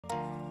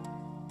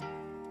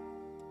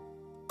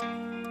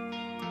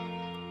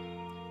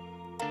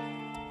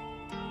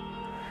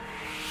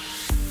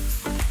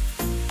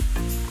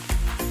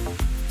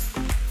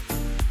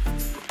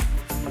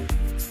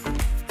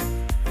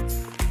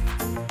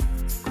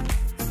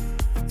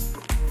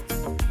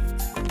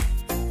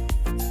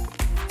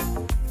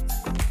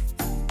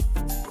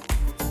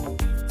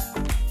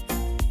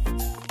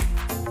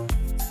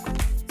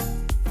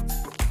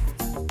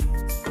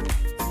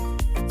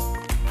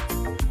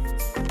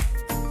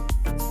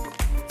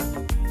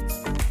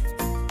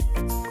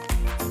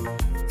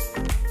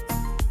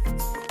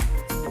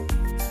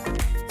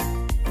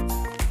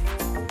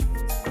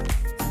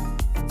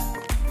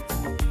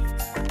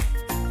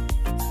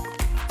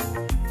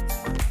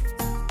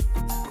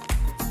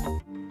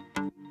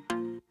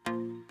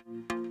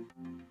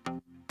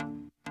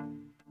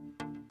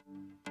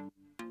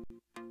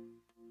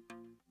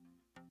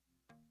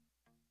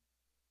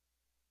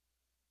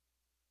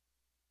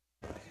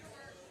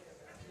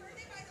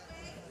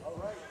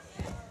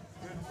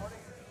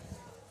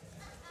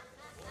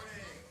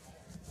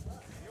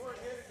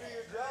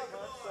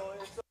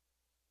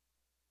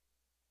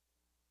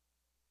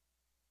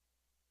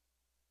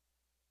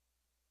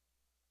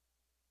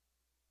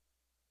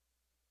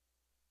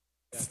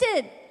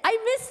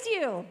I missed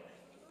you.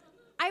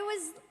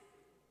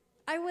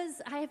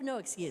 I have no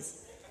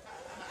excuse.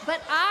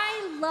 But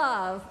I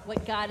love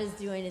what God is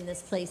doing in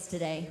this place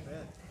today.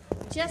 Amen.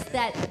 Just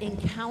that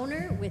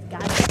encounter with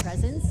God's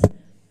presence.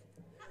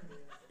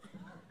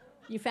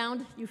 You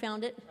found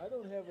it? I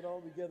don't have it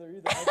all together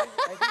either.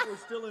 I think we're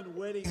still in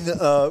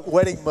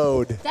wedding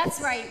mode.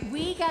 That's right.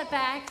 We got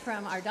back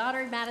from our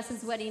daughter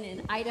Madison's wedding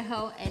in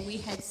Idaho, and we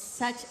had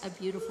such a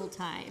beautiful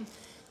time.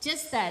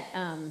 Just that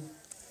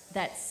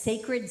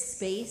sacred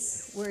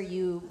space where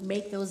you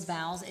make those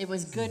vows. It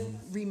was good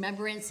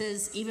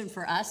remembrances, even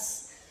for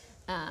us.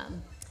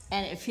 And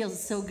it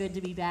feels so good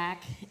to be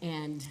back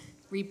and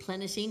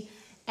replenishing.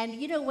 And,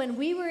 you know, when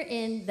we were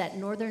in that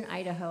northern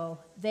Idaho,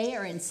 they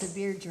are in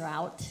severe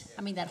drought.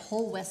 I mean, that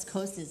whole West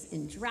Coast is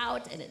in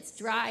drought, and it's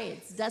dry,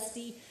 it's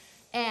dusty.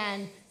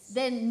 And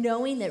then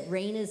knowing that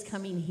rain is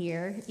coming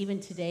here, even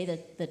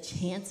today, the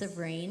chance of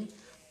rain,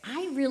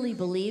 I really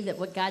believe that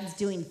what God's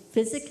doing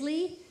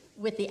physically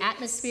with the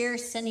atmosphere,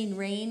 sending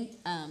rain,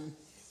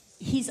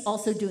 he's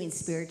also doing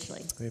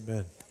spiritually.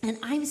 Amen. And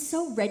I'm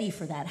so ready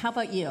for that. How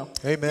about you?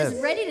 Amen.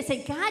 Just ready to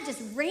say, God,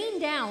 just rain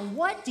down.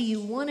 What do you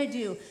want to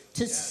do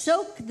to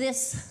soak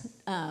this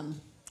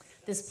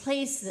this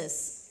place,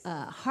 this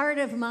heart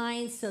of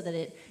mine, so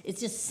that it's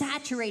just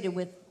saturated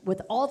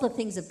with all the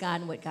things of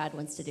God and what God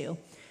wants to do.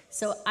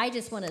 So I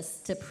just want us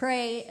to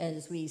pray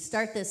as we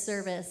start this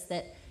service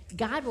that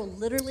God will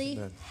literally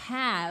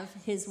have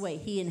his way.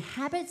 He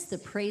inhabits the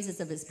praises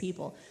of his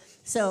people.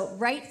 So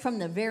right from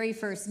the very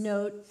first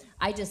note,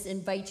 I just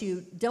invite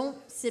you, don't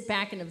sit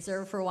back and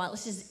observe for a while.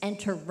 Let's just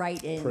enter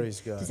right in. Praise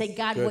God. To say,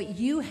 God, what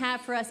you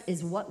have for us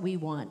is what we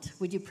want.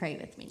 Would you pray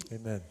with me?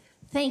 Amen.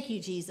 Thank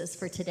you, Jesus,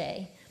 for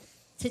today.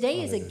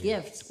 Today is a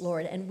gift,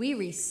 Lord, and we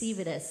receive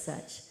it as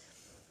such.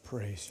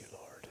 Praise you,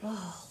 Lord.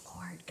 Oh,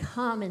 Lord,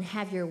 come and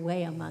have your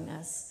way among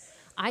us.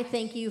 I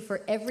thank you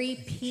for every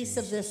piece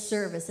of this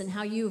service and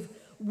how you've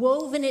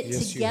woven it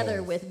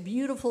together with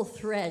beautiful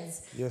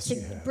threads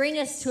to bring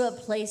us to a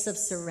place of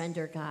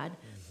surrender, God.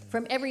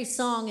 From every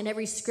song and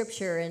every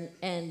scripture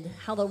and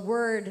how the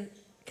word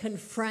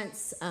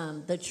confronts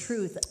the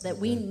truth that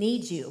we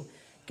need you.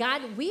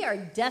 God, we are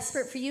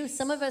desperate for you.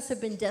 Some of us have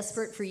been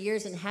desperate for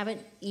years and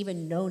haven't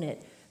even known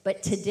it.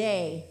 But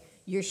today,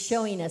 you're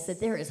showing us that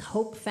there is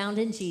hope found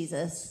in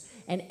Jesus.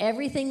 And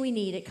everything we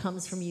need, it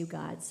comes from you,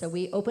 God. So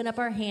we open up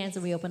our hands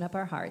and we open up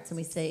our hearts and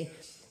we say,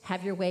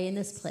 have your way in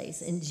this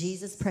place. In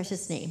Jesus'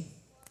 precious name,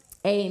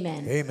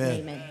 amen.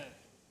 Amen. Amen.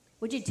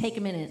 Would you take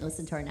a minute and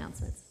listen to our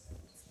announcements?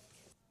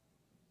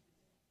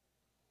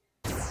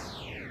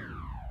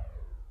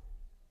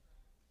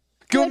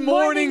 Good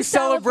morning,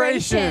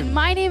 Celebration.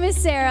 My name is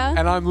Sarah.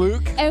 And I'm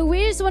Luke. And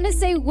we just want to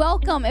say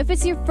welcome. If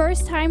it's your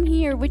first time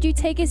here, would you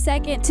take a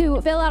second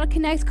to fill out a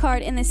Connect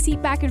card in the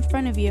seat back in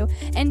front of you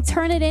and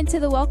turn it into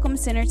the Welcome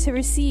Center to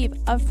receive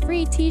a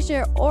free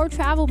t-shirt or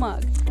travel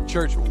mug.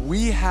 Church,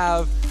 we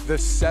have the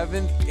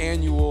 7th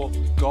annual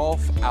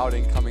golf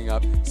outing coming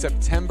up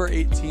September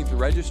 18th.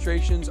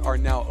 Registrations are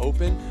now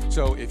open.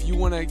 So if you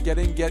want to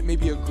get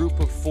maybe a group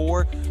of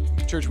 4,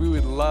 church, we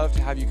would love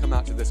to have you come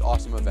out to this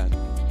awesome event.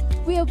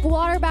 We have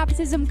water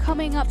baptism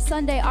coming up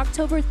Sunday,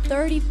 October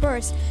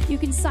 31st. You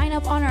can sign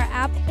up on our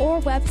app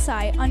or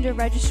website under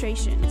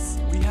registrations.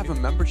 We have a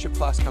membership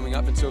class coming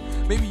up, and so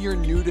maybe you're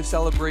new to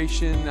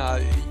Celebration,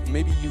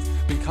 maybe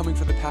you've been coming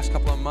for the past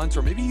couple of months,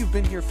 or maybe you've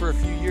been here for a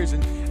few years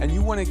and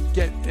you want to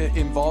get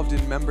involved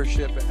in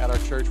membership at our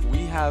church.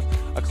 We have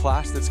a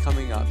class that's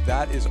coming up.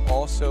 That is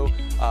also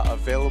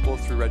available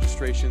through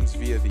registrations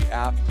via the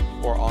app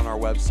or on our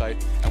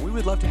website. And we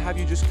would love to have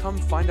you just come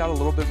find out a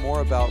little bit more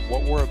about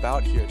what we're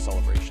about here at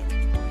Celebration.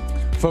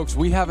 Folks,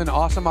 we have an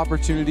awesome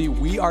opportunity.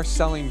 We are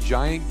selling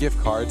giant gift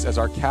cards as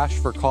our Cash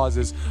for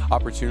Causes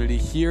opportunity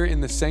here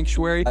in the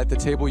sanctuary. At the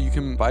table, you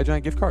can buy a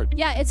giant gift card.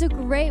 Yeah, it's a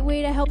great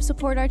way to help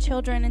support our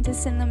children and to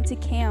send them to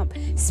camp.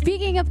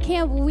 Speaking of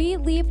camp, we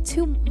leave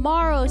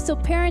tomorrow. So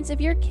parents,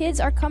 if your kids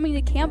are coming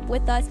to camp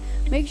with us,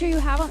 make sure you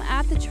have them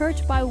at the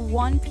church by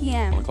 1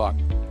 p.m. 1 o'clock.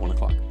 1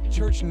 o'clock.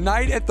 Church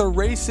Night at the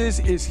Races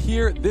is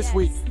here this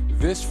week.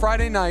 This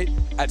Friday night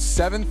at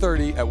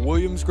 7:30 at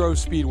Williams Grove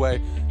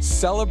Speedway.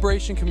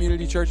 Celebration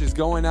Community Church is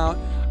going out.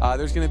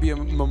 There's going to be a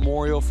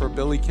memorial for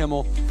Billy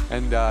Kimmel,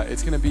 and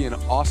it's going to be an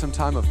awesome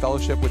time of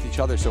fellowship with each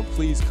other. So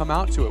please come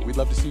out to it. We'd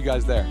love to see you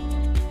guys there.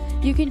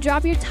 You can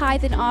drop your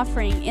tithe and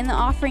offering in the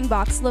offering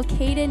box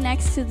located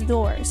next to the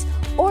doors,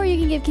 or you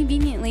can give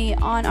conveniently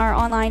on our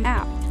online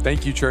app.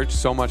 Thank you, church,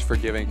 so much for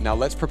giving. Now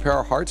let's prepare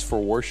our hearts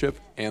for worship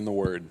and the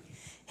word.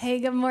 Hey,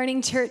 good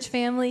morning, church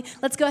family.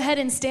 Let's go ahead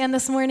and stand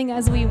this morning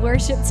as we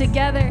worship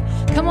together.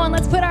 Come on,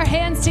 let's put our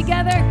hands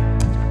together.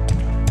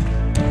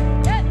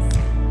 Yes.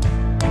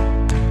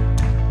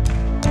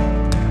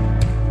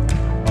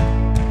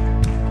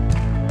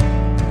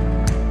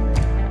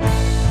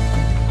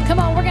 Come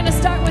on, we're going to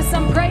start with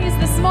some praise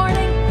this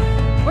morning.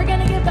 We're going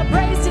to give the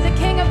praise to the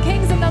King of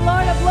Kings and the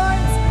Lord of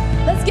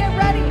Lords. Let's get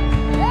ready.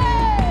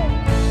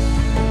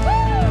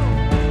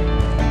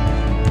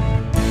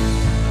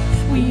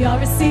 We are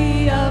a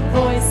sea of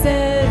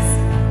voices.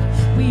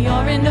 We We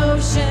are an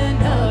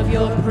ocean of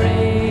your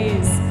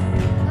praise,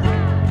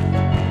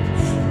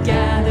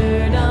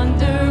 gathered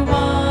under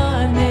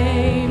one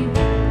name.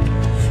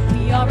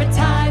 We are a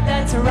tide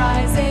that's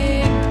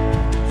rising,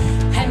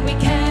 and we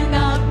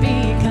cannot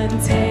be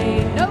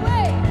contained. No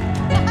way!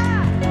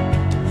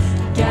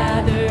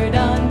 Gathered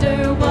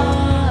under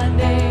one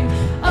name.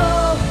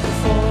 Oh,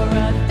 for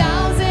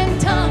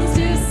 1,000 tongues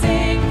to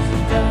sing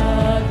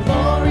the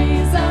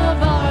glories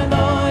of our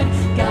Lord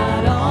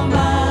God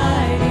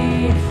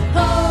Almighty.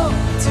 Oh,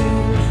 to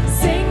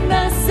sing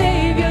the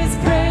Savior's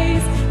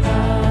praise,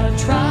 the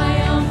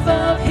triumph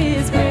of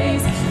His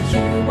grace.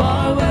 You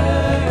are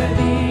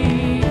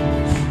worthy.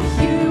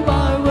 You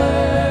are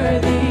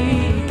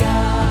worthy,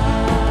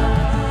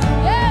 God.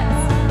 Yes.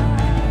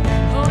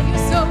 Oh,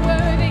 you're so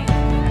worthy.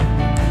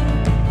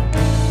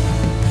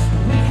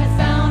 We had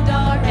found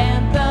our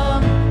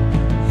anthem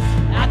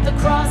at the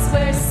cross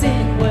where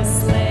sin was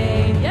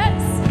slain.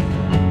 Yes.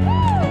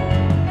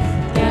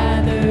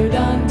 Gathered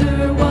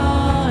under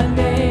one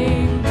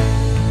name,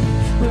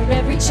 where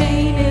every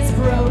chain is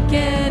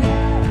broken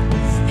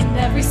and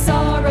every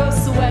sorrow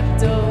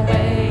swept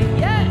away.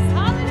 Yes.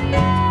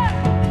 Hallelujah.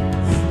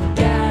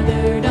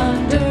 Gathered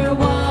under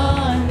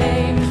one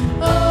name.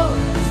 Oh,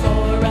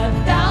 for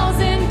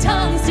 1,000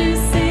 tongues to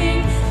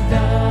sing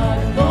the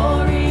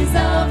glories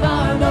of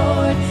our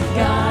Lord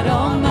God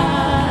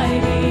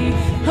Almighty.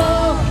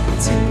 Oh,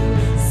 to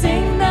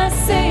sing the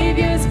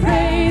Savior's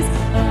praise,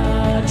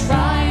 a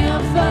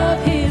triumph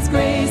of His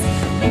grace.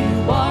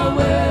 You are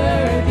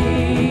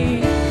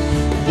worthy.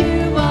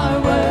 You are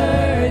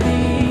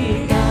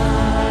worthy,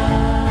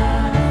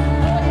 God.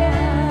 Oh, yeah.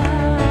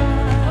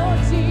 Oh,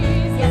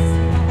 Jesus.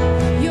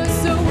 You're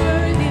so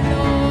worthy,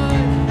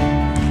 Lord.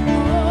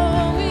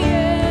 Oh,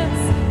 yes.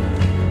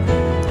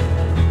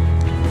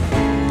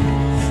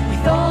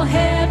 With all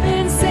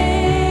heaven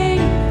sing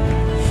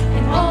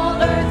and all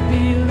earth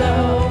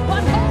below.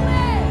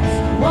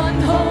 One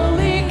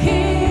holy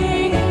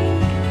King,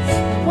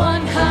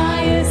 one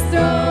highest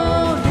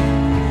throne.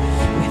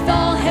 With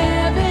all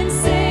heaven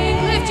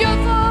sing, lift your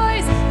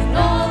voice, and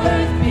all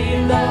earth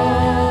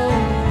below.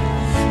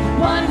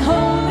 One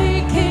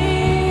holy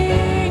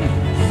King,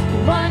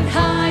 one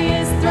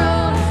highest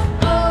throne.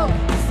 Oh,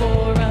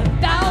 for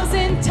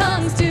 1,000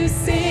 tongues to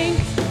sing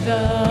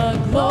the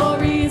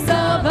glories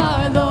of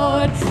our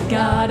Lord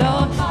God.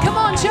 Oh, come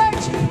on,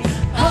 church.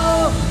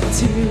 Oh,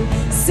 to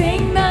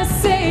sing the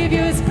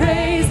Savior's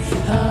praise,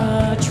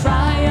 a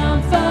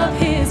triumph of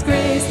His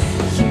grace.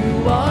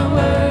 You are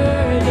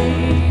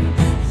worthy.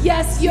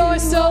 Yes, you're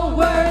so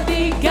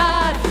worthy,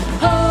 God.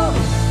 Oh,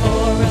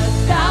 for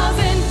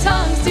 1,000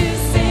 tongues to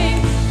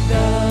sing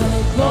the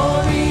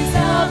glories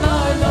of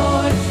our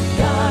Lord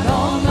God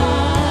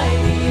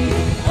Almighty.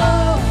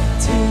 Oh,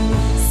 to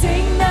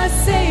sing the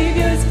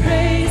Savior's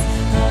praise,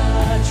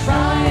 a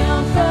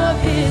triumph of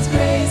His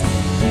grace.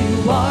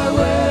 You are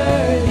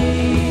worthy.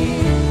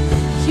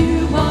 You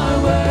are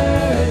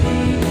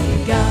worthy,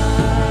 God.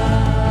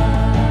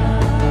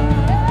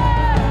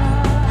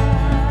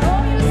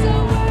 Oh, you're so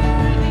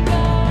worthy,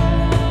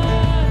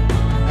 God.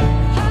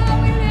 How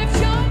we lift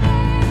your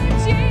name,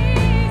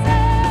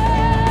 Jesus.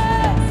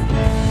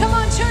 Come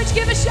on, church,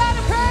 give a shout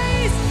of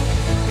praise.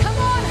 Come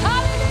on,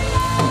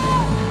 hallelujah.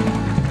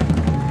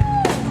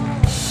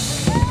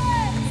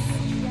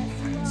 Yes,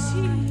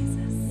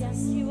 Jesus. Yes,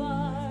 you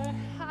are.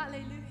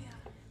 Hallelujah.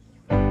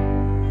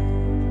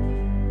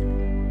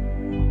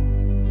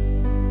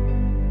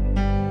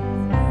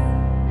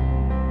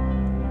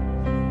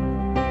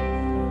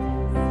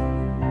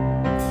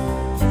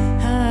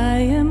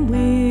 I am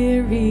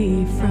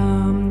weary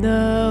from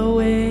the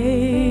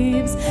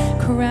waves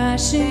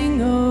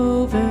crashing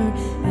over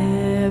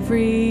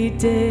every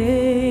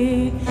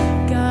day.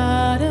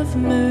 God of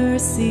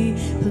mercy,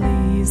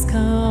 please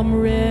come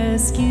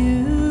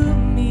rescue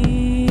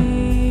me.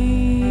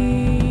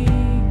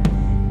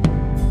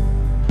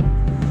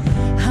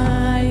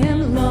 I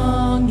am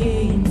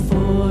longing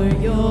for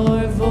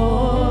your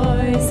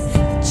voice,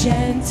 the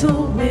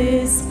gentle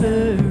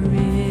whisper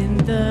in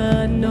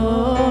the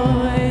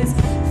noise.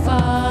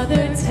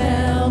 Father,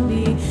 tell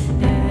me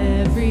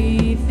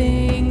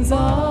everything's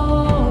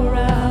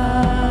alright.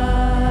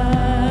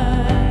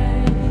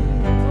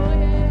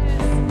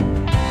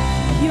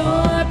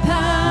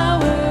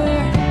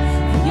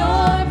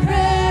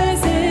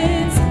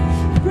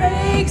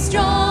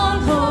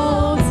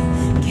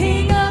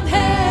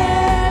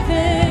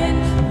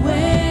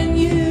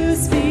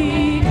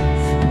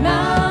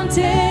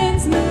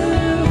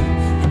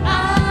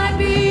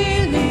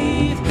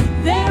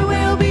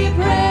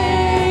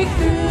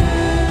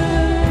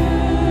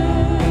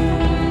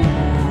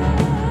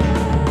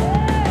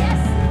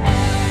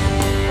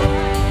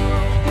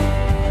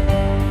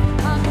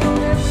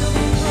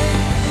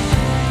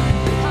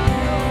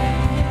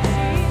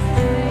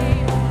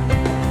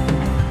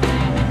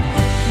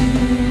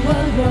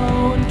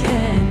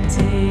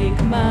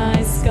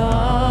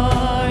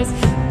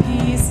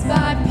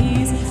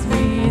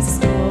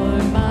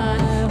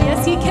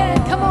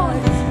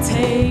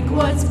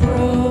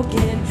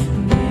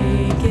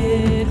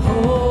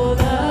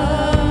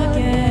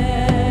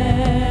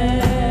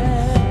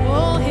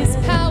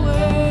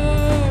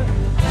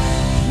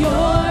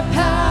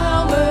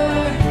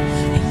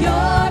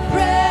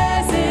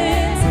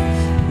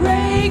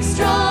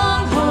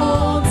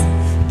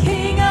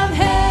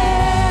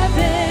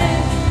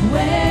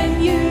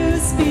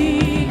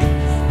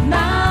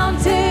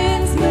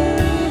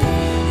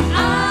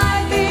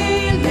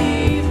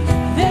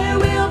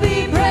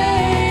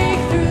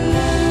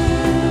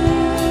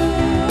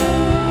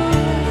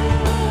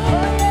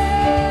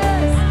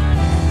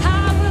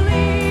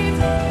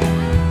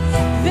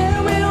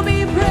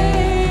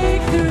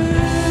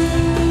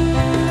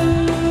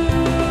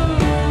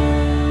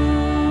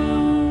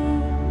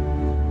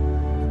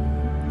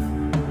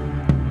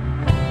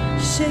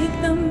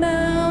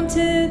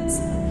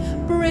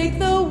 break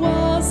the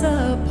walls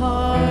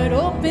apart,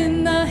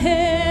 open the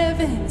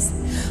heavens.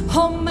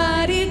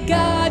 Almighty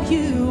God,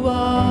 you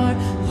are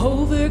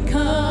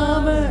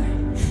overcomer,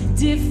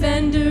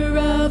 defender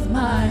of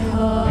my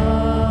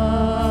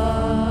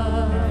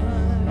heart.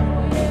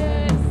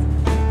 Yes.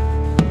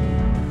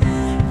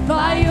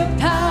 By your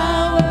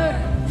power,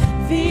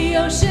 the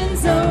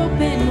oceans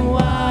open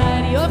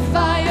wide, your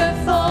fire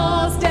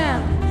falls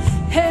down,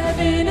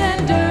 heaven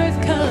and earth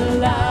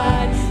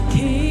collide.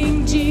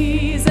 King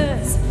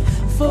Jesus,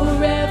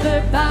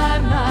 forever by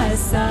my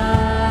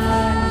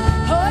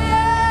side. Oh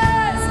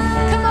yes,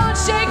 come on,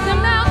 shake the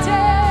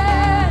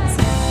mountains,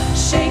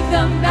 shake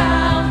the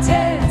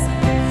mountains,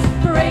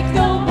 break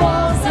the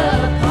walls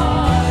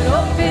apart,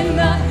 open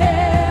the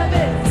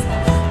heavens.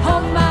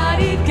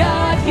 Almighty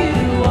God,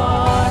 you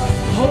are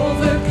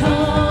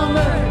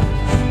overcomer,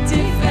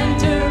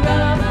 defender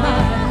of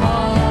my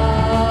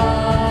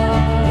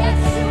heart.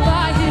 Yes,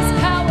 by his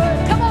power,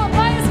 come on,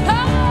 by his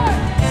power,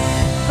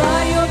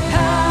 by your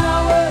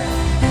power,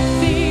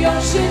 the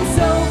oceans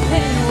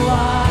open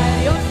wide,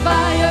 your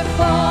fire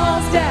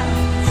falls down,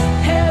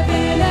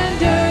 heaven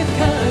and earth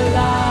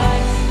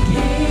collide.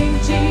 King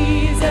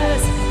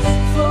Jesus,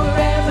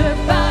 forever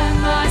by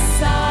my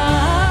side.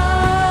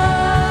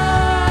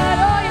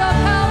 Oh, your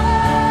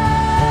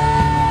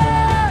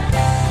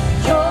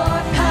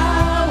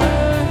power,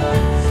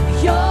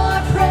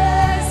 your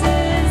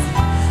presence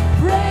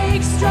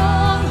breaks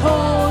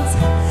strongholds.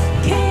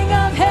 King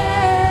of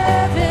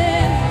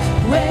heaven,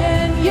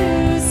 when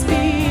you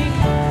speak,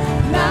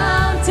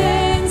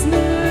 mountains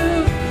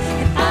move,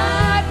 and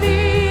I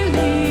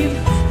believe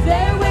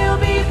there will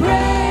be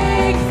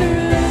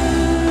breakthrough.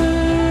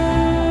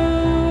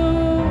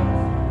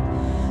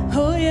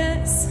 Oh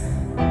yes,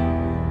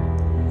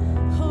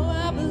 oh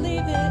I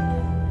believe it.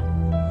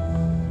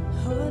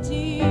 Oh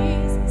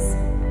Jesus.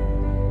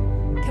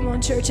 Come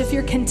on, church, if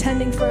you're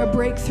contending for a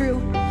breakthrough,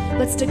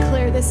 let's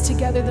declare this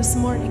together this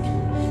morning.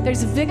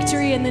 There's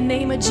victory in the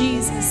name of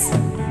Jesus.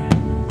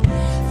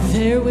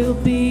 There will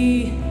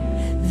be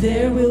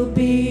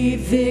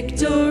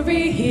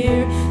victory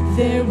here.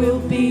 There will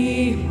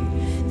be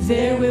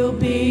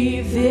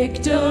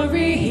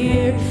victory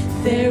here.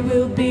 There will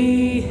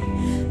be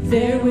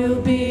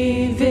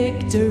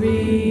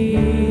victory.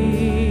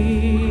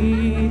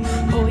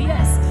 Oh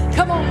yes,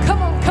 come on,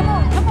 come on, come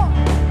on, come on.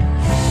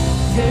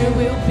 There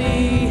will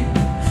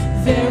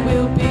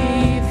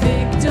be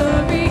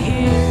victory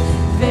here.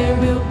 There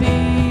will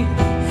be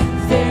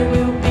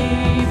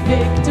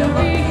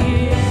victory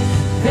here.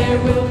 There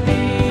will be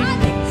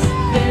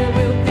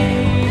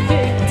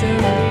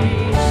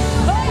victory.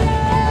 Oh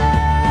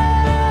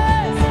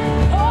yes,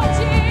 oh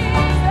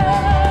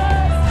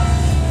Jesus.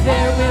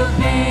 There will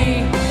be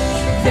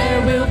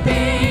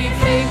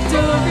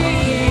victory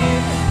here.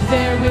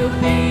 There will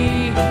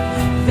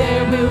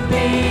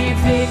be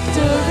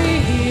victory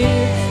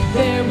here.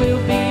 There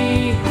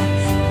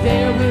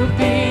will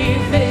be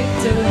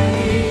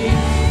victory.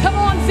 Come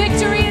on,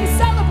 victory and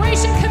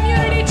celebration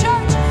community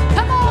church.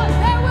 Come on,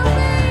 there will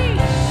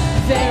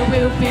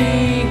be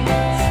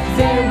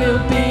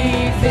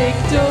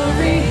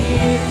victory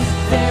here.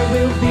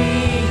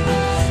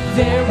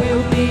 There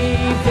will be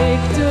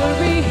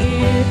victory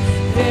here.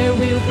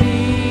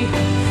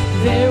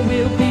 There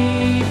will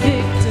be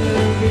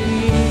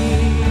victory.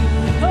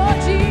 Oh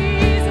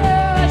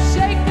Jesus,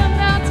 shake the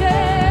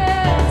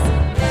mountains,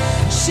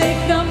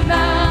 shake the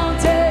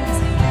mountains,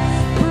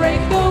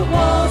 break the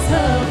walls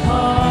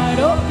apart,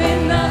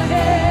 open the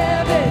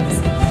heavens.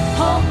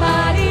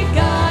 Almighty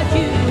God,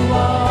 you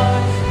are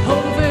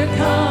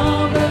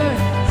overcomer,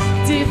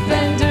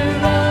 defender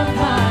of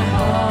my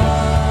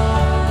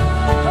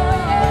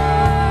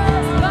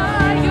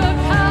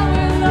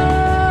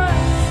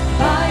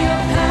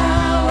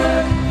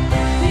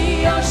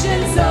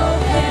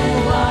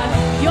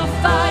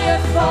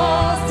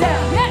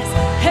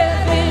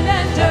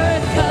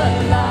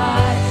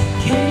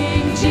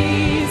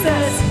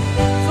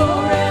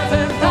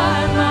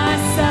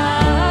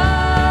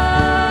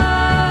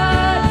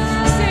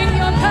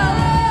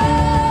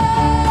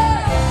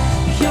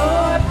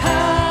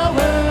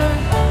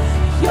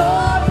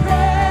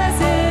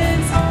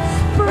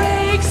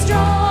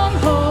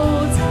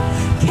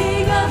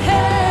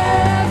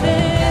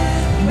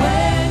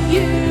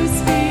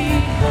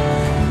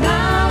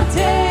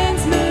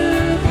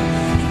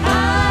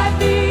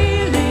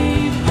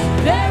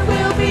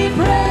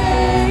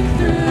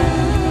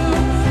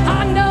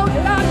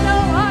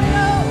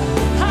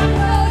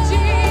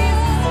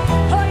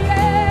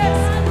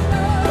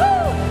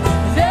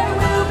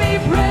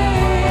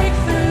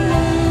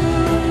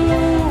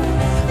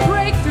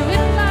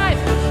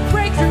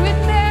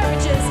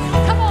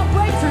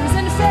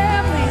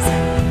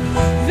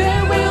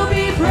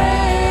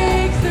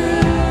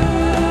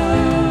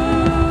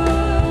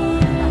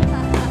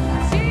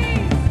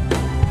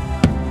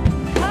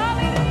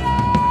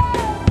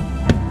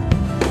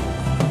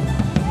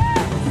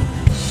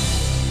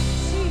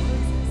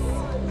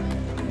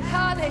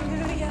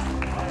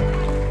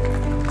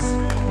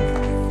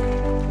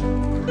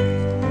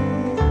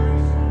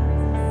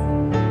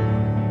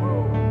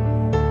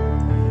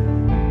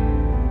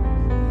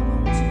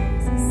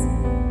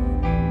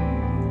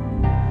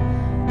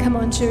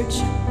on,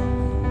 church.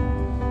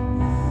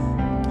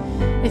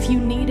 If you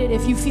need it,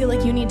 if you feel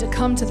like you need to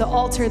come to the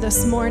altar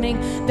this morning,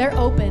 they're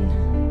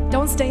open.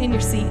 Don't stay in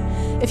your seat.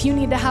 If you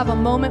need to have a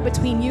moment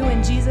between you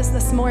and Jesus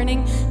this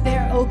morning,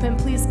 they're open.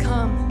 Please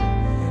come.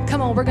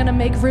 Come on, we're going to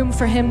make room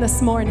for him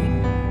this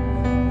morning.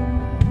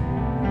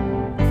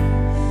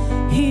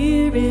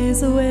 Here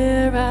is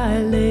where I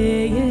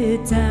lay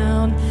it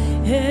down,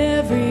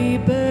 every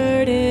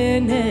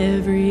burden,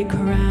 every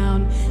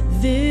crown.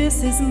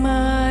 This is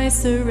my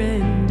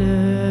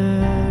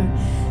surrender.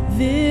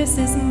 This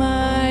is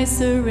my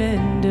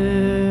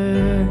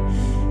surrender.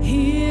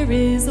 Here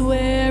is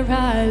where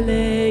I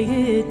lay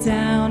it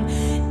down,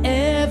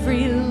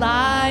 every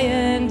lie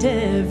and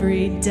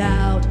every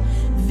doubt.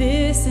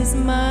 This is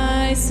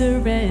my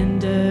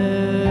surrender.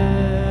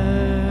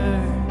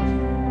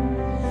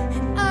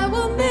 And I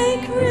will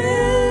make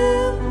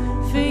room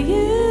for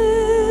you,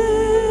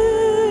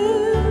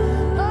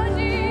 oh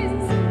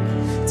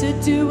Jesus, to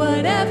do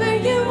whatever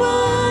you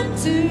want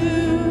to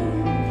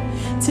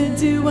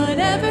do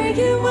whatever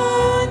you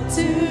want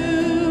to.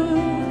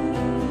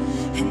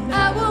 And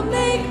I will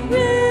make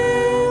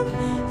room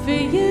for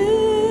you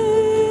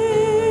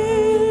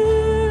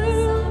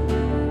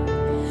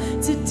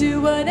to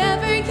do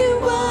whatever you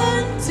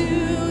want to.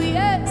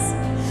 Yes,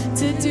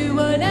 to do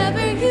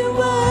whatever you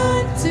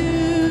want to.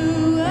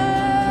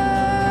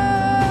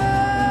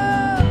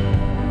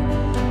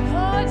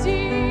 Oh,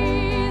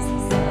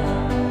 Jesus,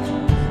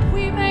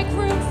 we make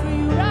room for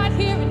you right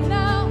here and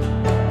now.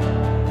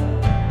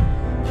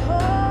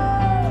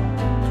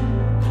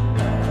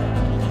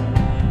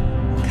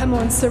 Come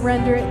on,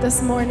 surrender it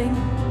this morning.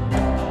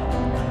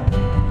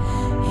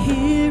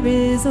 Here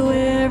is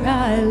where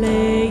I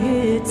lay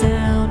it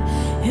down,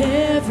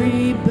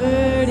 every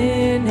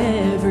burden,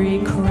 every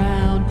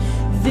crown.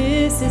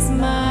 This is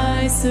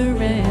my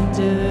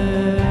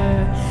surrender.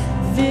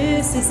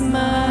 This is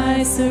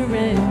my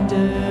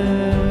surrender.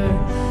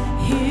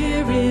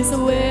 Here is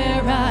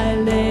where I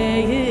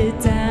lay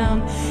it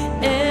down,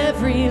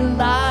 every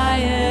lie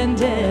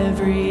and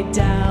every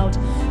doubt.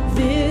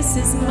 This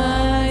is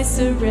my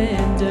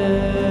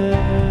surrender.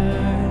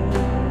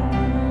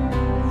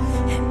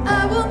 And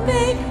I will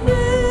make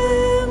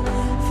room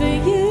for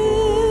you,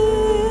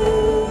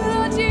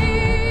 oh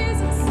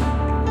Jesus,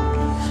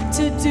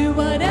 to do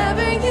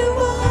whatever you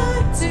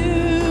want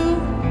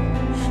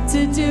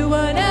to do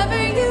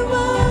whatever you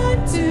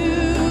want to,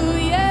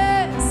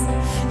 yes.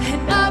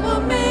 And I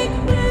will make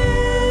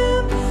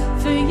room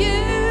for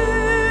you,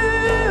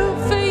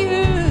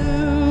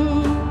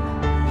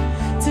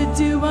 to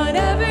do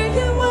whatever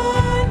you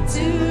want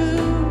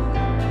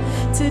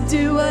to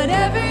do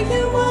whatever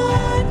you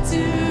want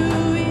to,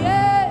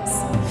 yes.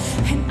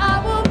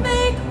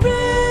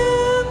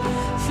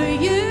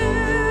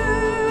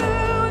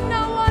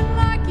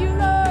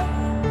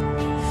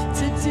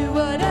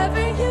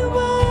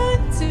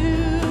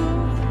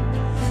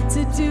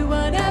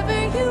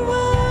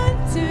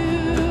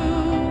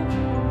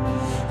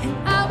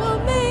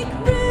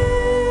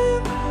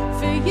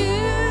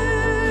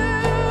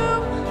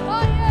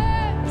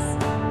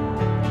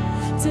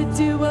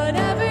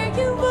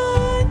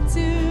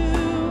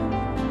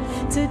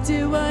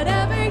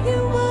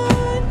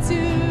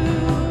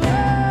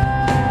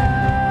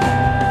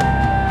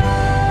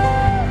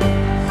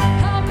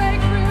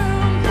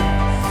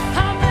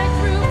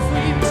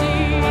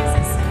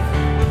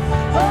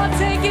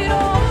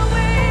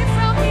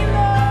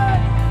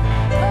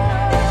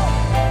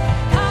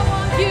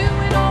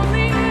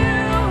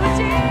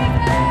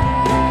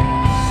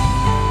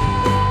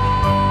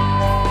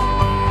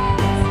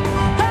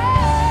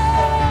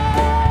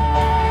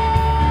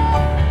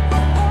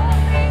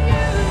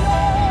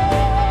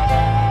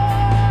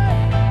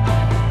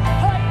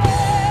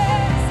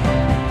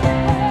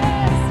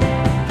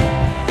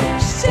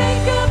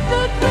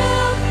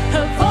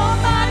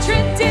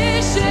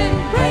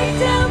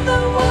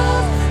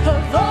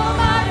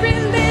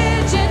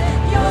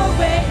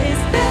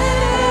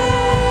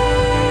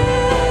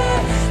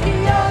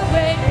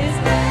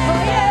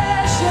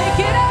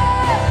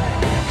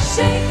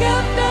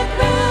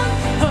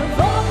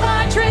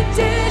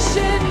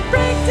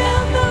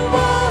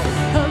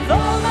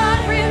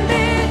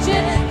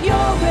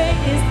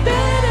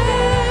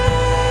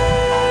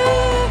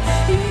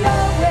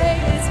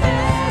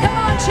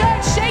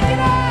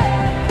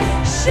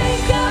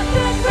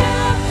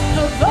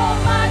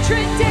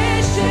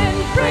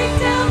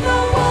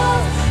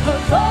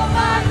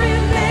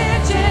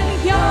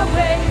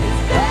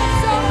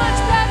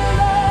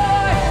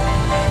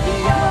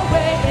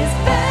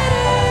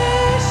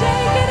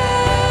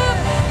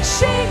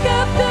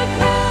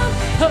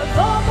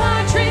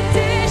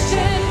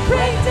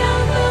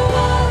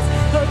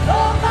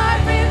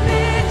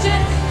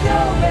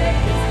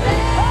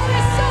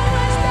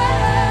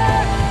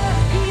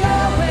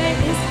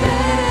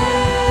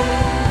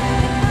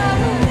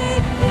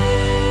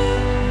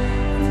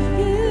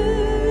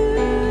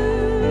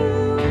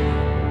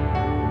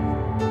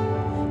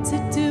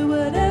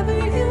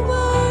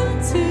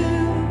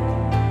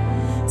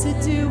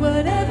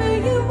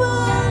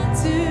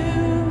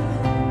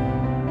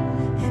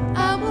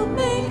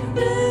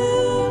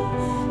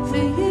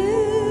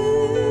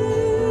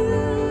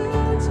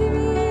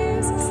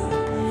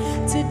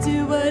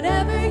 do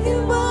whatever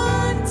you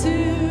want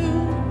to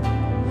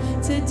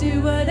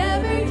do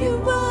whatever you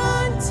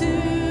want to.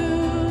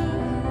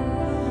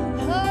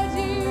 Oh,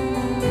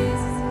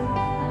 Jesus,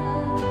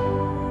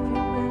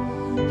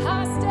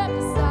 I step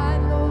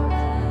aside, Lord.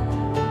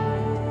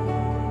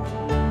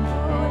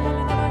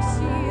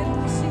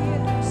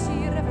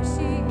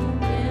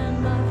 In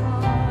my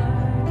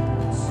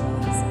heart,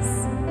 Jesus.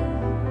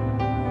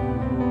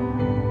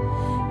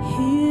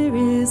 Here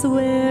is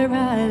where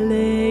I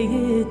lay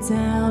it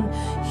down.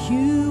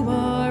 You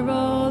are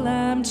all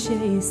I'm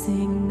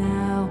chasing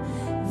now.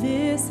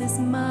 This is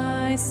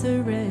my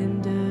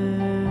surrender.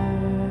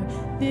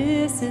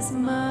 This is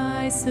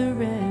my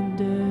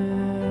surrender.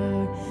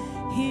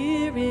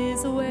 Here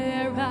is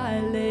where I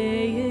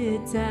lay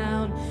it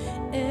down.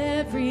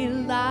 Every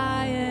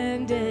lie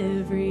and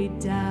every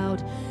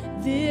doubt.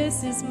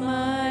 This is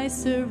my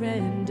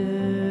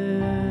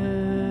surrender.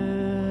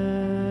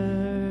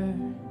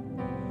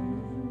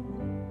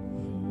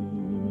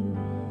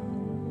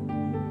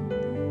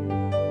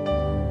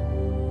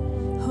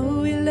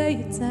 Oh, we lay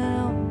it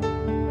down.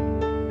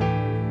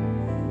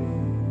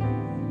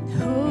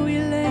 Oh, we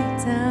lay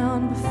it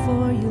down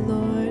before you,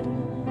 Lord.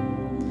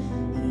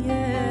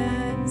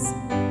 Yes.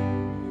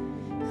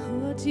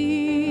 Oh,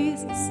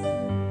 Jesus.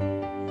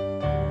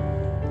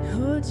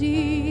 Oh,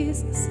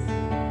 Jesus.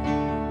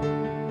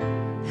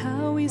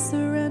 How we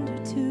surrender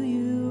to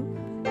you.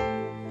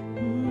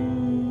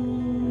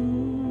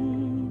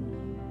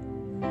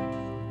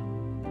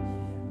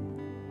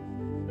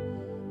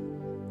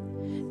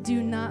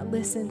 Do not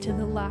listen to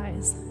the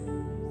lies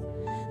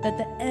that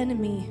the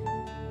enemy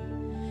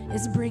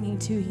is bringing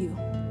to you.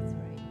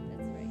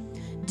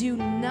 Do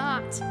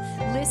not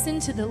listen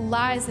to the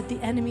lies that the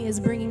enemy is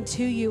bringing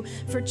to you.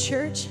 For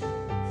church,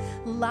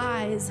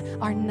 lies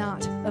are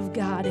not of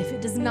God. If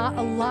it does not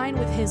align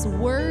with his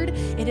word,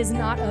 it is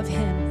not of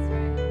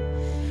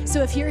him.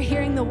 So if you're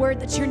hearing the word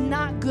that you're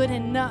not good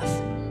enough,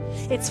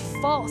 it's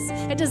false.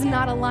 It does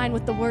not align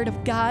with the word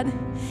of God.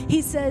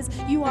 He says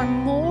you are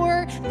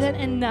more than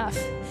enough.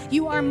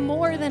 You are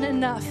more than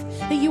enough.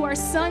 That you are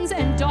sons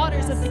and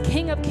daughters of the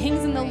King of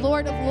Kings and the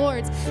Lord of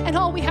Lords. And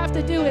all we have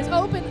to do is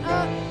open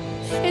up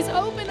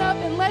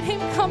and let him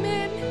come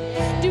in.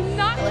 Do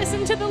not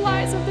listen to the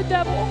lies of the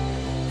devil.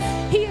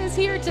 He is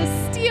here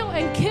to steal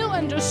and kill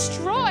and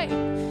destroy.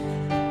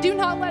 Do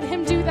not let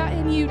him do that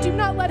in you. Do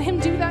not let him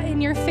do that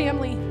in your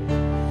family.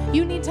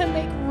 You need to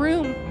make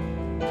room.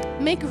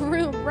 Make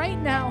room right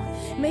now.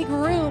 Make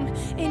room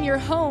in your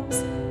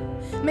homes.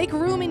 Make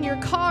room in your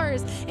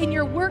cars, in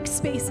your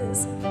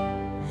workspaces.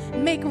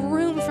 Make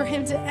room for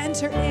him to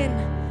enter in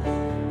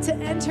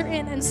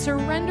and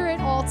surrender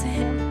it all to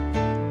him.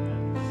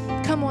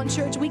 Come on,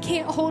 church. We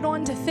can't hold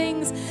on to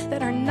things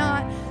that are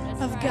not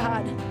of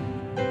God.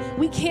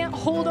 We can't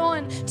hold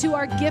on to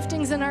our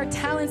giftings and our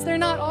talents. They're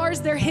not ours,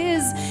 they're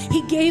his.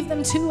 He gave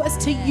them to us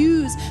to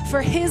use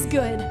for his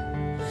good.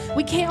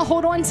 We can't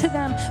hold on to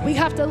them. We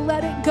have to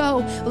let it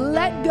go.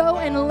 Let go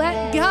and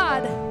let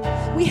God.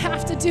 We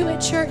have to do it,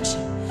 church.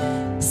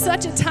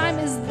 Such a time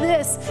as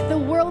this, the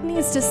world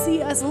needs to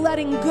see us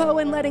letting go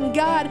and letting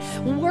God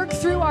work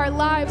through our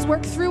lives,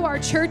 work through our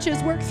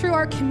churches, work through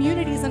our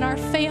communities and our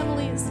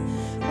families.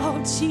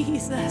 Oh,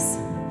 Jesus.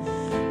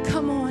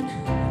 Come on.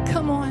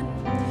 Come on.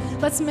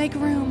 Let's make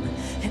room.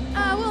 And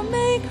I will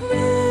make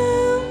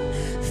room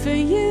for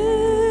you.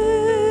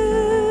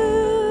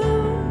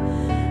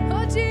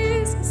 Oh,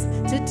 Jesus.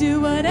 To do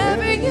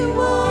whatever you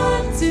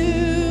want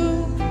to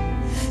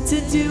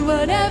do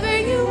whatever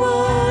you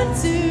want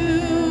to.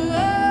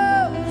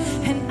 Oh,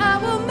 and I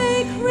will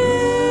make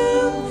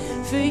room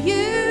for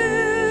you.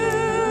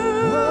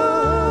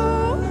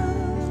 Oh,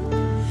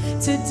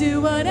 to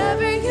do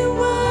whatever you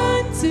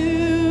want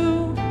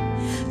to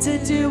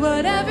do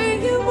whatever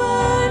you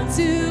want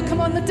to.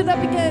 Come on, lift it up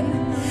again.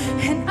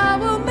 And I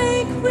will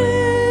make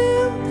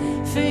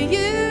room for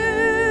you.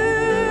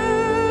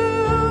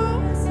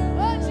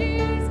 Oh,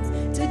 Jesus.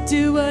 To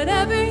do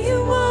whatever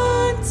you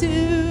want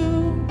to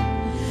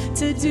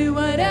do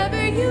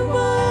whatever you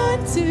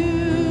want to.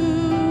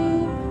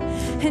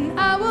 And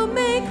I will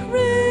make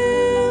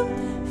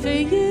room for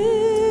you.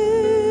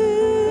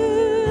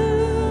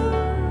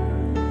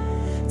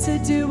 To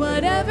do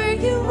whatever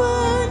you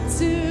want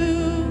to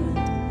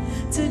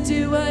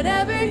do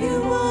whatever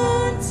you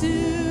want to.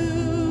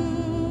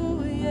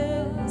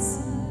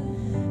 Yes,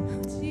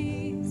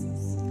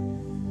 Jesus.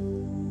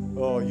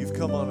 Oh, you've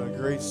come on a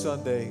great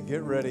Sunday.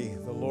 Get ready.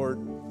 The Lord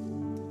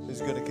is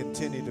going to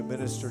continue to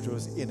minister to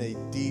us in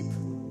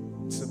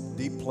some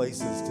deep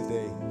places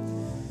today.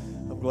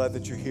 I'm glad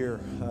that you're here.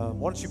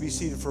 Why don't you be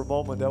seated for a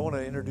moment? I want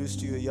to introduce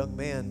to you a young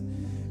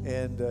man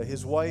and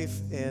his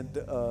wife and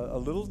a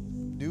little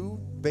new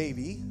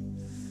baby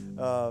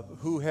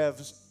who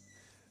have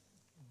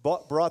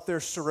brought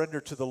their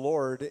surrender to the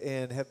Lord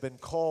and have been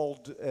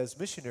called as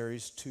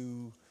missionaries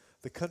to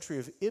the country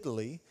of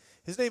Italy.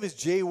 His name is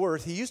Jay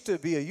Worth. He used to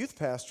be a youth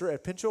pastor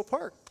at Pinchot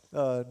Park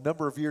a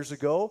number of years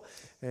ago,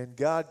 and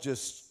God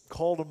just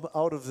called him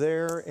out of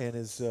there and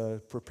is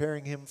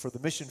preparing him for the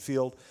mission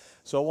field.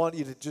 So I want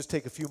you to just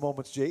take a few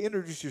moments, Jay.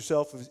 Introduce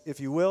yourself, if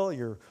you will,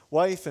 your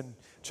wife and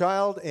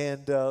child,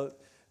 and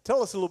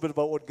tell us a little bit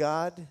about what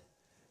God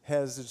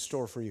has in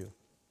store for you.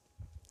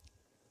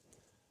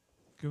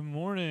 Good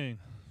morning.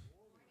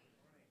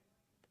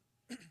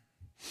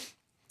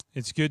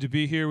 It's good to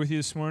be here with you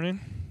this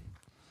morning.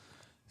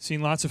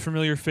 Seen lots of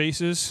familiar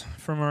faces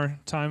from our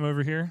time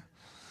over here.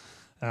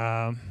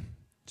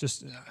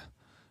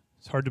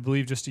 It's hard to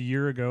believe just a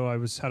year ago I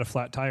had a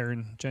flat tire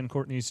in Jen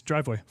Courtney's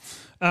driveway.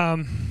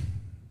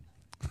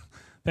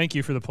 Thank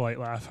you for the polite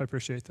laugh. I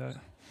appreciate that.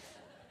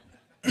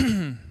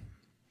 As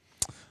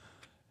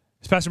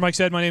Pastor Mike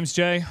said, my name's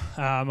Jay.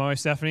 My wife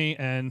Stephanie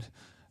and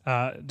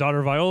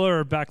daughter Viola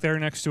are back there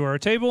next to our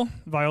table.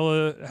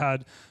 Viola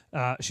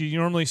she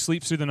normally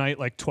sleeps through the night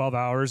like 12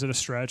 hours at a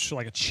stretch,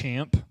 like a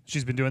champ.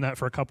 She's been doing that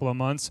for a couple of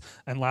months.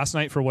 And last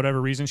night, for whatever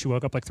reason, she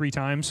woke up like 3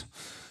 times.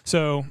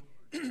 So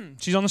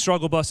she's on the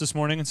struggle bus this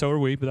morning, and so are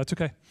we, but that's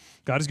okay.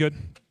 God is good.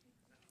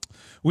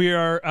 We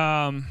are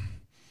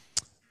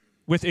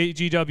with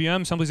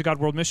AGWM, Assemblies of God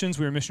World Missions.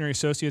 We are missionary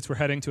associates. We're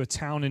heading to a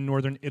town in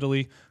northern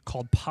Italy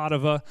called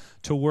Padova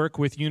to work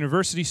with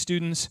university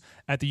students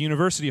at the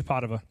University of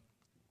Padova.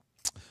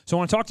 So I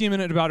want to talk to you a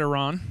minute about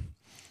Iran.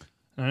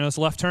 I know it's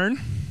a left turn.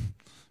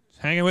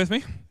 Hanging with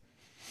me.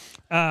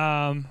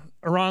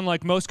 Iran,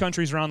 like most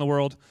countries around the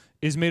world,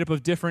 is made up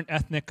of different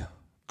ethnic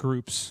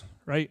groups,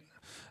 right?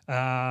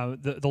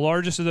 The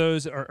largest of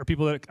those are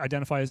people that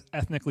identify as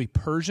ethnically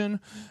Persian.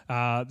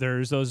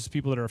 There's those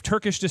people that are of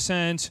Turkish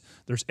descent.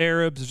 There's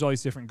Arabs. There's all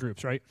these different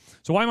groups, right?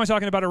 So why am I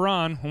talking about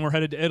Iran when we're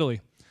headed to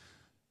Italy?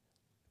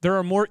 There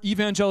are more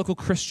evangelical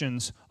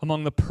Christians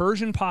among the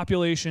Persian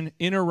population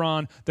in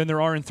Iran than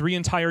there are in 3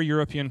 entire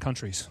European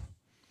countries.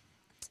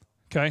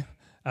 Okay?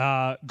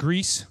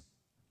 Greece,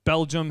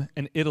 Belgium,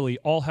 and Italy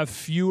all have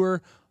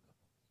fewer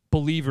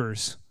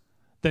believers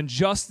than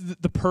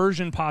just the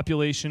Persian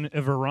population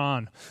of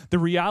Iran. The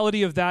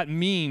reality of that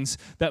means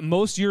that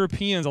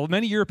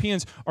many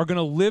Europeans are going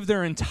to live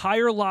their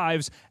entire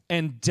lives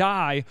and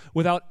die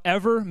without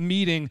ever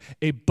meeting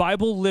a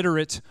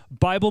Bible-literate,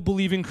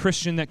 Bible-believing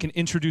Christian that can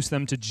introduce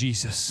them to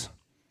Jesus.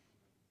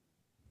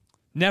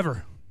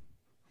 Never.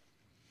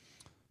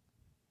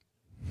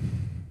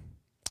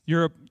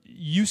 Europe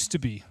used to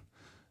be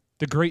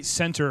the great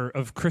center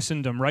of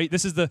Christendom, right?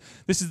 This is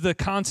the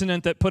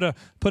continent that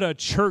put a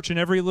church in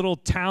every little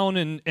town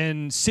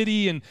and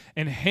city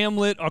and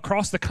hamlet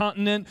across the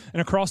continent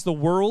and across the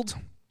world.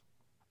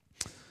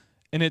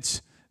 And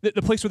it's the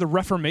place where the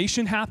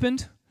Reformation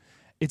happened.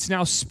 It's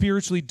now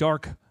spiritually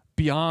dark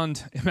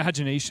beyond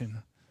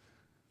imagination.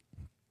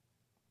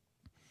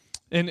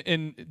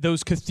 And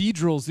those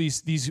cathedrals,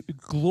 these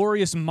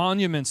glorious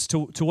monuments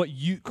to what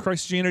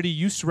Christianity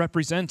used to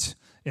represent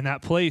in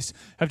that place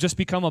have just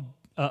become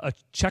a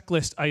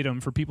checklist item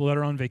for people that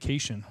are on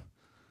vacation,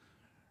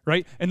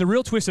 right? And the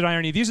real twisted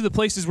irony, these are the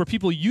places where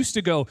people used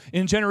to go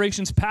in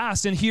generations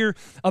past and hear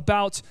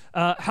about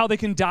how they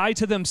can die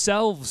to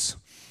themselves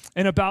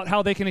and about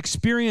how they can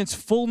experience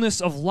fullness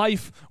of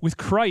life with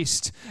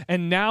Christ.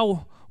 And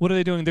now, what are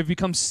they doing? They've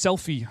become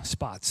selfie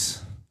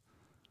spots,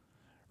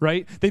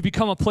 right? They've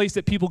become a place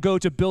that people go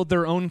to build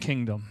their own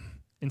kingdom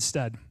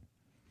instead.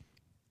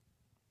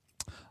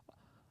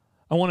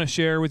 I want to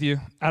share with you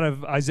out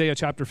of Isaiah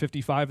chapter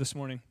 55 this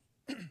morning.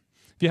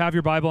 If you have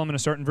your Bible, I'm going to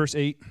start in verse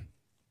 8.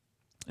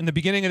 And the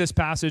beginning of this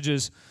passage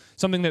is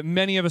something that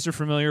many of us are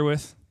familiar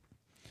with.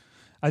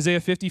 Isaiah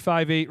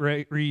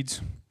 55:8 reads,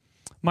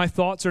 "My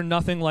thoughts are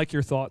nothing like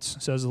your thoughts,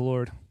 says the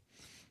Lord.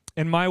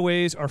 And my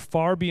ways are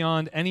far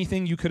beyond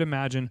anything you could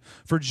imagine.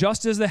 For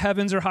just as the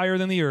heavens are higher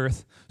than the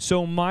earth,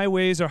 so my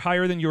ways are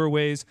higher than your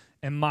ways,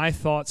 and my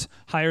thoughts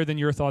higher than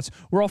your thoughts."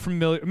 We're all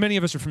familiar, many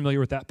of us are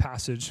familiar with that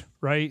passage,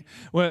 right?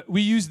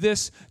 We use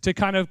this to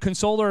kind of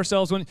console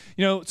ourselves when,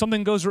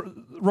 something goes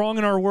wrong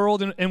in our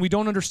world and we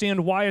don't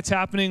understand why it's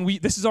happening.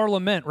 This is our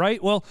lament,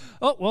 right? Well,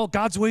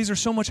 God's ways are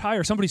so much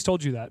higher. Somebody's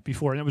told you that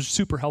before, and it was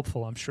super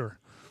helpful, I'm sure.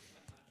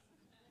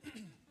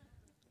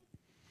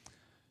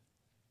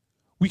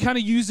 We kind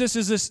of use this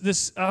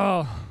as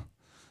I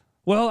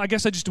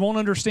guess I just won't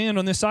understand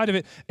on this side of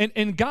it.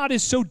 And God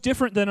is so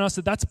different than us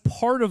that's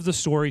part of the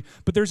story,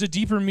 but there's a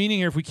deeper meaning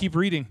here if we keep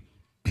reading.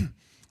 I'm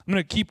going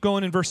to keep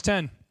going in verse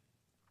 10.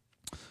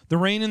 "The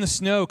rain and the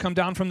snow come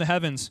down from the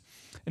heavens,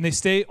 and they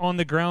stay on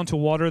the ground to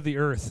water the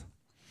earth.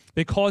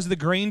 They cause the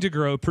grain to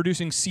grow,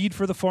 producing seed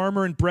for the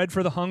farmer and bread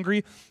for the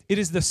hungry. It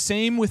is the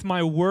same with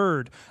my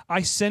word.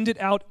 I send it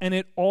out, and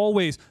it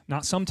always,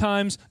 not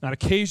sometimes, not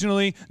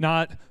occasionally,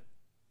 not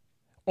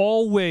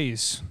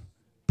always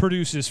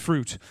produces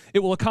fruit. It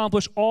will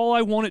accomplish all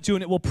I want it to,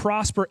 and it will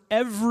prosper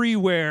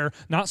everywhere,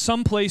 not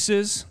some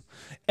places,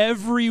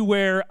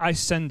 everywhere I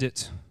send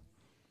it."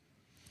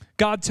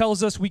 God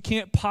tells us we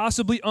can't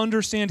possibly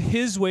understand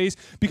his ways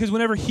because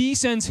whenever he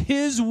sends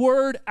his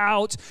word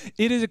out,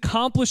 it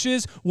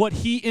accomplishes what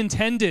he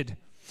intended.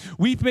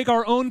 We make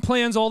our own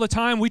plans all the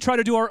time. We try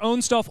to do our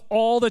own stuff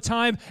all the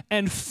time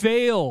and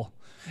fail.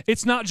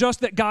 It's not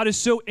just that God is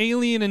so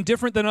alien and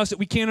different than us that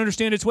we can't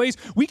understand his ways.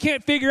 We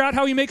can't figure out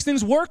how he makes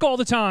things work all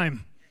the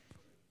time.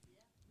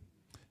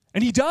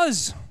 And he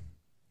does.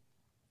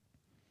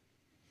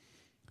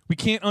 We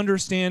can't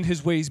understand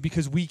his ways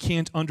because we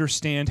can't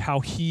understand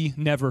how he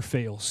never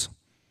fails.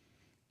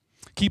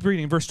 Keep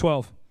reading, verse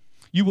 12.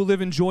 You will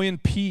live in joy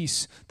and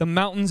peace. The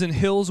mountains and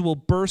hills will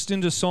burst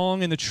into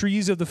song, and the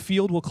trees of the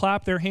field will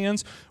clap their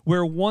hands.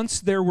 Where once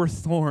there were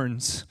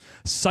thorns,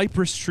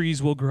 cypress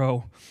trees will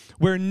grow.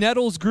 Where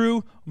nettles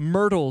grew,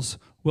 myrtles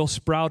will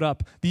sprout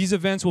up. These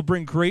events will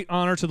bring great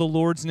honor to the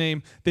Lord's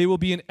name. They will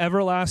be an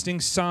everlasting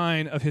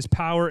sign of his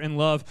power and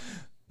love.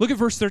 Look at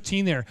verse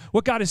 13 there.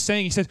 What God is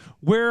saying, he says,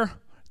 where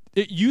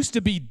it used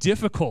to be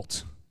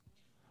difficult,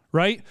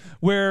 right?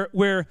 Where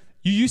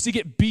you used to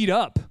get beat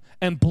up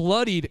and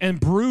bloodied and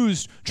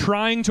bruised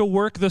trying to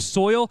work the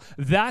soil,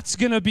 that's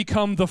going to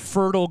become the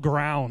fertile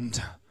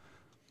ground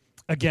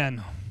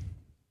again.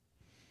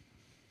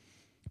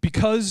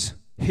 Because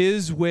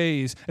his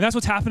ways, and that's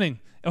what's happening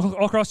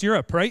all across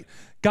Europe, right?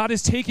 God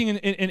is taking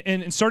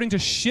and starting to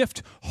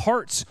shift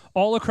hearts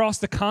all across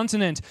the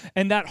continent,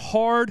 and that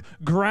hard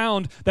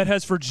ground that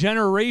has for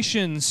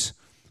generations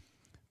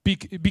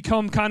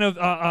become kind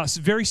of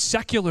very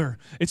secular.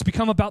 It's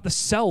become about the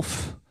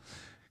self.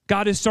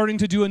 God is starting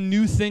to do a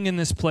new thing in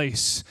this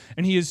place,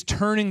 and he is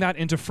turning that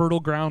into fertile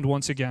ground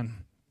once again.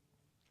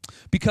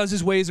 Because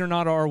his ways are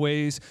not our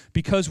ways,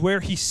 because where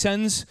he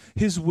sends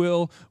his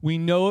will, we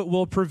know it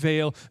will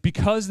prevail.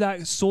 Because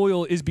that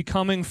soil is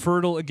becoming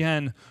fertile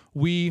again,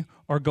 we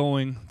are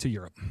going to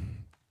Europe.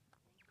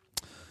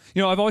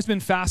 You know, I've always been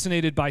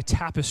fascinated by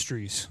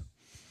tapestries.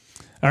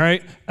 All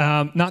right?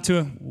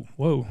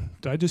 Whoa,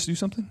 did I just do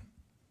something?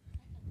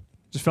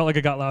 Just felt like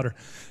it got louder.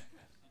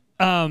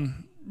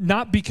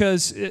 Not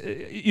because,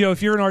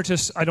 if you're an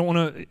artist,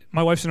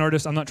 my wife's an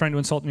artist, I'm not trying to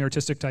insult any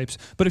artistic types,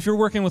 but if you're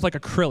working with like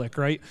acrylic,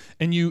 right,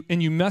 and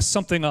you mess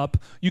something up,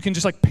 you can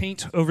just like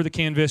paint over the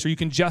canvas or you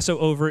can gesso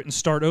over it and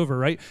start over,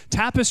 right?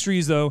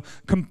 Tapestries, though,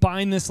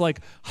 combine this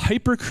like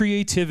hyper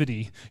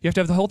creativity. You have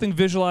to have the whole thing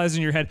visualized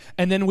in your head,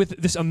 and then with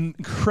this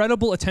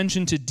incredible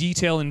attention to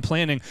detail and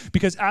planning,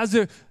 because as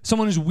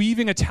someone is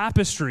weaving a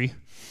tapestry,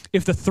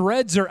 if the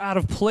threads are out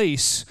of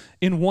place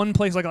in one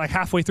place, like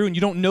halfway through, and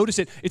you don't notice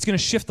it, it's going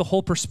to shift the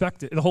whole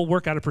perspective, the whole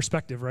work out of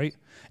perspective, right?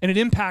 And it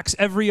impacts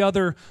every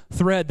other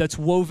thread that's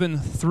woven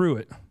through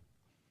it.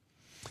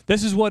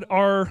 This is what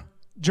our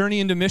journey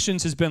into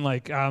missions has been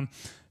like.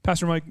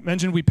 Pastor Mike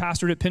mentioned we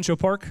pastored at Pinchot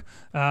Park,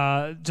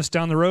 just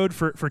down the road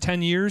for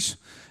 10 years.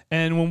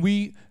 And when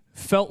we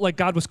felt like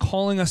God was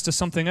calling us to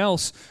something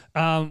else,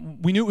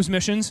 we knew it was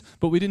missions,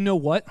 but we didn't know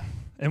what.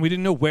 And we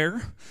didn't know where.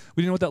 We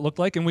didn't know what that looked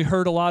like. And we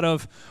heard a lot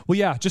of, well,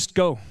 yeah, just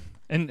go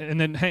and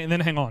then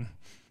hang on.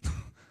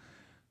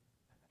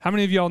 How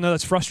many of y'all know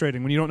that's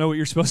frustrating when you don't know what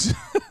you're supposed to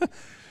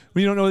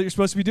when you don't know what you're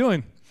supposed to be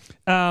doing?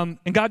 And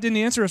God didn't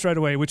answer us right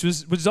away, which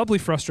was doubly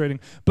frustrating.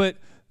 But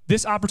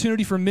this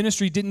opportunity for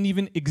ministry didn't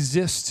even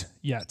exist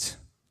yet.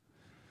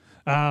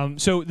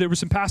 So there were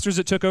some pastors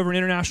that took over an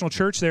international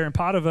church there in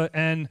Padova,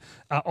 and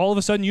all of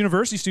a sudden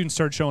university students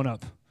started showing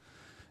up.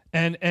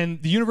 And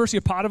the University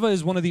of Padova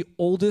is one of the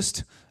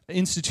oldest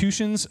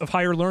institutions of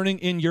higher learning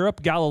in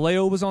Europe.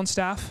 Galileo was on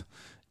staff.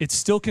 It's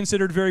still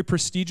considered very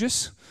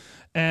prestigious.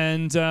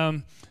 And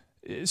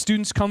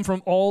students come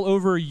from all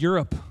over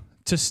Europe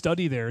to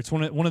study there. It's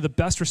one of the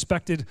best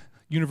respected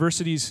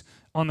universities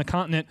on the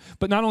continent.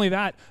 But not only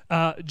that,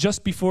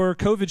 just before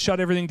COVID shut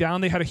everything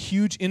down, they had a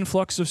huge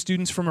influx of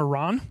students from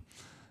Iran.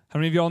 How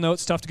many of y'all know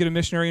it's tough to get a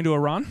missionary into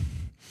Iran?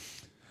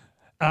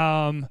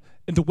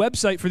 And the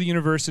website for the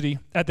university,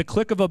 at the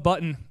click of a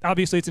button,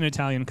 obviously it's in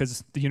Italian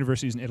because the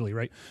university is in Italy,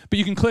 right? But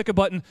you can click a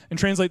button and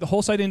translate the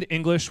whole site into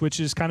English, which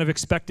is kind of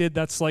expected.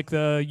 That's like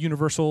the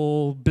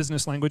universal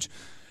business language.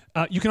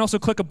 You can also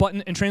click a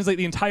button and translate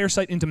the entire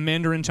site into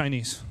Mandarin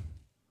Chinese.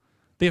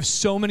 They have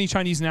so many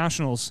Chinese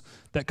nationals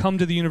that come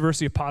to the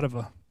University of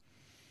Padova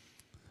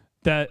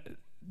that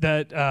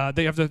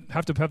they have to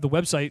have the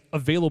website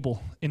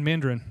available in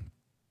Mandarin.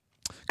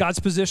 God's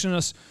positioned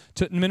us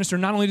to minister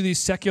not only to these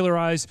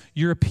secularized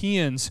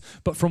Europeans,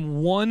 but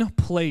from one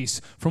place,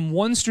 from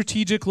one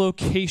strategic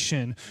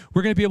location.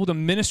 We're going to be able to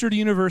minister to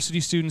university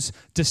students,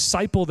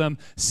 disciple them,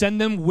 send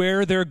them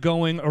where they're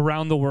going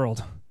around the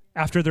world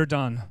after they're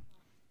done,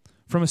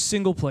 from a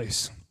single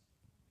place.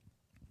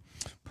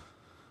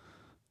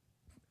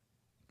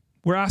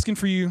 We're asking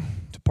for you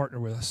to partner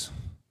with us.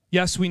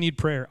 Yes, we need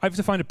prayer. I have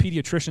to find a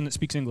pediatrician that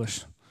speaks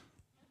English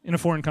in a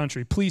foreign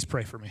country. Please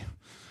pray for me.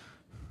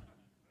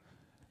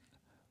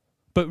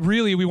 But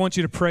really, we want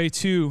you to pray,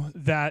 too,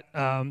 that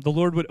the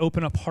Lord would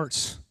open up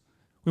hearts.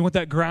 We want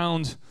that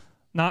ground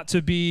not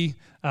to be,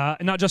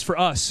 not just for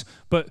us,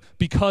 but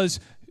because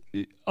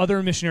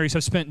other missionaries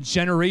have spent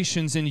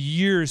generations and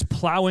years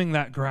plowing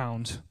that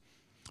ground.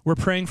 We're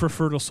praying for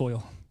fertile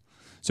soil.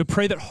 So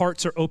pray that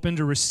hearts are open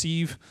to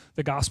receive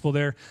the gospel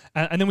there.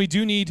 And then we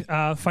do need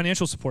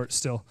financial support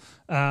still.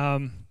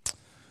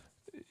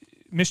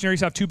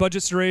 Missionaries have two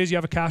budgets to raise. You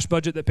have a cash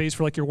budget that pays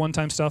for like your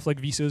one-time stuff like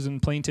visas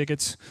and plane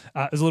tickets.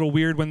 It was a little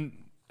weird when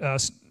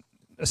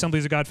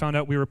Assemblies of God found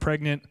out we were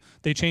pregnant.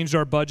 They changed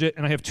our budget,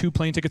 and I have 2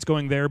 plane tickets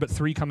going there, but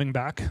 3 coming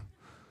back.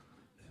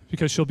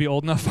 because she'll be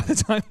old enough by the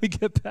time we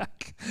get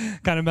back.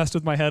 Kind of messed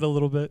with my head a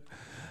little bit.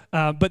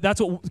 But that's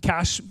what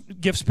cash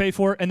gifts pay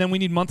for. And then we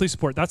need monthly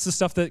support. That's the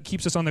stuff that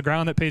keeps us on the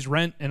ground, that pays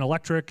rent and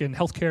electric and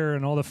healthcare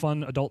and all the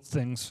fun adult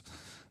things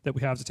that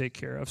we have to take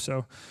care of.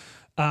 So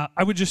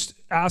I would just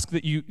ask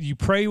that you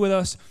pray with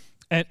us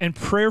and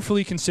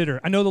prayerfully consider.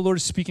 I know the Lord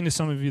is speaking to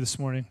some of you this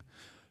morning.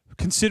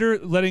 Consider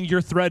letting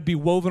your thread be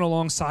woven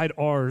alongside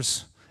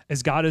ours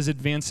as God is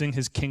advancing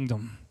his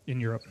kingdom in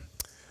Europe.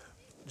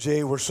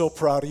 Jay, we're so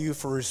proud of you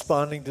for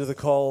responding to the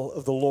call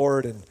of the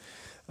Lord. And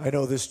I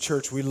know this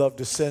church, we love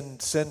to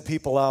send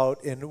people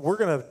out. And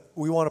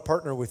we want to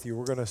partner with you.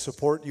 We're going to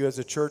support you as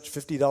a church,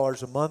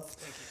 $50 a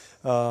month.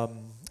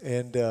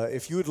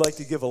 If you would like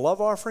to give a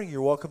love offering,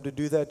 you're welcome to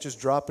do that. Just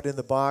drop it in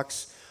the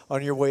box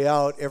on your way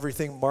out.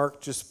 Everything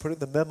marked, just put it in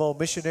the memo,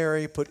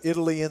 missionary, put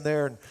Italy in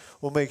there, and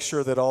we'll make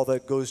sure that all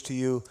that goes to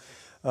you.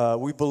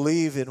 We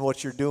believe in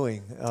what you're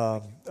doing.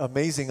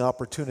 Amazing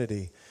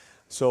opportunity.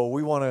 So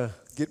we want to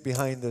get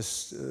behind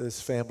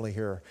this family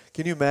here.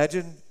 Can you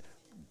imagine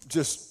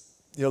just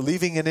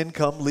leaving an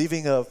income,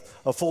 leaving a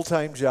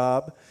full-time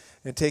job,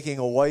 and taking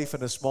a wife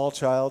and a small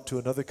child to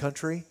another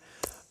country?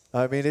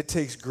 I mean, it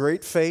takes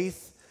great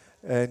faith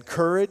and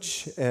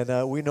courage,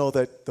 and we know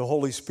that the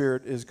Holy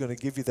Spirit is going to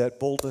give you that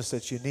boldness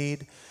that you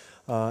need.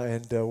 We're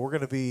going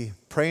to be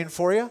praying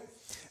for you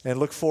and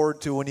look forward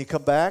to when you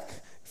come back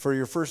for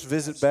your first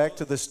visit back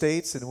to the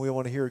States, and we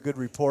want to hear a good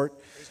report.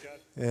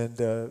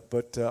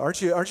 But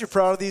aren't you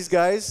proud of these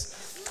guys?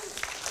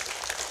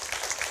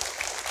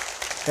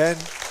 And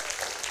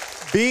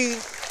being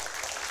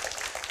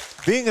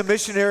a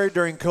missionary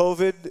during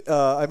COVID,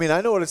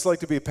 I know what it's like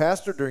to be a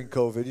pastor during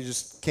COVID. You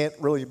just can't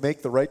really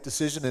make the right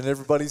decision in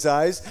everybody's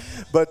eyes.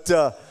 But,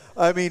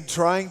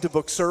 trying to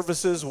book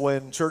services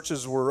when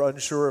churches were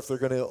unsure if they're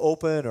going to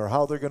open or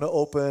how they're going to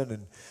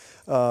open.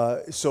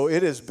 And so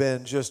it has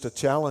been just a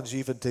challenge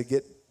even to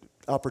get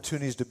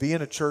opportunities to be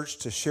in a church,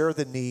 to share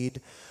the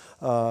need.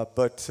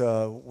 But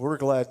we're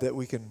glad that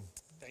we can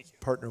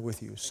partner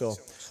with you. So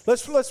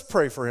let's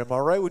pray for him,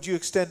 all right? Would you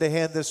extend a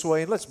hand this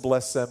way and let's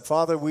bless them.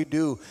 Father, we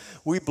do.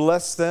 We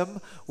bless them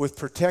with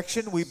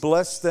protection. We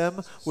bless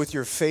them with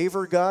your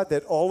favor, God,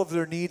 that all of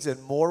their needs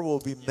and more will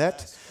be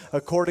met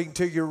according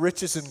to your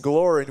riches and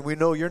glory. And we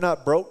know you're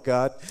not broke,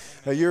 God.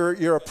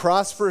 You're a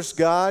prosperous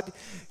God.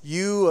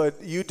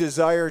 You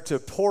desire to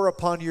pour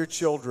upon your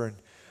children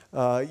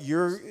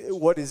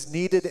what is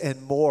needed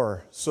and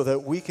more, so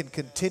that we can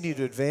continue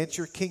to advance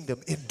your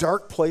kingdom in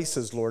dark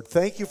places, Lord.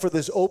 Thank you for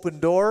this open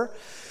door,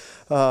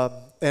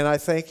 and I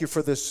thank you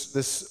for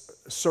this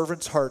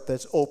servant's heart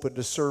that's open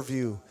to serve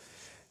you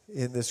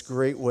in this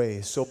great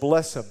way. So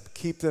bless them.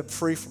 Keep them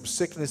free from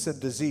sickness and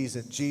disease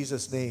in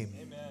Jesus' name.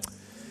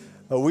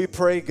 Amen. We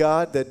pray,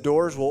 God, that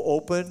doors will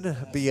open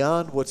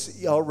beyond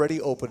what's already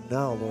open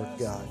now, Lord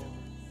God.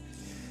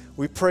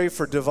 We pray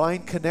for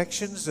divine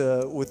connections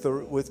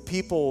with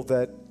people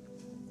that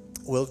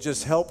will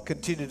just help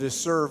continue to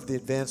serve the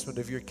advancement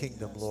of your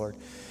kingdom, Lord.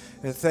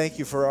 And thank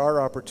you for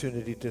our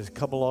opportunity to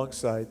come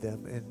alongside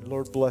them. And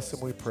Lord, bless them,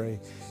 we pray,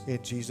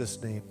 in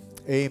Jesus' name.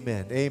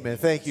 Amen. Amen.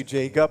 Thank you,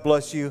 Jay. God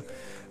bless you.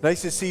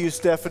 Nice to see you,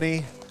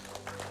 Stephanie.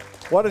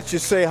 Why don't you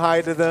say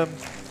hi to them?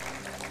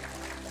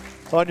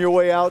 On your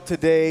way out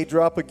today,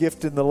 drop a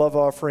gift in the love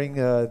offering.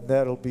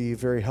 That'll be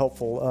very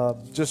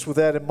helpful. Just with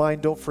that in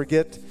mind, don't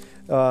forget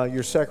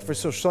your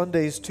sacrificial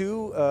Sundays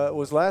too. It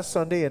was last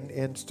Sunday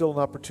and still an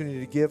opportunity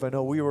to give. I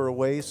know we were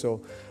away,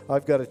 so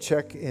I've got to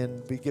check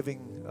and be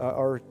giving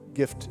our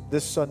gift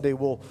this Sunday.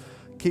 We'll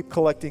keep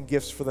collecting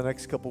gifts for the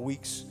next couple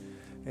weeks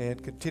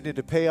and continue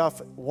to pay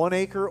off 1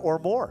 acre or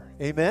more.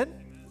 Amen?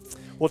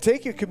 Well,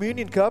 take your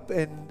communion cup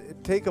and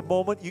take a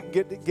moment. You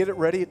can get it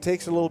ready. It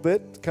takes a little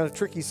bit. It's kind of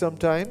tricky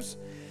sometimes.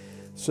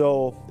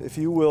 So if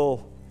you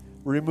will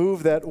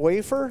remove that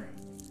wafer.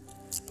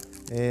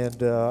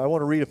 And I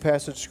want to read a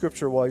passage of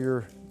Scripture while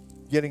you're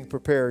getting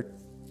prepared.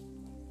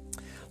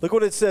 Look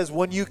what it says.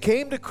 When you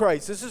came to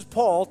Christ, this is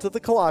Paul to the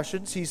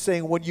Colossians. He's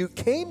saying, when you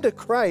came to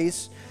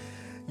Christ,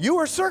 you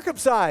were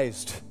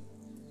circumcised,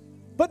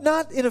 but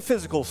not in a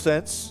physical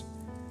sense.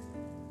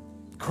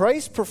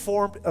 Christ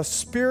performed a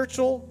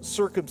spiritual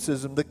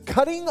circumcision, the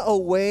cutting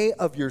away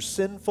of your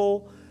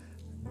sinful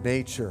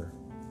nature.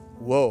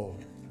 Whoa.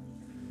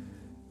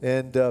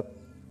 And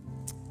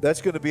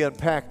that's going to be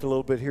unpacked a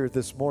little bit here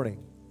this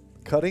morning.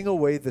 Cutting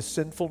away the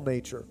sinful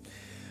nature.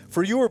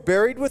 For you were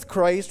buried with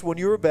Christ when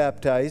you were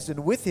baptized,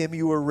 and with him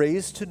you were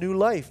raised to new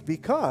life,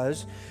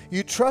 because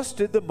you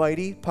trusted the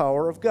mighty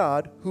power of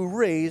God who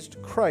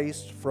raised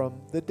Christ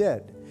from the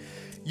dead.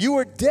 You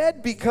were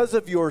dead because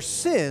of your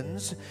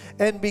sins,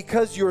 and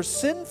because your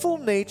sinful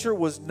nature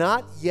was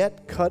not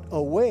yet cut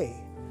away.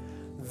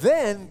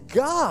 Then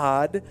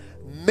God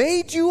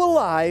made you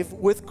alive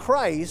with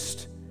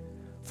Christ,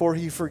 for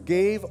he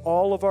forgave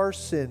all of our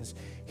sins.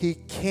 He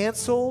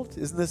canceled,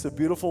 isn't this a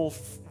beautiful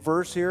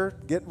verse here?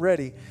 Get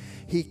ready.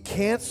 He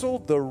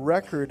canceled the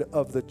record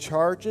of the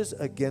charges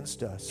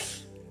against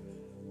us.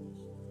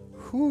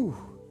 Whew.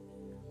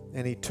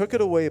 And he took it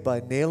away by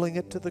nailing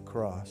it to the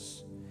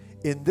cross.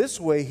 In this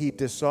way, he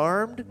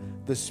disarmed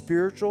the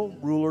spiritual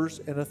rulers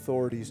and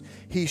authorities.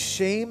 He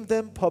shamed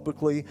them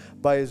publicly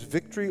by his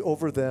victory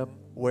over them.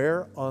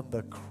 Where? On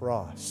the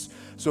cross.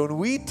 So when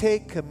we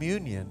take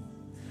communion,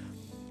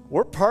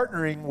 we're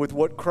partnering with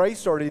what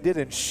Christ already did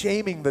in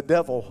shaming the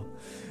devil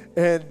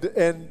and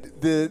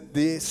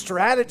the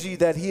strategy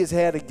that he has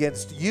had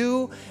against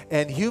you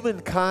and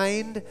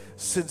humankind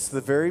since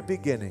the very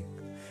beginning.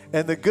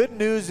 And the good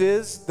news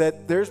is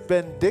that there's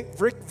been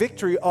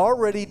victory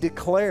already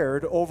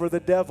declared over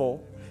the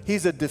devil.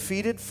 He's a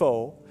defeated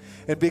foe.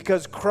 And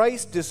because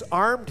Christ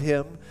disarmed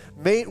him,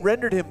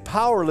 rendered him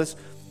powerless,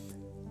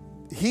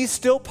 he's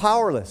still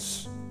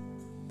powerless.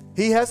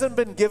 He hasn't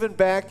been given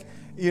back,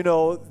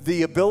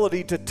 the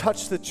ability to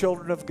touch the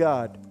children of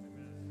God.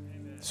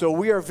 So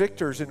we are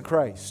victors in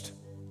Christ.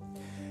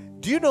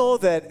 Do you know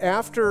that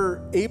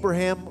after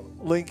Abraham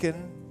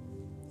Lincoln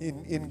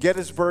in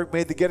Gettysburg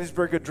made the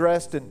Gettysburg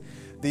Address and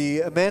the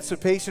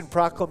Emancipation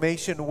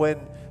Proclamation when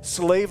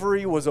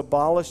slavery was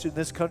abolished in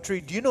this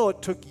country, do you know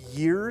it took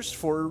years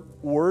for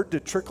word to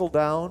trickle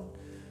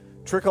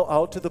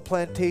out to the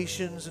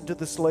plantations and to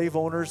the slave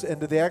owners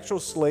and to the actual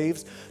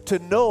slaves to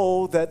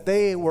know that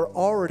they were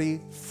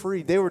already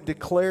free. They were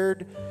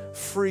declared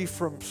free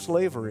from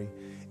slavery.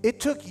 It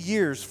took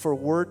years for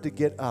word to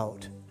get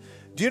out.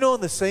 Do you know,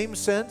 in the same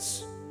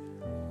sense,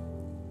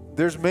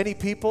 there's many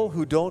people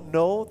who don't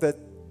know that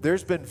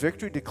there's been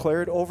victory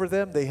declared over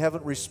them. They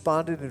haven't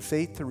responded in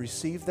faith to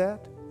receive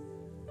that.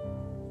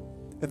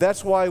 And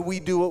that's why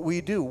we do what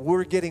we do.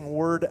 We're getting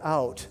word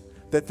out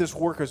that this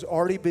work has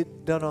already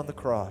been done on the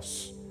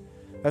cross.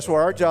 That's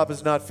why our job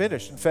is not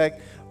finished. In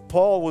fact,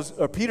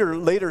 Peter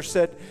later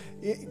said,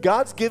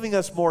 God's giving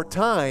us more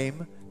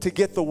time to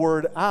get the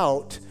word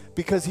out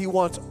because he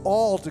wants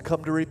all to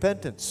come to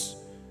repentance.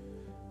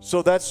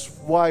 So that's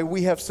why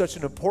we have such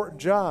an important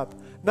job.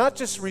 Not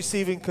just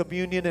receiving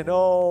communion and,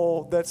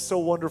 oh, that's so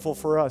wonderful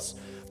for us,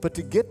 but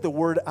to get the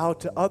word out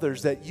to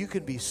others that you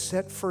can be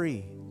set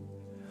free,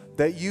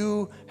 that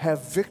you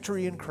have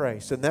victory in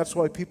Christ. And that's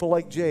why people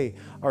like Jay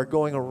are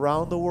going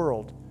around the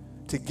world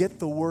to get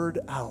the word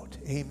out.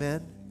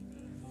 Amen?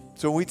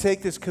 So when we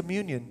take this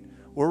communion,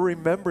 we're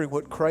remembering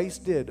what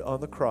Christ did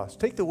on the cross.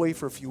 Take the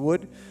wafer if you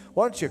would.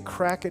 Why don't you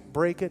crack it,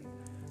 break it,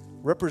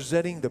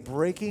 representing the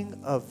breaking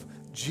of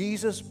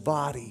Jesus'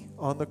 body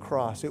on the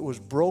cross. It was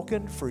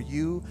broken for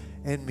you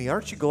and me.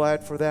 Aren't you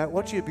glad for that?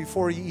 Why don't you,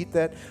 before you eat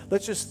that,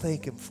 let's just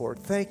thank him for it.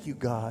 Thank you,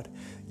 God.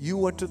 You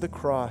went to the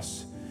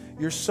cross.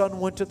 Your son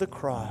went to the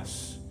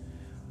cross.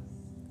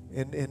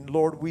 And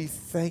Lord, we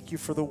thank you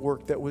for the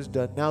work that was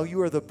done. Now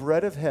you are the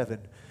bread of heaven.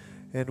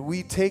 And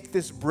we take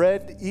this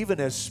bread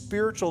even as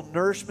spiritual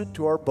nourishment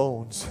to our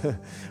bones.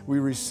 We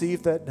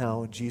receive that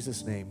now in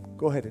Jesus' name.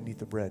 Go ahead and eat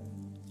the bread.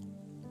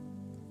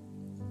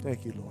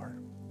 Thank you,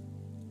 Lord.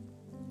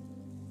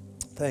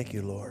 Thank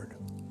you, Lord.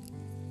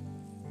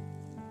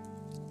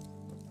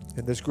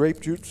 And this grape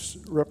juice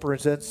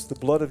represents the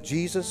blood of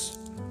Jesus.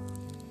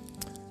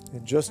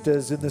 And just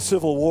as in the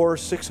Civil War,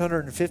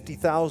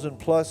 650,000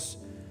 plus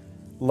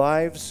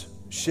lives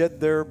shed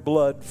their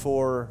blood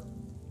for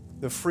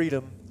the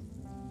freedom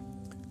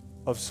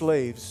of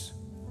slaves,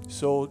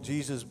 so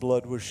Jesus'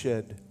 blood was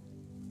shed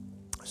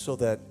so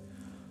that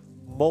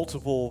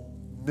multiple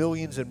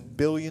millions and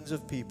billions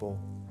of people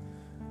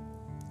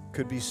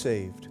could be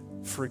saved,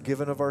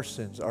 forgiven of our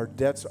sins. Our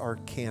debts are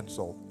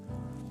canceled.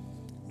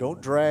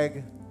 Don't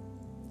drag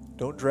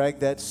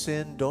that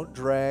sin, don't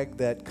drag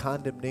that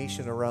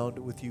condemnation around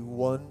with you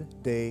one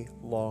day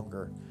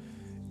longer.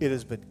 It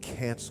has been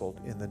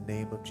canceled in the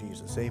name of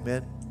Jesus.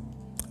 Amen.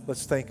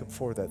 Let's thank him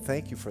for that.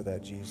 Thank you for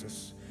that,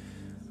 Jesus.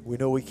 We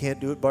know we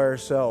can't do it by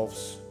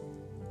ourselves.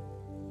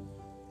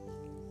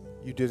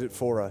 You did it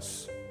for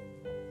us.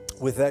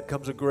 With that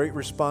comes a great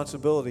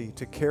responsibility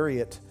to carry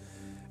it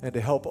and to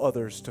help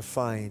others to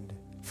find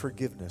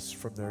forgiveness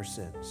from their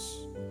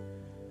sins.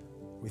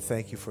 We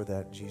thank you for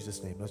that in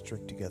Jesus' name. Let's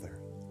drink together.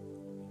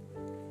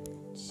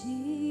 Jesus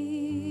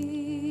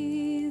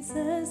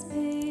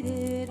paid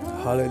it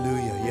all.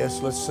 Hallelujah.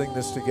 Yes, let's sing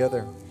this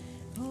together.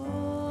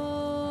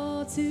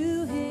 All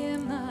to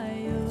him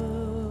I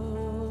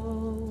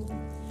owe.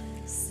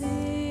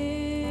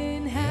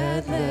 Sin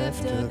had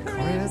left a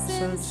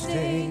crimson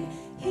stain.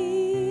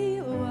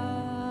 He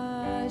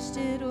washed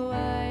it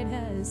white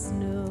as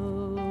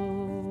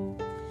snow.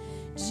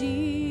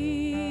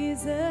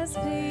 Jesus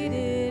paid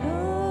it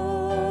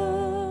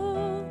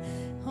all.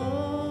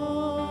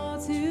 All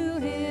to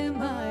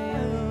him I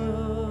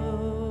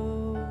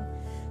owe.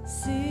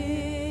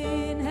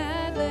 Sin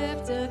had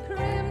left a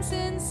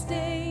crimson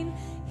stain.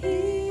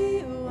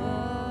 He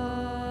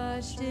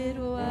washed it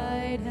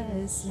white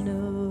as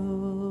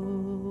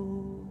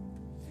snow.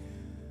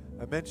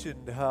 I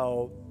mentioned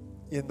how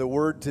in the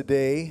Word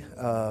today,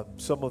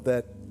 some of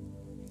that,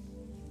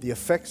 the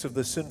effects of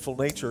the sinful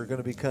nature are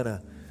going to be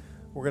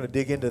we're going to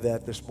dig into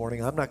that this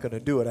morning. I'm not going to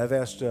do it. I've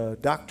asked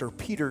Dr.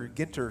 Peter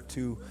Ginter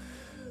to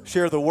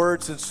share the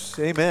word since,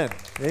 amen,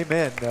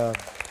 amen.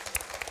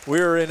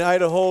 We're in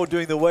Idaho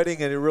doing the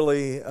wedding, and it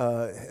really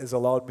has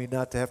allowed me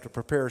not to have to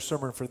prepare a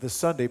sermon for this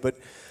Sunday. But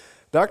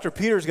Dr.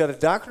 Peter's got a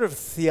doctorate of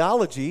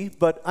theology,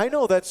 but I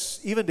know that's,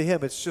 even to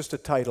him, it's just a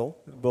title.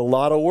 A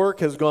lot of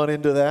work has gone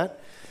into that.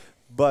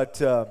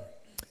 But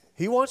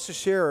he wants to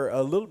share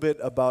a little bit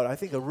about, I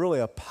think,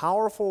 a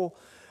powerful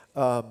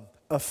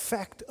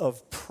effect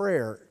of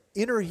prayer,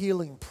 inner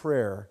healing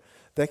prayer,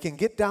 that can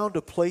get down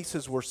to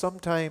places where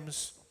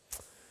sometimes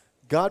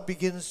God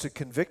begins to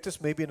convict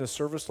us, maybe in a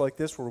service like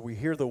this where we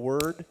hear the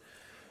word,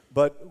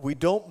 but we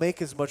don't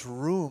make as much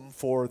room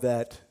for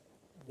that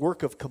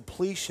work of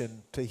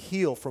completion to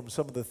heal from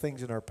some of the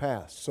things in our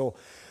past. So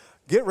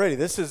get ready.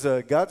 This is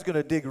God's going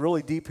to dig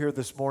really deep here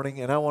this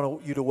morning, and I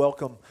want you to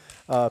welcome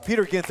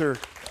Peter Ginther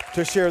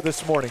to share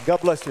this morning.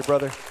 God bless you,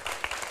 brother.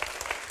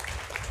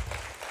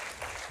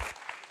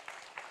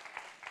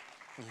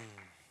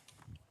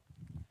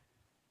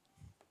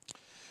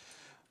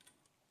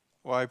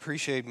 Well, I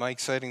appreciate Mike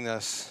setting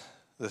the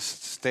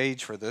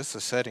stage for this,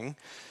 the setting,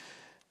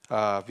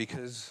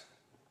 because,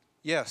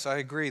 yes, I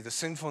agree, the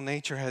sinful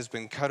nature has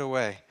been cut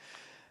away,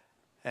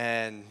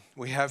 and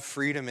we have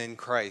freedom in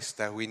Christ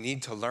that we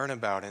need to learn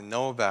about and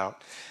know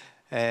about,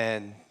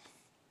 and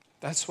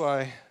that's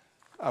why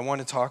I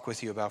want to talk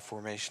with you about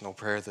formational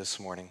prayer this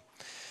morning.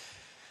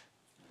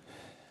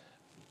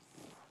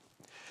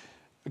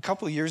 A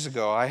couple of years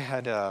ago, I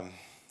had a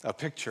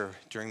picture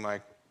during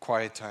my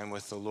quiet time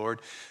with the Lord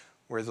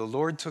where the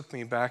Lord took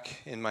me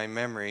back in my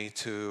memory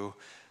to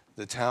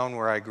the town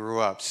where I grew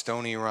up,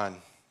 Stony Run.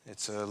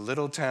 It's a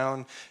little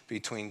town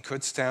between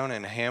Kutztown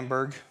and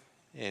Hamburg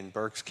in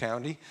Berks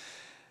County.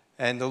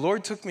 And the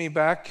Lord took me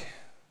back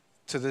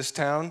to this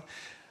town.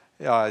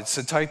 It's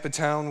a type of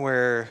town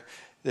where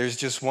there's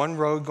just one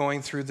road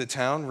going through the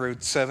town,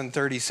 Route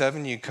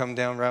 737. You come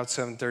down Route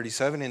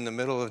 737 in the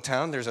middle of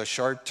town. There's a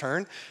sharp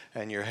turn,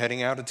 and you're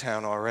heading out of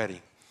town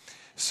already.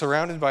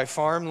 Surrounded by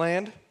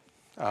farmland.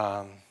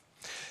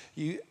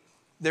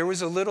 There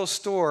was a little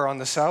store on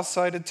the south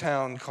side of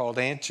town called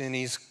Aunt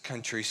Ginny's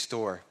Country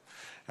Store.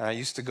 And I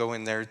used to go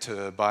in there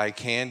to buy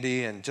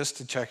candy and just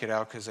to check it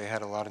out because they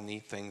had a lot of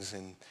neat things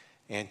in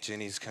Aunt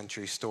Ginny's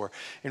Country Store.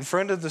 In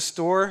front of the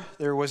store,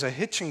 there was a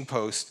hitching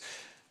post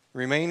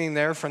remaining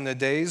there from the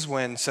days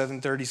when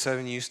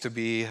 737 used to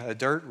be a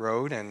dirt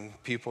road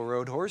and people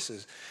rode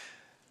horses.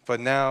 But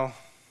now,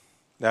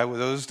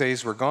 those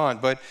days were gone.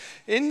 But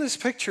in this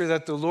picture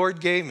that the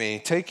Lord gave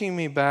me, taking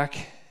me back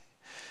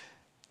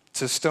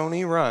to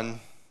Stony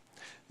Run,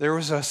 there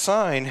was a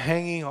sign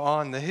hanging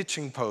on the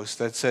hitching post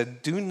that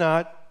said, "Do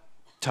not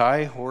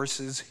tie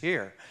horses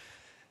here."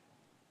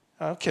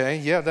 Okay,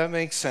 yeah, that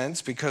makes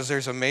sense because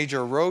there's a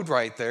major road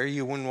right there.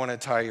 You wouldn't want to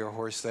tie your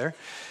horse there.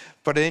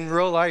 But in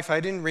real life, I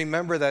didn't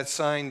remember that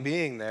sign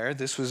being there.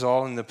 This was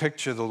all in the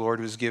picture the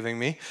Lord was giving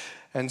me.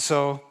 And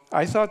so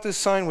I thought this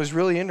sign was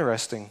really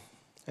interesting.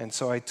 And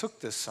so I took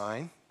this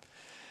sign,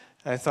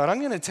 and I thought, I'm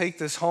going to take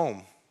this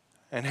home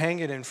and hang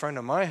it in front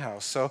of my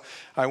house. So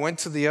I went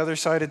to the other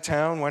side of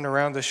town, went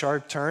around the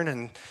sharp turn,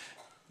 and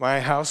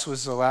my house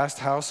was the last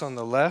house on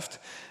the left,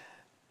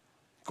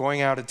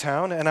 going out of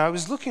town, and I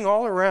was looking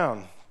all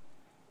around.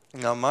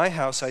 Now, my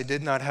house, I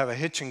did not have a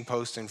hitching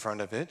post in front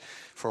of it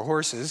for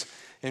horses.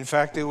 In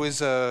fact, it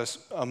was a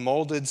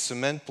molded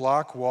cement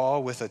block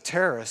wall with a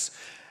terrace.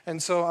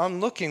 And so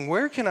I'm looking,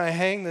 where can I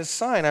hang this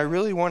sign? I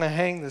really want to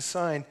hang this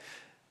sign.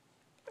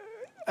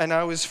 And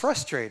I was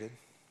frustrated.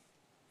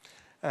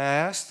 And I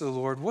asked the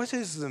Lord, what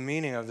is the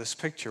meaning of this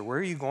picture? Where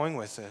are you going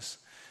with this?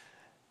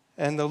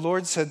 And the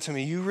Lord said to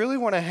me, you really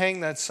want to hang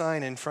that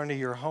sign in front of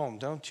your home,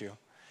 don't you?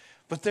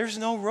 But there's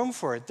no room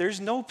for it. There's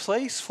no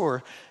place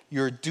for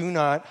your "do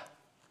not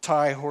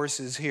tie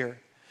horses here."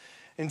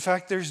 In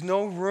fact, there's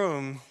no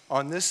room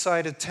on this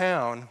side of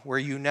town where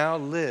you now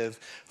live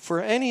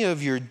for any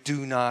of your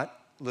 "do not"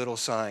 little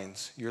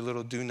signs, your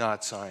little "do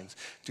not" signs.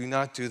 Do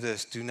not do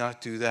this, do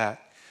not do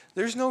that.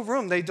 There's no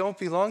room. They don't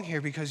belong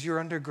here because you're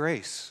under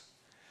grace.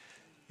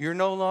 You're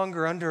no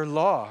longer under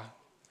law.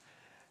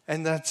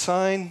 And that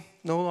sign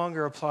no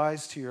longer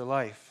applies to your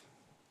life.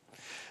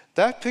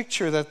 That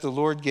picture that the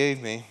Lord gave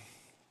me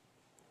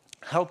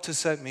helped to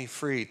set me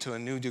free to a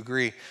new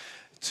degree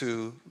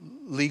to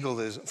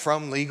legalism,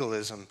 from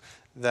legalism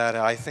that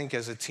I think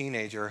as a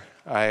teenager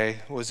I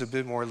was a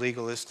bit more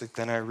legalistic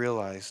than I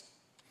realized.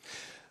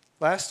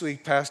 Last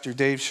week, Pastor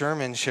Dave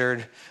Sherman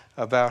shared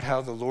about how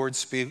the Lord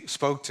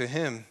spoke to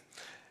him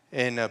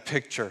in a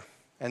picture,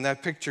 and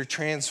that picture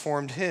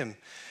transformed him.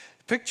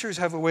 Pictures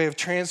have a way of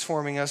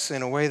transforming us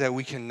in a way that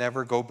we can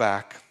never go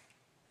back.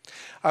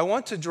 I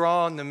want to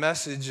draw on the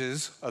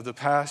messages of the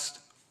past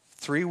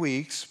 3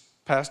 weeks,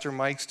 Pastor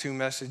Mike's 2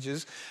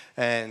 messages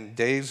and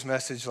Dave's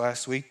message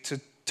last week, to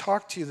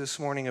talk to you this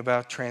morning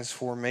about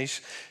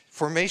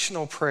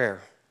formational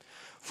prayer.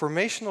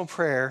 Formational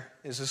prayer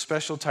is a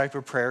special type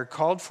of prayer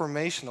called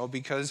formational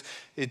because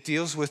it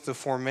deals with the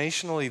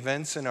formational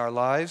events in our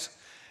lives,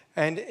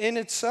 and in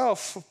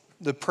itself,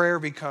 the prayer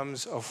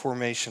becomes a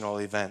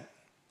formational event.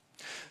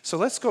 So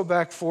let's go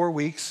back 4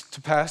 weeks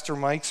to Pastor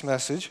Mike's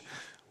message.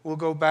 We'll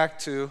go back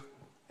to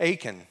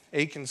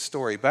Achan's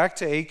story. Back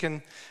to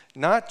Achan,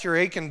 not your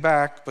Achan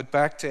back, but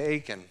back to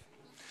Achan.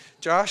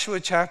 Joshua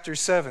chapter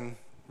 7,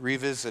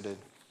 revisited.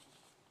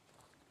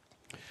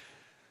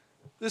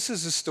 This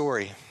is the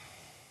story.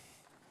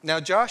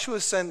 Now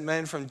Joshua sent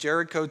men from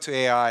Jericho to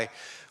Ai,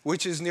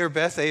 which is near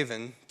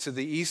Beth-aven, to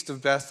the east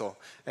of Bethel,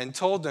 and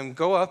told them,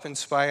 "Go up and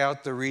spy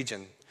out the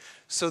region."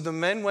 So the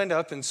men went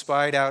up and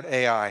spied out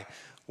Ai.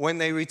 When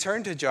they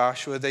returned to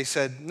Joshua, they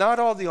said, "Not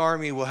all the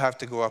army will have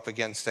to go up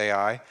against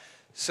Ai.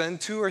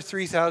 Send 2,000 or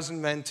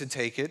 3,000 men to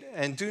take it,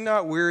 and do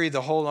not weary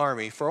the whole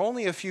army, for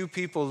only a few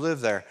people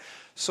live there."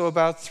 So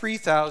about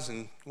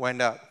 3,000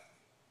 went up.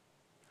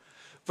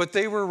 But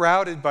they were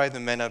routed by the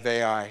men of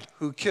Ai,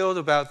 who killed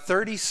about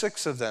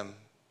 36 of them.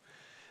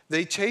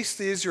 They chased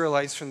the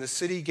Israelites from the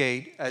city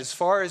gate as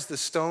far as the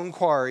stone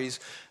quarries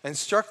and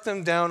struck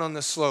them down on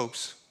the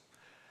slopes.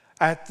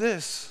 At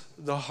this,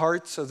 the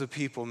hearts of the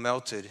people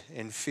melted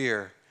in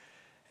fear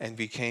and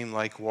became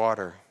like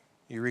water.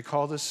 You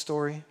recall this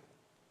story?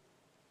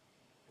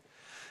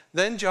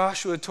 Then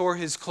Joshua tore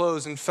his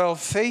clothes and fell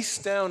face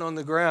down on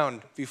the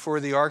ground before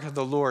the ark of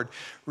the Lord,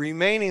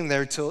 remaining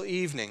there till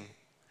evening.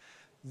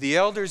 The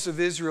elders of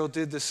Israel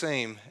did the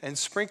same and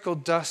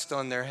sprinkled dust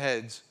on their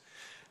heads.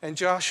 And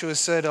Joshua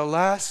said,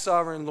 "Alas,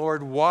 sovereign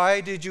Lord, why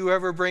did you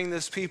ever bring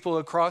this people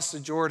across the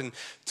Jordan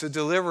to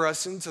deliver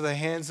us into the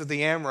hands of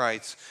the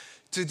Amorites,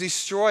 to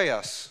destroy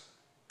us?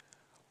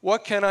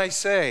 What can I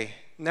say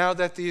now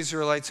that the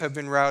Israelites have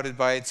been routed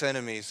by its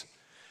enemies?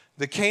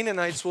 The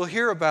Canaanites will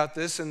hear about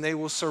this, and they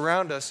will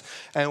surround us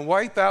and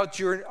wipe out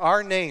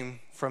our name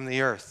from the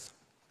earth."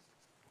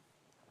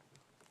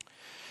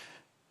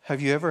 Have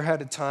you ever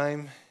had a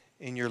time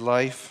in your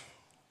life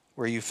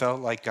where you felt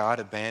like God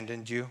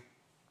abandoned you?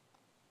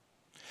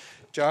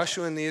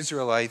 Joshua and the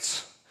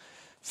Israelites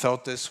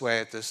felt this way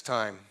at this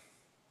time.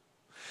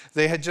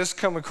 They had just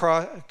come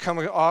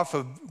off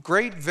a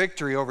great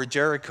victory over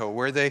Jericho,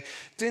 where they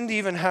didn't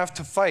even have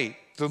to fight.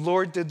 The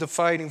Lord did the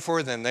fighting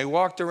for them. They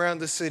walked around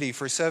the city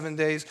for 7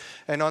 days,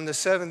 and on the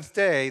 7th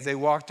day, they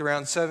walked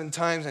around 7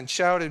 times and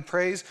shouted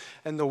praise,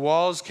 and the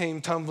walls came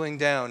tumbling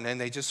down,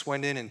 and they just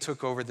went in and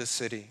took over the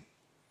city.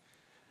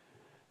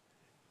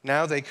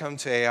 Now they come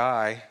to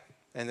Ai,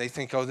 and they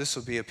think, oh, this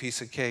will be a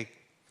piece of cake.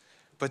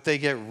 But they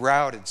get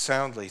routed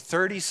soundly.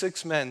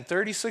 36 men,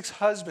 36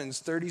 husbands,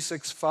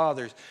 36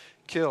 fathers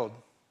killed.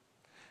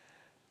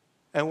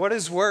 And what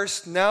is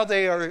worse, now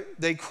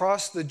they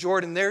cross the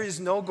Jordan. There is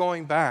no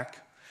going back.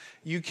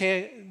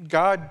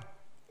 God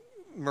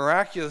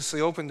miraculously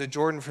opened the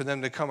Jordan for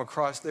them to come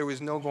across. There was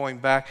no going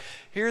back.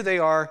 Here they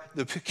are.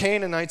 The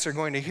Canaanites are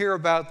going to hear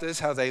about this,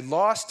 how they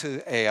lost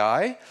to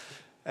Ai,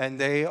 and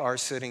they are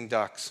sitting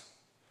ducks.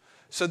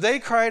 So they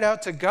cried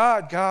out to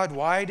God, "God,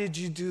 why did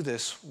you do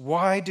this?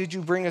 Why did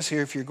you bring us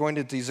here if you're going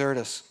to desert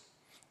us?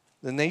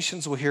 The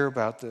nations will hear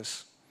about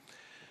this."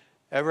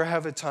 Ever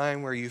have a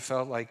time where you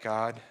felt like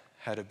God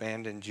had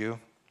abandoned you?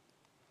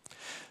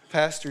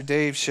 Pastor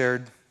Dave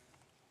shared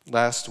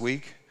last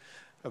week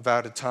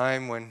about a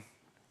time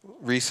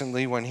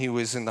recently when he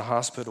was in the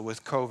hospital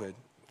with COVID.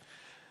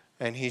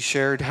 And he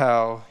shared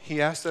how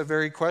he asked that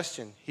very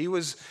question. He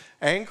was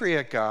angry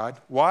at God.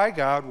 Why,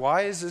 God?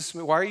 Why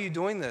are you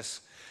doing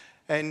this?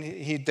 And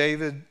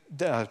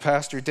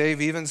Pastor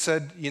Dave even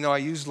said, I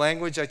use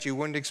language that you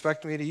wouldn't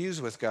expect me to use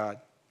with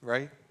God,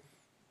 right?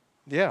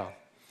 Yeah.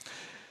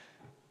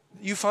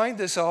 You find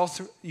this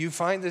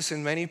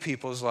in many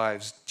people's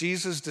lives.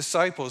 Jesus'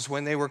 disciples,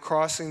 when they were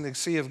crossing the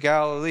Sea of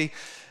Galilee,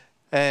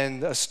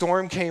 and a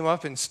storm came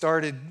up and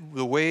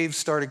the waves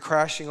started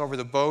crashing over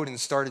the boat and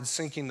started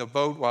sinking the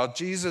boat while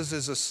Jesus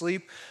is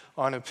asleep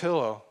on a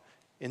pillow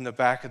in the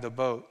back of the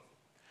boat.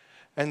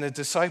 And the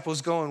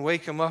disciples go and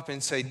wake him up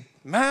and say,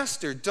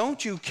 "Master,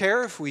 don't you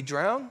care if we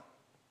drown?"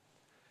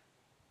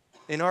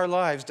 In our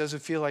lives, does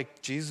it feel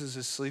like Jesus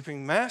is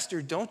sleeping?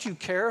 "Master, don't you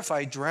care if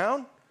I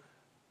drown?"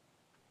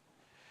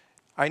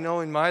 I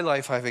know in my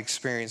life I've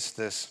experienced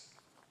this.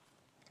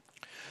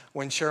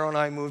 When Cheryl and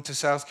I moved to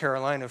South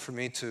Carolina for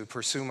me to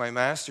pursue my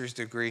master's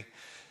degree,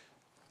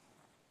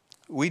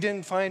 we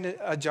didn't find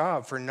a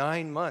job for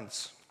 9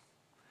 months.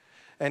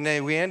 And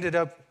then we ended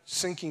up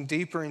sinking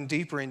deeper and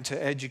deeper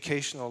into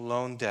educational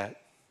loan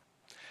debt.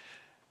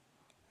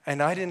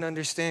 And I didn't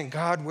understand,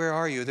 God, where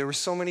are you? There were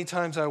so many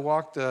times I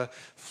walked the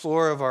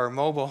floor of our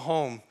mobile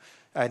home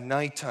at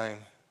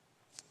nighttime,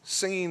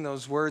 singing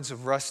those words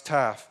of Russ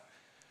Taff.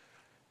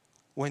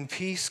 When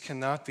peace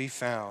cannot be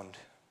found,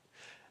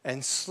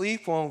 and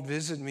sleep won't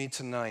visit me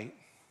tonight,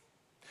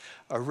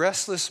 a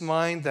restless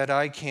mind that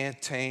I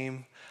can't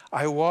tame,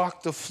 I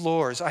walk the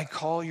floors, I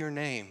call your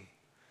name.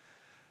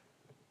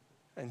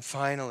 And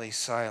finally,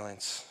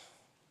 silence,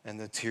 and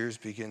the tears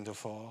begin to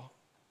fall.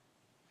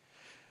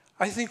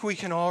 I think we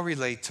can all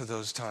relate to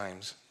those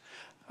times.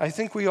 I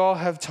think we all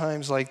have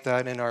times like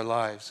that in our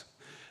lives.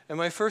 And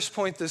my first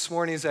point this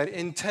morning is that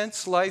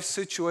intense life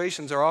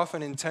situations are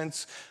often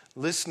intense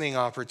listening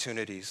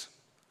opportunities.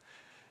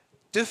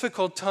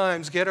 Difficult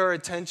times get our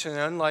attention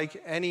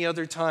unlike any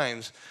other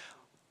times.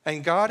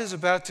 And God is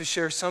about to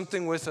share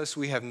something with us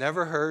we have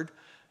never heard,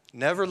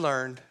 never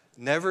learned,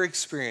 never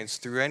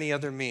experienced through any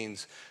other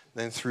means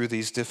than through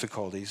these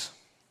difficulties.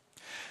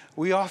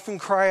 We often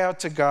cry out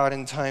to God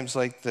in times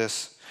like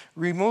this.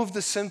 Remove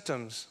the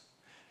symptoms.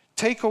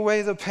 Take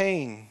away the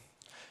pain.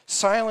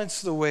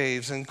 silence the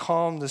waves and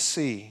calm the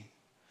sea.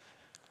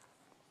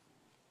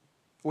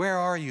 Where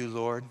are you,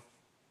 Lord?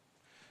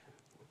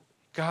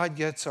 God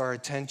gets our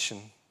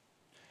attention.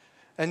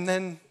 And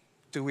then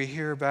do we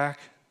hear back?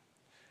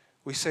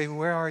 We say,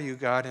 where are you,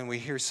 God? And we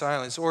hear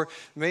silence. Or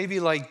maybe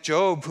like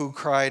Job, who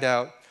cried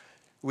out,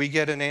 we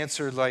get an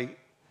answer like,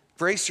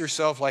 brace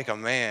yourself like a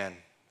man.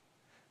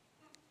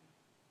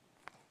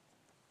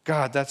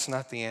 God, that's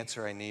not the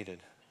answer I needed.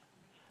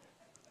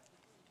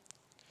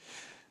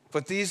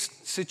 But these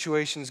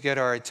situations get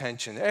our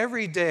attention.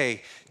 Every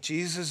day,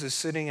 Jesus is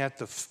sitting at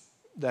the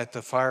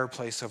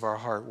fireplace of our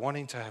heart,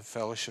 wanting to have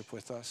fellowship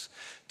with us,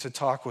 to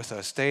talk with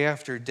us. Day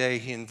after day,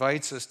 he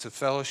invites us to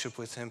fellowship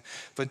with him.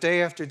 But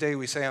day after day,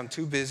 we say, I'm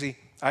too busy.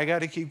 I got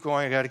to keep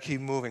going. I got to keep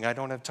moving. I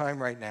don't have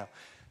time right now.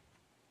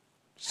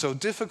 So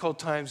difficult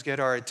times get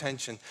our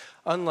attention,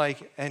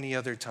 unlike any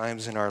other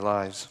times in our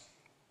lives.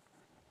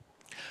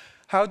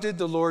 How did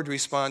the Lord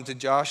respond to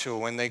Joshua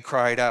when they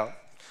cried out?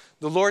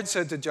 The Lord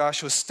said to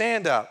Joshua,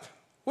 stand up.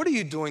 What are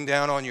you doing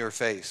down on your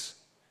face?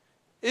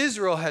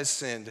 Israel has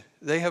sinned.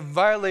 They have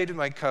violated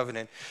my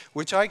covenant,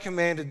 which I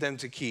commanded them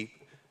to keep.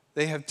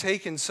 They have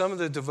taken some of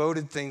the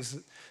devoted things.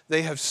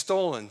 They have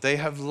stolen. They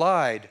have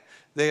lied.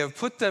 They have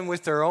put them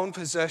with their own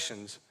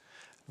possessions.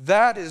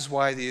 That is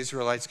why the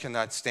Israelites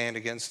cannot stand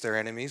against their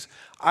enemies.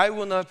 I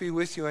will not be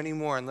with you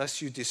anymore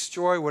unless you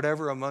destroy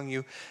whatever among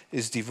you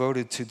is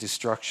devoted to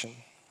destruction.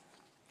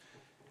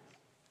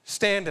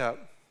 Stand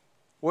up.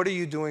 What are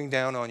you doing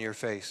down on your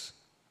face?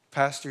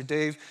 Pastor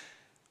Dave,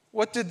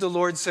 what did the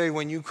Lord say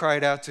when you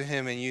cried out to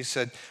him and you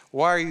said,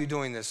 why are you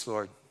doing this,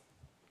 Lord?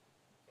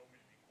 He told me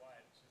to be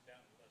quiet and sit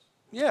down and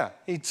listen.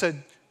 Yeah, he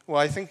said,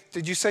 well,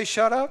 did you say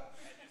shut up?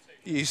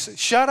 You said,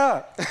 shut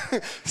up.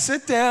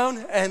 Sit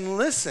down and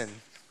listen.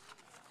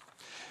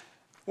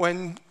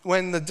 When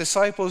the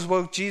disciples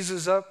woke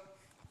Jesus up,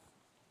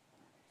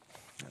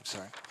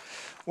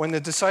 when the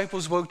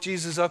disciples woke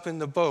Jesus up in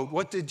the boat,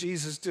 what did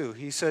Jesus do?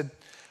 He said,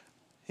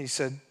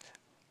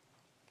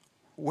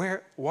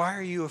 why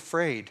are you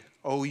afraid,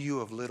 O you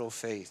of little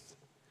faith?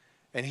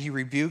 And he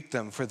rebuked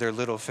them for their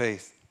little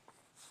faith.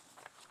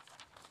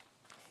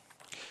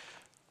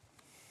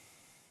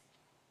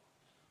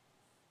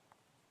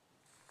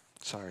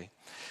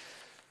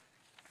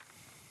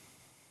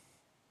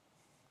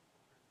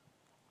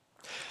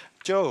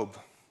 Job,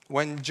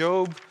 when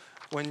Job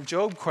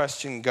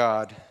questioned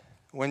God,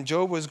 when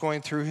Job was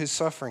going through his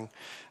suffering,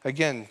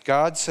 again,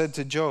 God said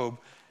to Job,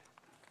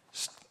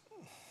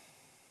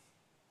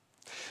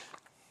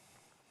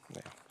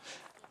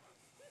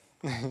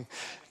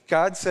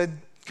 God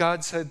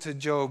said to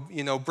Job,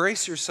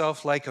 brace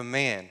yourself like a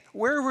man.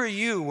 Where were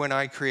you when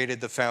I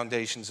created the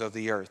foundations of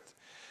the earth?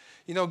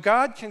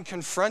 God can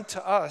confront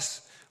to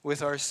us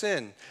with our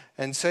sin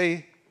and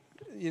say,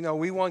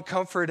 we want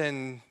comfort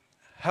and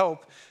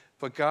help,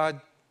 but God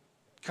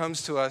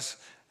comes to us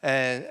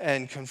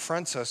and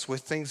confronts us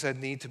with things that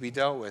need to be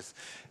dealt with.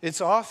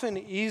 It's often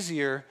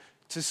easier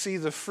to see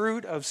the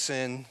fruit of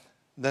sin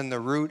than the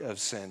root of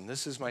sin.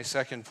 This is my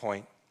second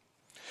point.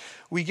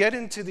 We get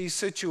into these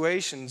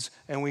situations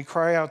and we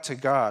cry out to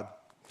God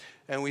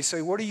and we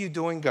say, what are you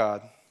doing,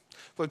 God?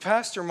 But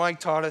Pastor Mike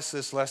taught us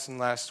this lesson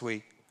last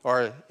week,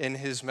 or in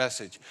his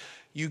message.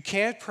 You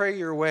can't pray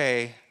your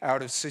way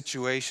out of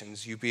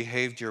situations you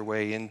behaved your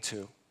way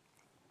into.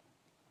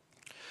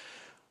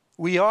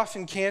 We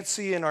often can't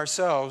see in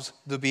ourselves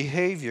the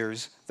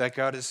behaviors that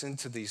got us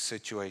into these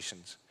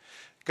situations.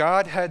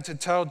 God had to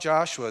tell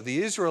Joshua,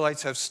 the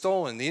Israelites have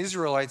stolen, the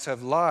Israelites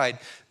have lied,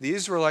 the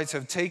Israelites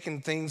have taken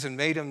things and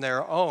made them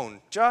their own.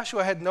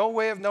 Joshua had no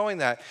way of knowing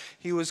that.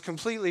 He was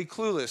completely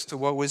clueless to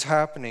what was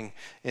happening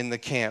in the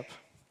camp.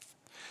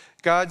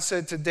 God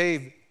said to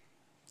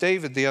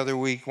David the other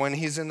week when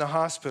he's in the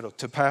hospital,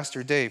 to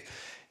Pastor Dave,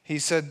 he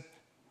said,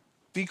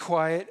 be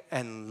quiet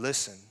and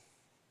listen.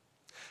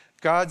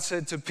 God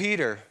said to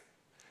Peter,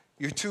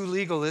 you're too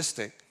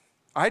legalistic.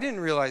 I didn't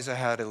realize I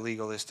had a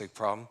legalistic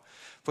problem.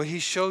 But he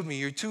showed me,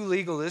 you're too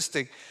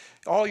legalistic.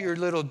 All your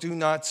little do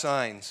not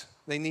signs,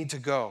 they need to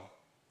go.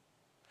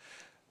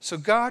 So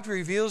God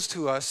reveals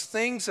to us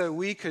things that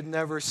we could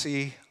never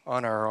see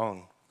on our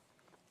own.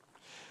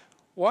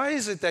 Why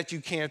is it that you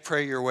can't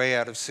pray your way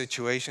out of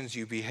situations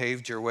you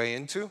behaved your way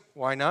into?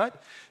 Why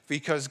not?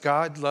 Because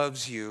God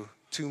loves you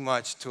too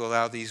much to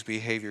allow these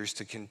behaviors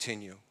to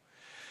continue.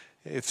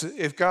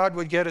 If God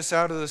would get us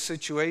out of those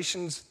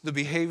situations, the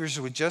behaviors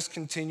would just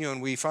continue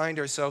and we find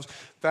ourselves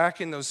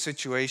back in those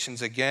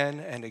situations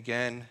again and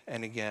again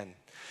and again.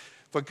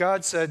 But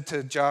God said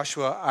to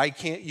Joshua,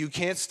 you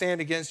can't stand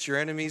against your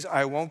enemies.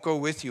 I won't go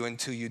with you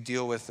until you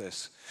deal with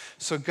this.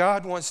 So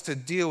God wants to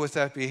deal with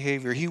that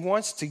behavior. He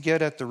wants to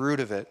get at the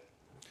root of it.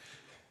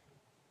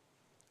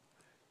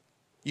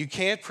 You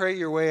can't pray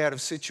your way out of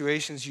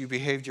situations you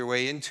behaved your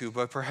way into,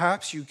 but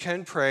perhaps you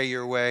can pray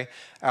your way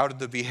out of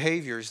the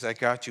behaviors that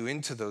got you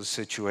into those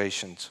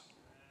situations.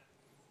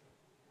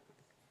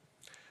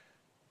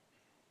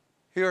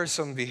 Here are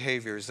some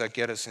behaviors that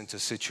get us into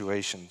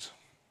situations.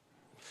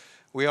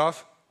 We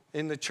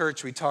in the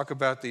church, we talk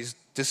about these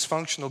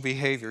dysfunctional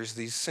behaviors,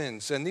 these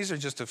sins, and these are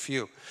just a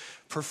few.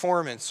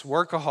 Performance,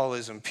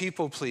 workaholism,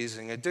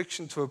 people-pleasing,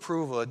 addiction to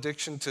approval,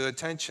 addiction to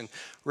attention,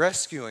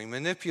 rescuing,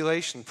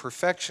 manipulation,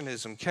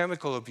 perfectionism,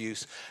 chemical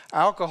abuse,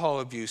 alcohol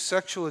abuse,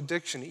 sexual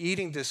addiction,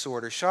 eating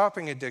disorder,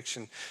 shopping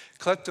addiction,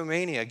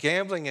 kleptomania,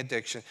 gambling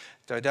addiction,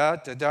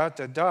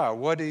 da-da-da-da-da-da.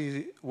 What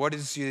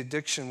is the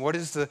addiction? What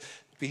is the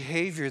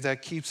behavior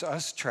that keeps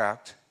us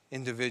trapped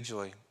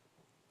individually?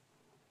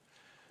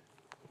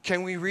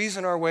 Can we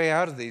reason our way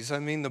out of these? I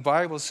mean, the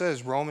Bible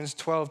says, Romans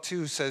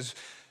 12:2 says,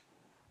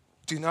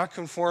 do not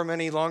conform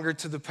any longer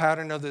to the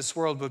pattern of this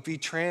world, but be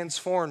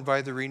transformed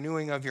by the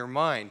renewing of your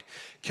mind.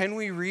 Can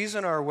we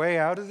reason our way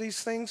out of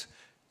these things?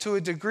 To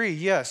a degree,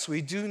 yes,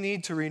 we do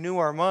need to renew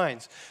our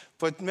minds.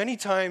 But many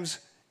times,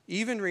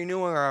 even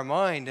renewing our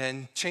mind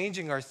and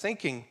changing our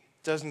thinking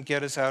doesn't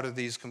get us out of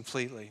these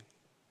completely.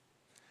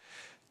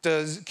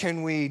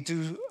 Can we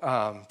do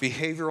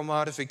behavioral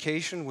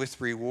modification with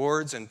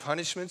rewards and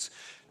punishments?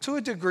 To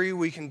a degree,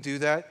 we can do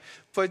that.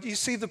 But you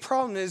see, the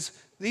problem is,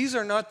 these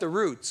are not the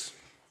roots.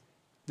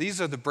 These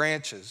are the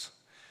branches.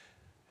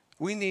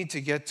 We need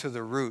to get to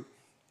the root.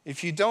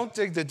 If you don't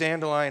dig the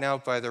dandelion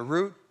out by the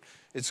root,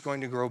 it's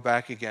going to grow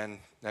back again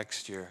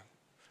next year.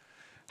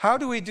 How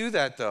do we do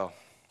that, though?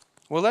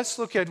 Well, let's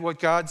look at what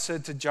God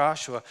said to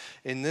Joshua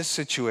in this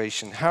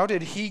situation. How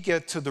did he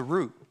get to the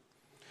root?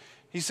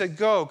 He said,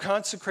 go,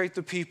 consecrate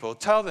the people.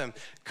 Tell them,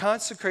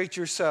 consecrate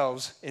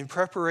yourselves in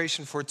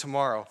preparation for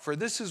tomorrow. For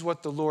this is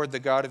what the Lord, the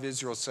God of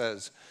Israel,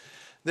 says.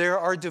 There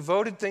are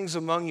devoted things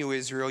among you,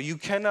 Israel. You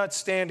cannot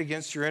stand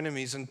against your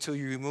enemies until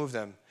you remove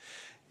them.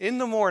 In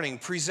the morning,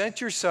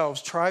 present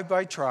yourselves tribe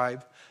by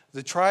tribe.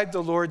 The tribe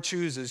the Lord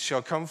chooses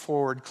shall come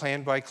forward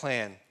clan by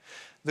clan.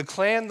 The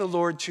clan the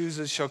Lord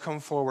chooses shall come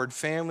forward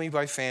family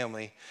by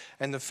family.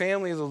 And the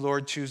family the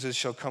Lord chooses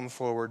shall come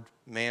forward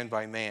man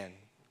by man.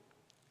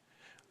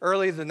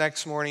 Early the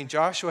next morning,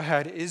 Joshua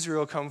had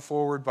Israel come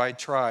forward by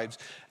tribes,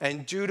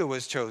 and Judah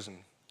was chosen.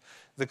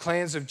 The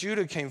clans of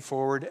Judah came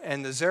forward,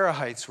 and the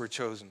Zerahites were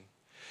chosen.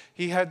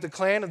 He had the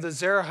clan of the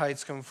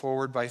Zerahites come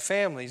forward by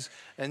families,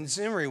 and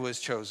Zimri was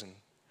chosen.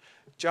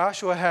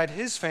 Joshua had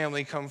his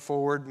family come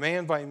forward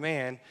man by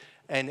man,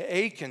 and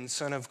Achan,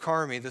 son of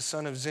Carmi, the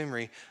son of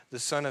Zimri, the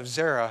son of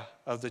Zerah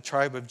of the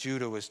tribe of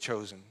Judah, was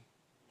chosen.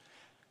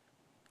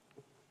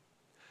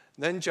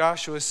 Then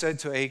Joshua said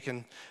to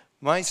Achan,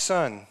 my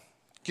son,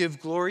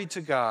 give glory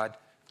to God,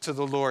 to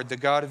the Lord, the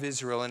God of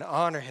Israel, and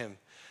honor him.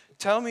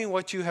 Tell me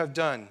what you have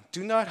done.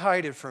 Do not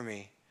hide it from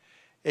me.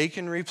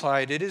 Achan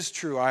replied, it is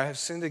true, I have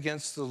sinned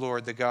against the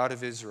Lord, the God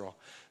of Israel.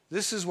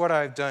 This is what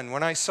I have done.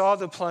 When I saw in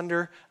the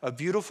plunder a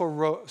beautiful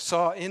robe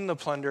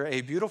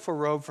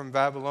from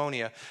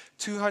Babylonia,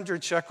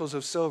 200 shekels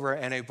of silver,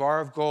 and a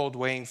bar of gold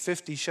weighing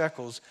 50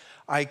 shekels,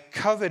 I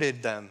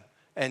coveted them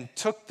and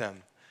took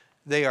them.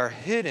 They are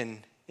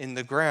hidden in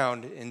the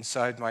ground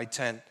inside my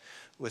tent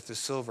with the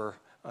silver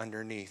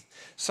underneath.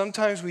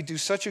 Sometimes we do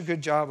such a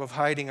good job of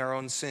hiding our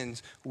own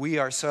sins, we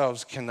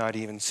ourselves cannot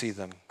even see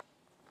them.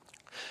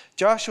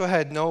 Joshua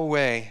had no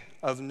way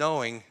of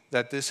knowing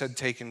that this had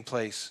taken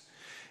place.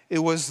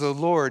 It was the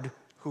Lord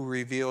who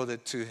revealed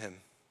it to him.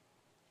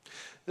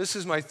 This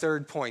is my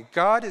third point.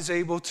 God is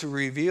able to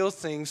reveal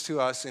things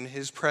to us in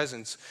his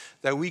presence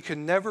that we could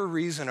never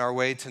reason our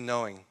way to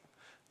knowing.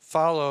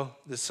 Follow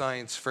the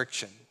science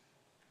friction.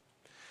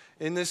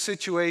 In this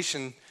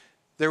situation,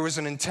 there was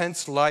an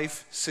intense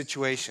life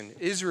situation.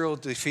 Israel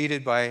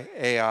defeated by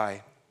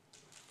AI.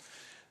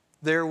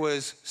 There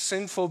was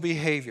sinful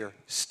behavior,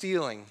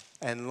 stealing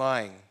and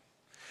lying.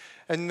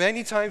 And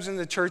many times in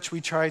the church,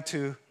 we try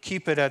to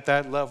keep it at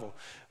that level.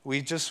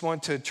 We just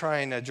want to try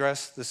and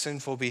address the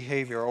sinful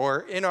behavior.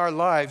 Or in our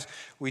lives,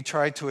 we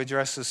try to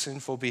address the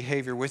sinful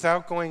behavior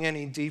without going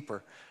any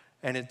deeper,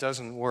 and it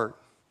doesn't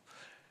work.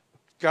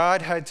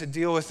 God had to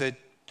deal with it.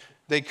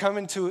 They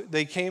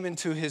came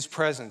into his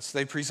presence.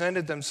 They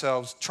presented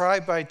themselves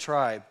tribe by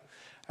tribe.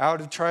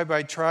 Out of tribe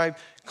by tribe,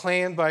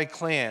 clan by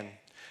clan.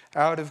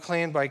 Out of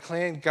clan by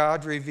clan,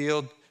 God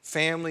revealed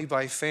family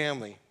by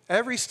family.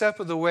 Every step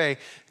of the way,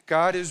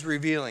 God is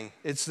revealing.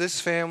 It's this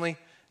family,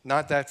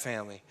 not that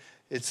family.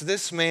 It's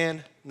this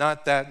man,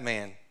 not that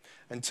man.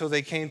 Until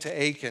they came to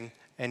Achan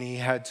and he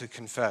had to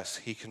confess.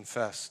 He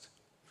confessed.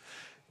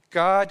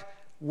 God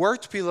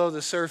worked below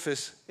the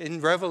surface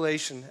in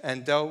Revelation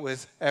and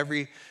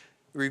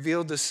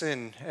revealed the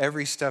sin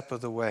every step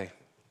of the way.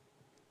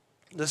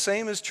 The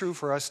same is true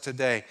for us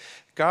today.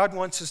 God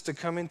wants us to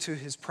come into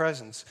his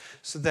presence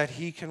so that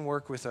he can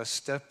work with us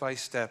step by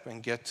step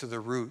and get to the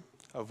root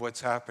of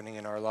what's happening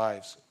in our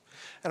lives.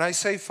 And I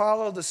say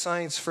follow the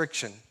science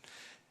friction.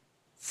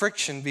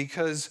 Friction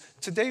because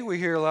today we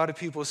hear a lot of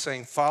people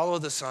saying follow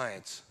the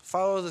science,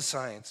 follow the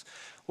science.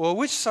 Well,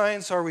 which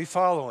science are we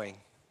following?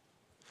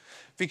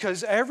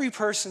 Because every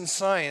person's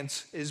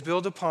science is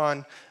built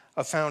upon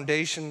a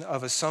foundation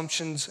of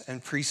assumptions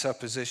and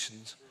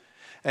presuppositions.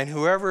 And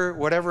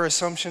whatever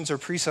assumptions or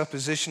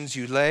presuppositions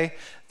you lay,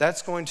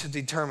 that's going to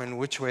determine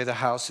which way the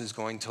house is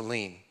going to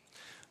lean.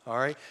 All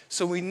right?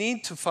 So we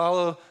need to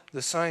follow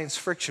the science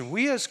friction.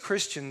 We as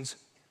Christians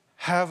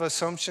have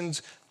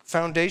assumptions,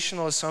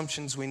 foundational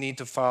assumptions we need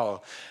to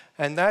follow.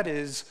 And that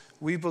is,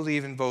 we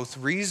believe in both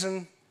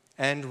reason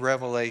and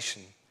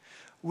revelation.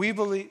 We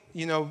believe,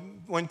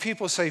 when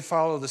people say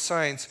follow the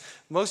science,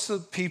 most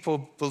of the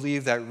people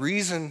believe that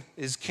reason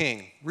is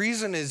king.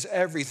 Reason is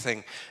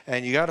everything,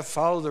 and you got to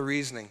follow the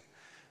reasoning.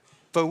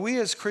 But we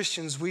as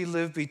Christians, we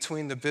live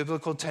between the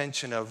biblical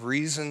tension of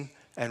reason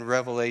and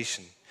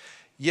revelation.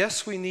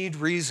 Yes, we need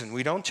reason.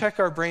 We don't check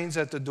our brains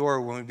at the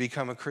door when we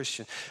become a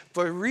Christian.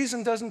 But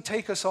reason doesn't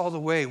take us all the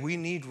way. We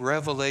need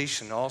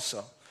revelation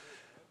also.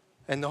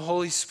 And the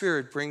Holy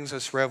Spirit brings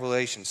us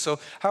revelation. So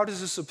how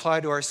does this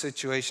apply to our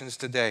situations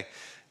today?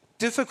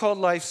 Difficult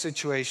life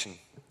situation.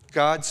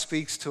 God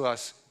speaks to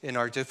us in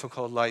our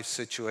difficult life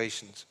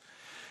situations.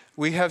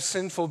 We have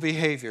sinful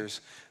behaviors.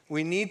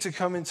 We need to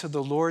come into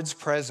the Lord's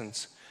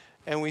presence.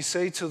 And we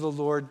say to the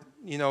Lord,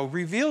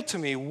 reveal to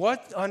me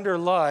what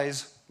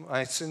underlies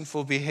my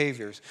sinful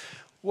behaviors.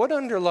 What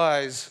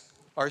underlies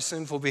our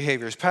sinful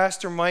behaviors?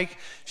 Pastor Mike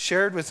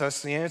shared with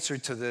us the answer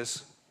to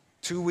this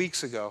 2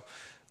 weeks ago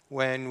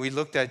when we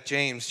looked at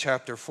James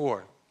chapter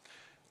 4.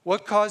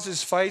 What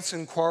causes fights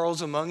and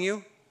quarrels among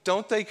you?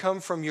 Don't they come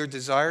from your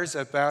desires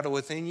that battle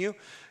within you?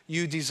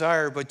 You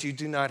desire, but you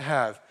do not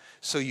have,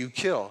 so you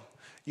kill.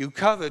 You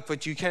covet,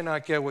 but you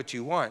cannot get what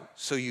you want,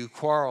 so you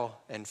quarrel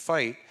and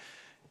fight.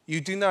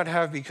 You do not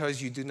have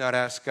because you do not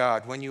ask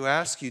God. When you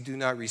ask, you do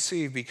not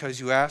receive because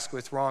you ask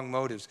with wrong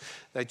motives,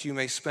 that you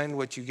may spend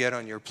what you get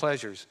on your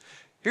pleasures.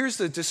 Here's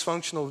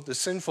the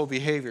sinful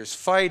behaviors: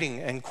 fighting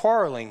and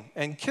quarreling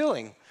and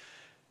killing.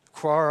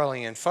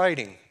 Quarreling and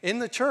fighting in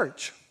the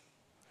church.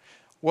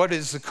 What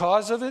is the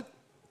cause of it?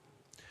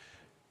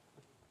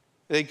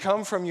 They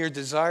come from your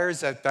desires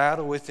that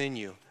battle within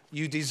you.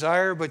 You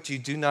desire, but you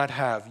do not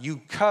have.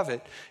 You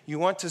covet. You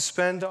want to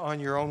spend on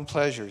your own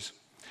pleasures.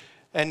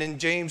 And in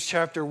James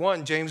chapter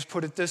 1, James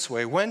put it this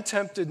way: when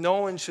tempted,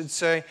 no one should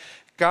say,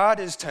 God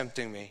is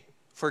tempting me.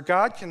 For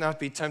God cannot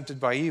be tempted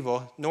by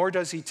evil, nor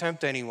does he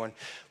tempt anyone.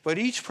 But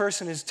each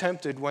person is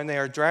tempted when they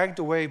are dragged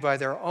away by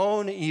their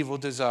own evil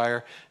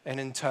desire and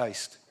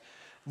enticed.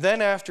 Then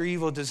after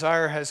evil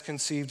desire has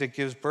conceived, it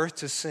gives birth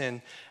to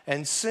sin.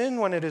 And sin,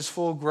 when it is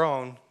full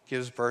grown,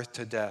 gives birth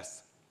to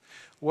death.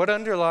 What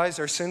underlies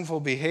our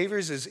sinful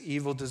behaviors is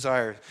evil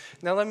desire.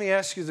 Now let me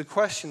ask you the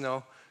question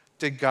though,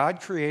 did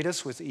God create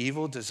us with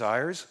evil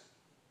desires?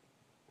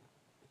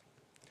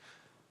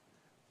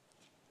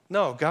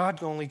 No,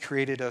 God only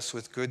created us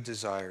with good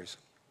desires.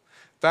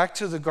 Back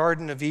to the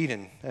Garden of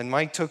Eden, and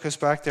Mike took us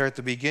back there at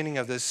the beginning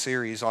of this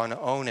series on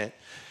Own It.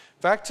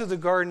 Back to the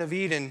Garden of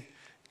Eden,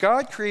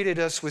 God created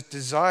us with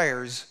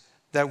desires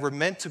that were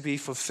meant to be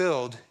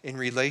fulfilled in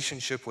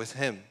relationship with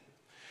him.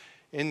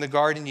 In the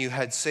garden, you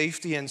had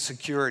safety and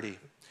security.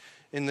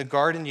 In the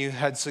garden, you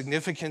had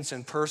significance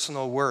and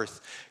personal worth.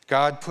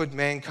 God put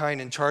mankind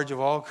in charge of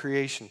all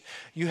creation.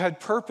 You had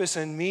purpose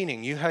and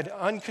meaning. You had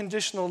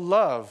unconditional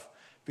love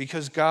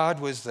because God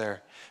was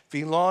there.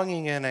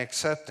 Belonging and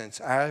acceptance.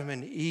 Adam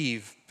and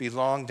Eve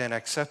belonged and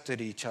accepted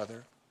each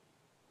other.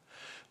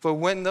 But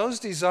when those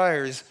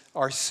desires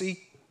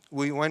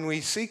when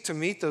we seek to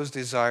meet those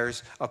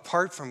desires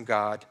apart from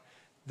God,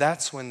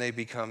 that's when they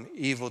become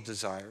evil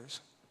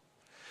desires.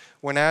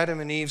 When Adam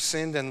and Eve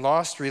sinned and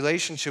lost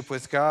relationship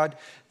with God,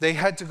 they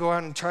had to go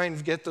out and try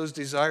and get those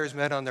desires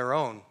met on their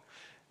own.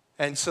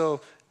 And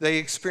so they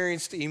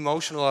experienced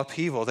emotional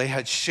upheaval. They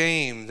had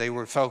shame,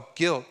 felt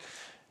guilt,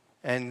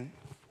 and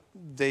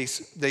they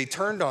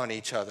turned on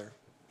each other.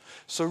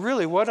 So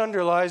really, what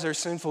underlies our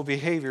sinful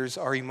behaviors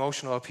are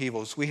emotional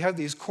upheavals. We have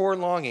these core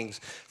longings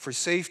for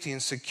safety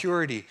and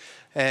security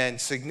and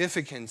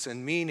significance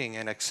and meaning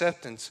and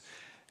acceptance.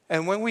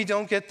 And when we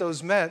don't get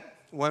those met,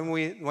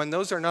 when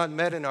those are not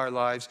met in our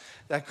lives,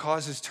 that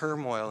causes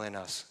turmoil in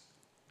us.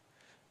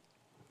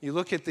 You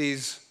look at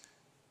these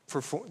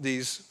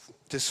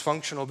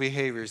dysfunctional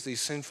behaviors,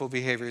 these sinful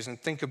behaviors, and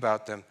think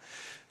about them.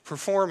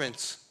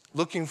 Performance,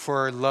 looking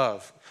for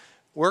love.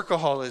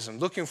 Workaholism,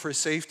 looking for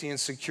safety and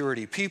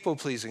security.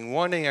 People-pleasing,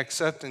 wanting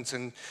acceptance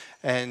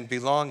and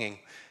belonging.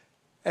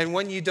 And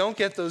when you don't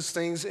get those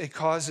things, it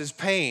causes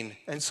pain.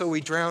 And so we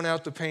drown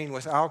out the pain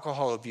with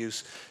alcohol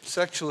abuse,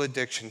 sexual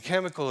addiction,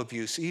 chemical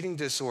abuse, eating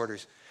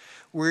disorders.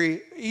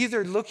 We're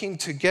either looking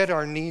to get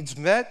our needs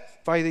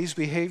met by these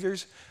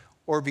behaviors,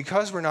 or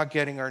because we're not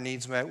getting our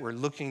needs met, we're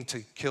looking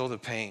to kill the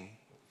pain.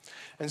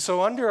 And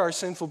so under our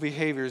sinful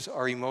behaviors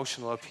are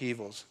emotional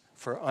upheavals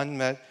for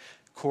unmet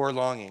core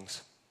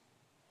longings.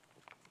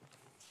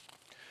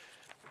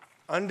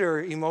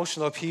 Under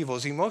emotional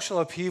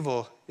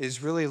upheaval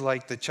is really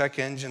like the check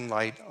engine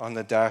light on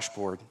the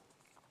dashboard.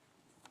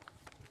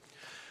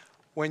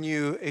 When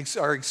you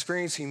are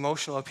experiencing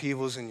emotional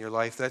upheavals in your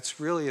life, that's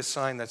really a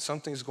sign that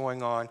something's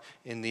going on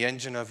in the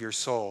engine of your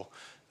soul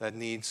that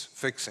needs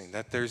fixing,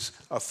 that there's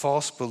a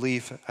false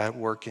belief at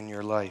work in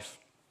your life.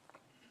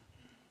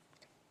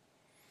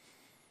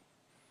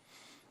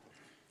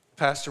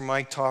 Pastor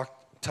Mike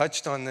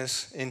touched on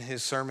this in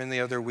his sermon the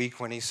other week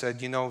when he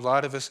said, a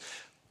lot of us,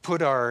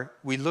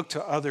 we look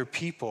to other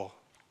people,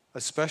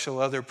 a special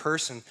other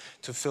person,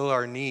 to fill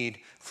our need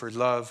for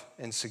love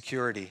and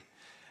security.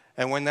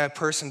 And when that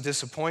person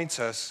disappoints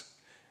us,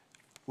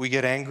 we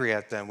get angry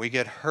at them, we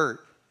get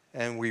hurt,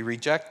 and we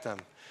reject them.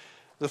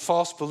 The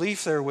false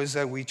belief there was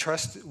that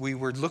we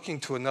were looking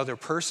to another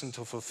person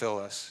to fulfill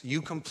us.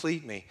 You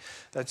complete me.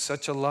 That's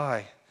such a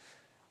lie.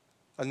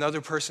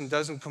 Another person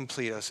doesn't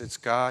complete us. It's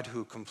God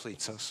who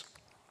completes us.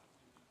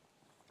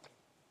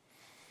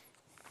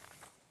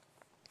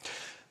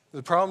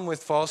 The problem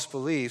with false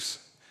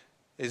beliefs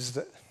is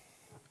that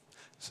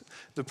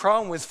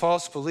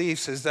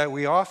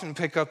we often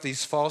pick up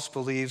these false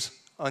beliefs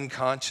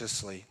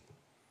unconsciously.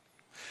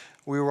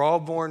 We were all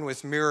born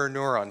with mirror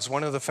neurons.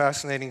 One of the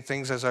fascinating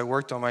things as I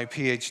worked on my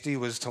PhD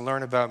was to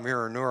learn about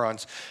mirror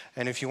neurons.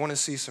 And if you want to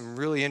see some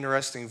really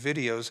interesting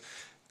videos,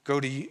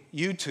 go to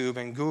YouTube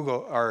and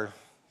Google or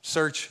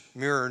search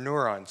mirror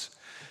neurons.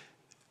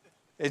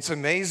 It's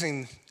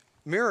amazing.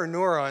 Mirror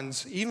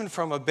neurons, even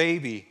from a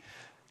baby,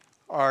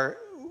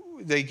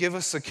 they give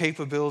us the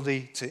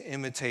capability to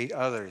imitate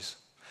others.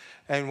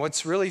 And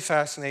what's really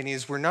fascinating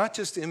is we're not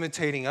just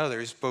imitating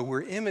others, but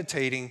we're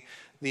imitating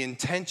the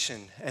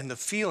intention and the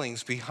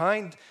feelings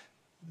behind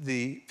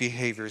the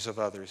behaviors of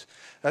others.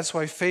 That's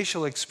why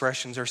facial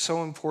expressions are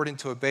so important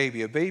to a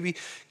baby. A baby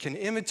can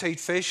imitate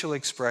facial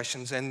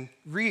expressions and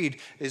read,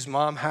 is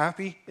mom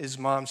happy? Is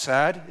mom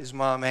sad? Is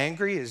mom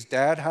angry? Is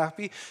dad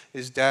happy?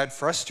 Is dad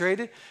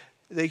frustrated?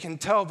 They can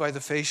tell by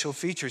the facial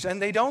features.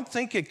 And they don't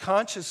think it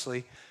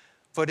consciously,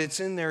 but it's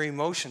in their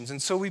emotions.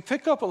 And so we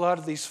pick up a lot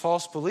of these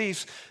false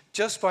beliefs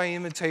just by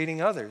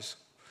imitating others.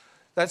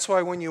 That's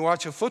why when you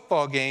watch a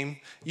football game,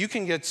 you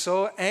can get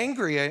so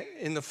angry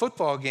in the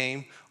football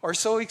game or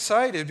so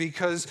excited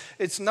because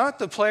it's not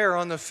the player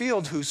on the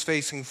field who's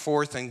facing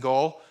fourth and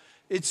goal.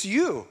 It's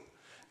you.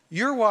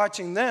 You're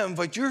watching them,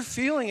 but you're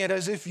feeling it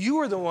as if you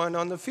were the one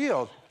on the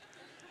field.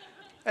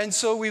 And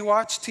so we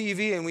watch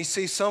TV and we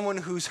see someone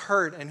who's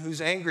hurt and who's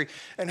angry.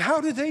 And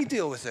how do they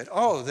deal with it?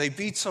 Oh, they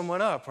beat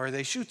someone up or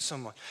they shoot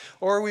someone.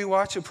 Or we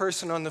watch a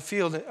person on the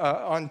field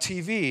on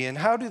TV, and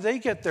how do they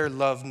get their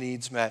love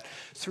needs met?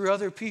 Through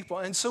other people.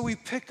 And so we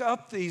pick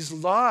up these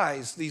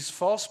lies, these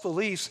false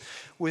beliefs,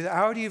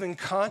 without even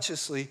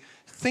consciously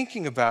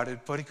thinking about it,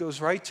 but it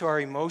goes right to our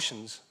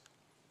emotions.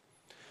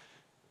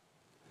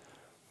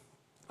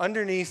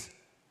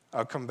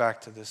 I'll come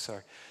back to this,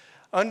 sorry.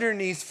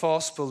 Underneath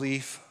false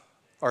belief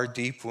are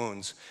deep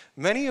wounds.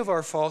 Many of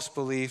our false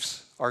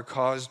beliefs are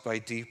caused by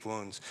deep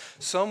wounds.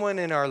 Someone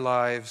in our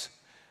lives,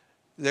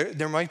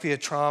 there might be a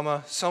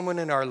trauma. Someone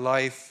in our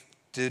life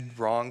did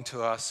wrong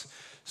to us.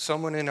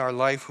 Someone in our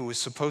life who was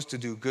supposed to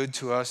do good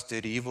to us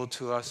did evil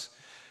to us.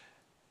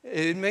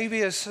 It may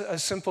be a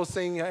simple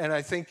thing, and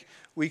I think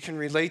we can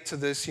relate to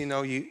this. You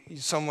know, you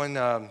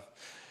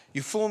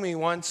fool me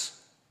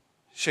once,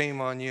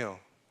 shame on you.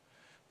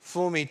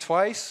 Fool me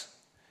twice,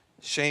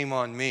 shame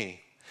on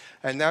me.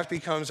 And that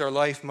becomes our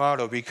life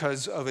motto.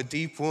 Because of a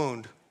deep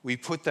wound, we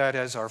put that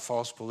as our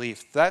false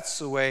belief. That's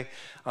the way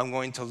I'm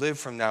going to live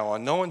from now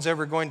on. No one's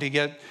ever going to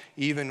get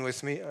even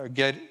with me or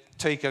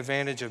take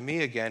advantage of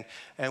me again.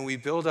 And we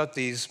build up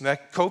these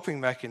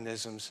coping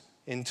mechanisms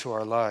into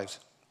our lives.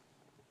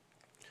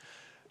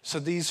 So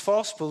these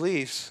false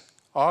beliefs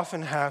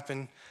often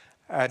happen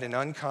at an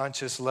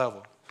unconscious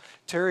level.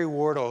 Terry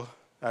Wardle,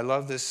 I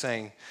love this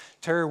saying.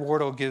 Terry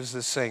Wardle gives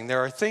this saying: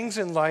 there are things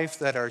in life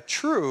that are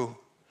true,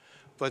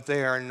 but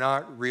they are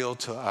not real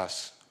to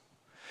us.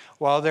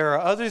 While there are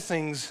other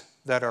things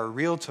that are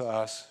real to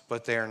us,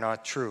 but they are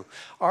not true.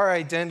 Our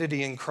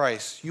identity in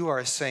Christ: you are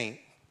a saint,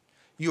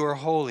 you are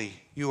holy,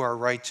 you are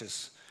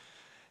righteous.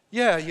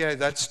 Yeah,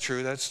 that's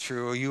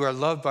true. You are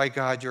loved by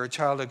God, you're a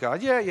child of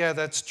God. Yeah,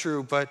 that's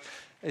true, but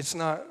it's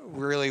not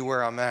really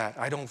where I'm at.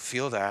 I don't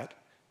feel that.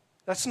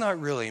 That's not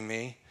really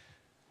me.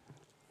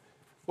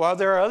 While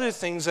there are other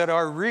things that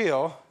are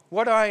real,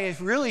 what I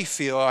really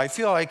feel, I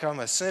feel like I'm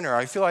a sinner.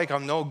 I feel like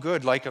I'm no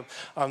good, like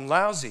I'm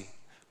lousy.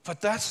 But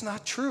that's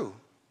not true.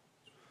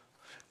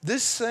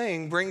 This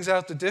saying brings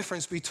out the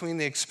difference between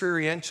the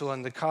experiential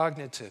and the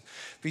cognitive,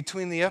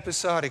 between the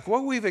episodic,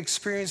 what we've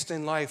experienced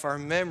in life, our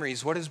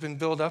memories, what has been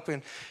built up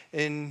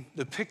in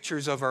the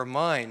pictures of our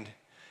mind,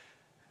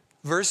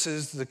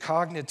 versus the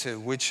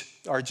cognitive, which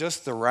are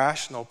just the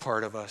rational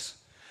part of us.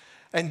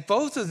 And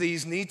both of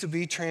these need to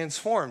be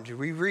transformed.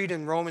 We read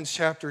in Romans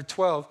chapter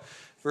 12,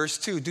 verse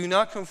 2, do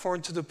not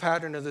conform to the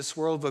pattern of this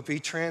world, but be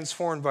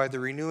transformed by the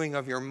renewing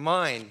of your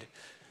mind.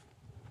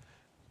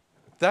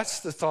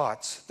 That's the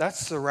thoughts.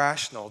 That's the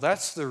rational.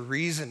 That's the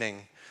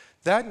reasoning.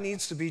 That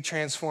needs to be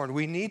transformed.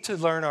 We need to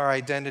learn our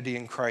identity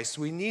in Christ.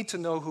 We need to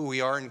know who we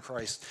are in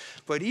Christ.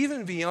 But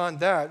even beyond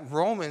that,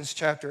 Romans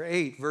chapter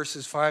 8,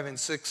 verses 5 and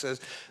 6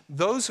 says,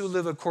 those who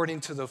live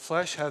according to the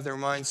flesh have their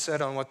minds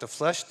set on what the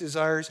flesh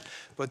desires,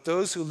 but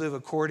those who live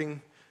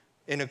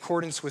in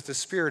accordance with the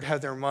Spirit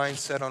have their mind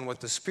set on what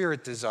the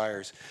Spirit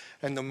desires.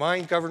 And the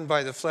mind governed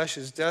by the flesh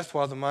is death,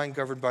 while the mind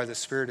governed by the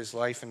Spirit is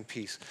life and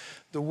peace.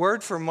 The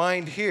word for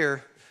mind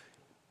here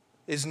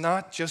is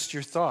not just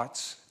your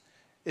thoughts.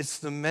 It's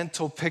the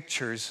mental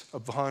pictures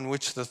upon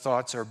which the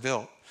thoughts are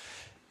built.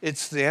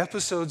 It's the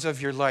episodes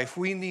of your life.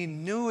 We need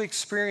new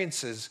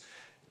experiences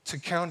to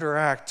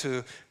counteract,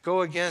 to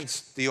go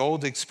against the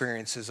old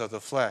experiences of the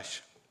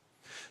flesh.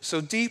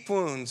 So deep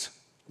wounds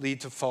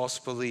lead to false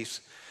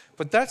beliefs.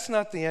 But that's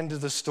not the end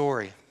of the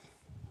story.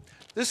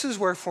 This is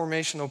where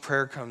formational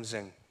prayer comes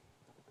in.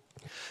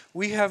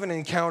 We have an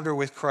encounter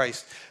with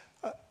Christ.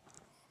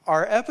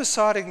 Our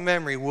episodic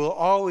memory will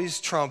always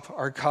trump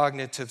our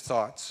cognitive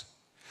thoughts.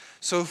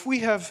 So if we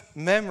have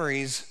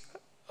memories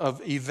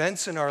of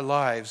events in our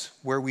lives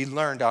where we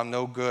learned I'm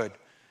no good,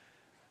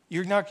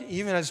 you're not,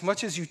 even as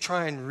much as you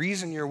try and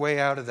reason your way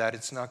out of that,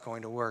 it's not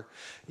going to work.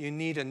 You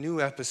need a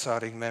new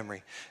episodic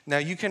memory. Now,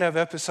 you can have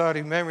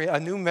episodic memory, a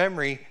new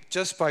memory,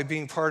 just by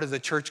being part of the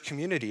church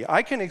community.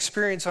 I can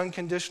experience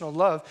unconditional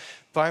love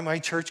by my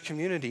church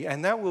community,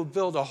 and that will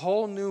build a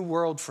whole new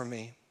world for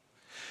me.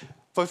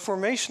 But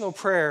formational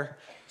prayer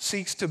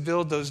seeks to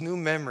build those new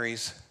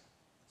memories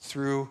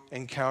through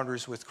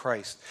encounters with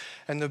Christ.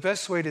 And the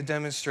best way to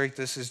demonstrate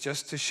this is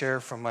just to share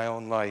from my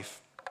own life.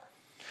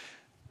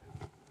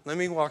 Let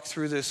me walk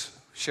through this,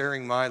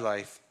 sharing my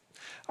life.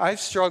 I've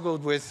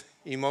struggled with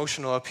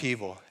emotional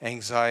upheaval,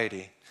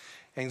 anxiety.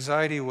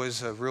 Anxiety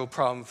was a real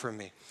problem for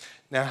me.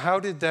 Now, how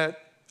did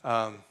that,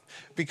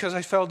 because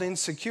I felt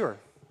insecure.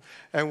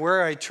 And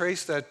where I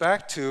traced that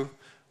back to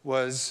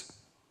was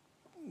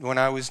when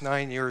I was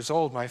 9 years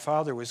old, my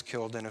father was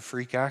killed in a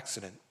freak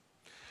accident.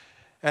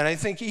 And I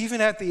think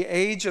even at the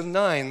age of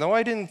 9, though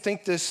I didn't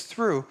think this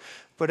through,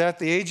 but at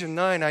the age of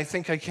 9, I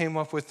think I came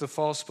up with the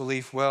false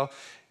belief, well,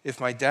 if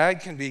my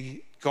dad can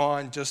be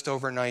gone just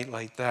overnight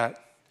like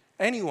that,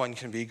 anyone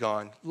can be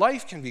gone.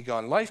 Life can be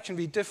gone. Life can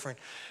be different.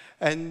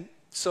 And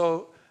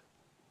so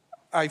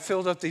I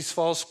filled up these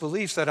false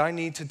beliefs that I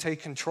need to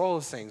take control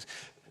of things.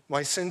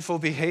 My sinful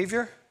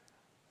behavior,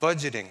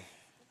 budgeting,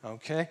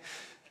 okay?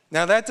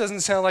 Now that doesn't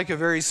sound like a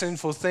very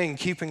sinful thing,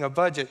 keeping a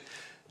budget.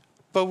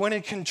 But when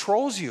it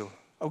controls you,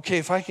 okay,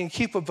 if I can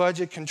keep a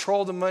budget,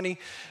 control the money,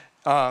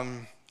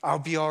 I'll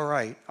be all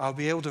right. I'll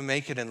be able to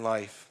make it in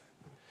life.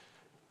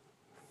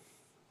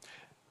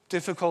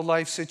 Difficult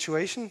life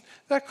situation,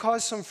 that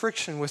caused some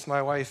friction with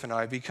my wife and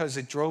I because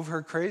it drove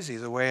her crazy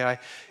the way I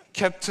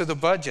kept to the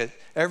budget.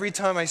 Every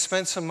time I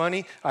spent some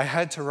money, I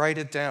had to write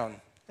it down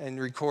and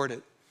record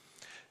it.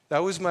 That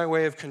was my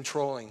way of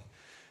controlling.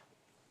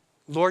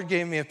 Lord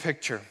gave me a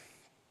picture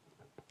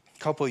a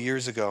couple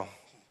years ago.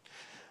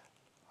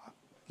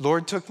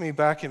 Lord took me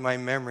back in my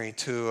memory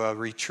to a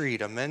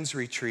retreat, a men's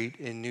retreat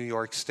in New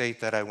York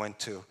State that I went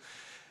to.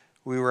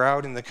 We were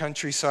out in the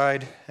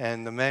countryside,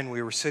 and the men,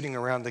 we were sitting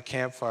around the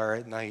campfire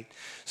at night.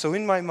 So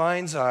in my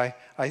mind's eye,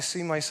 I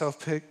see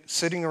myself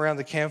sitting around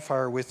the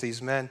campfire with these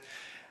men,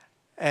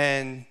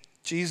 and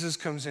Jesus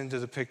comes into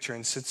the picture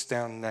and sits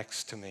down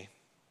next to me.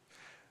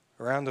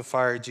 Around the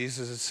fire,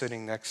 Jesus is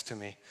sitting next to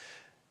me,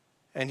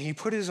 and he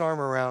put his arm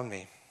around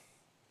me.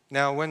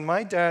 Now, when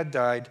my dad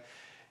died,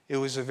 it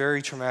was a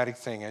very traumatic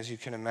thing, as you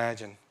can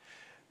imagine,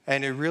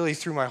 and it really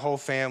threw my whole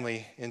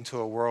family into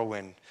a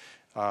whirlwind.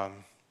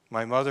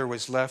 My mother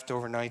was left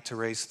overnight to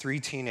raise 3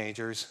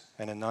 teenagers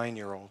and a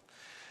 9-year-old.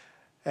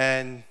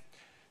 And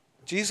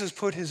Jesus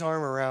put his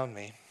arm around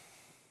me,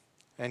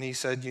 and he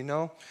said, you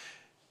know,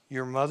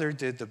 your mother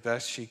did the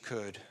best she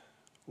could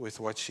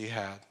with what she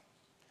had.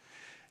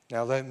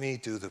 Now let me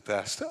do the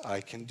best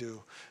I can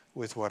do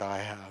with what I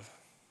have.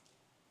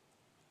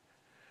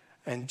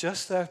 And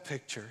just that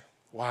picture,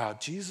 wow,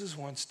 Jesus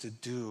wants to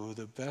do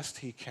the best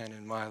he can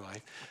in my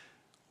life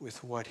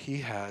with what he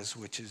has,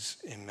 which is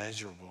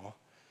immeasurable.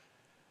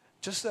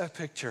 Just that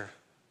picture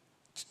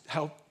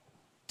helped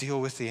deal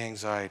with the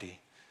anxiety,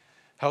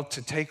 helped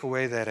to take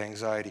away that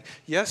anxiety.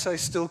 Yes, I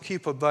still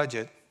keep a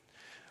budget,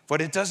 but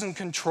it doesn't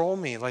control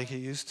me like it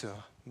used to.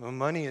 The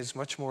money is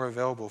much more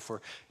available for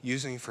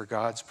using for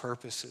God's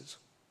purposes.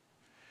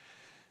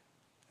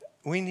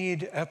 We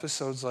need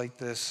episodes like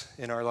this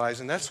in our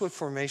lives, and that's what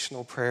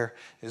formational prayer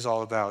is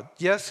all about.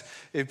 Yes,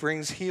 it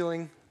brings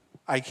healing.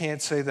 I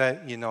can't say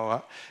that,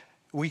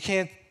 we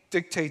can't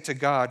dictate to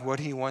God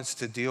what he wants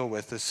to deal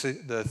with,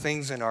 the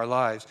things in our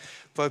lives.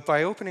 But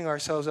by opening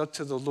ourselves up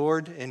to the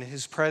Lord in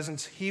his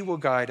presence, he will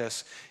guide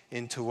us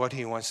into what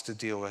he wants to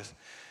deal with.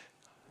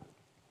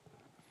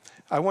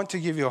 I want to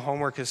give you a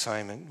homework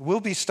assignment. We'll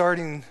be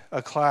starting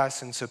a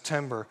class in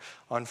September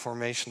on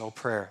formational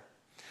prayer.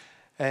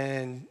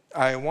 And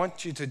I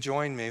want you to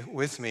join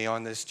with me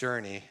on this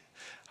journey,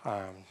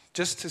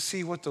 just to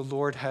see what the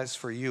Lord has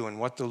for you and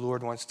what the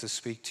Lord wants to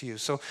speak to you.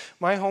 So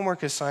my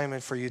homework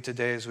assignment for you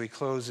today as we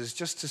close is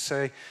just to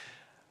say,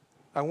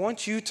 I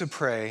want you to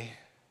pray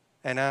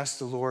and ask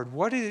the Lord,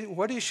 what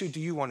issue do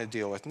you want to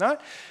deal with?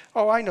 Not,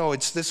 oh, I know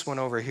it's this one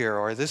over here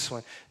or this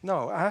one.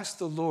 No, ask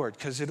the Lord,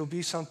 because it'll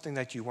be something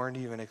that you weren't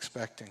even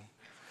expecting.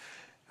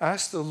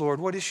 Ask the Lord,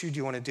 what issue do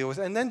you want to deal with?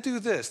 And then do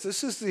this.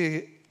 This is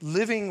the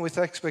living with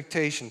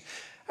expectation.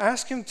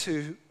 Ask him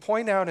to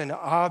point out an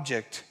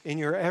object in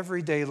your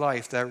everyday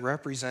life that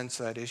represents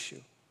that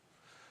issue.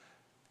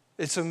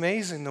 It's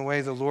amazing the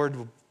way the Lord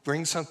will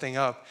bring something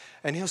up,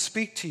 and he'll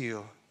speak to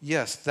you.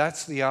 Yes,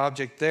 that's the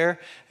object there,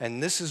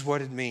 and this is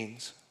what it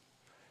means.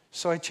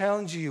 So I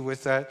challenge you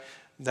with that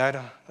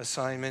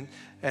assignment,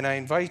 and I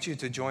invite you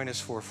to join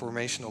us for a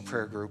formational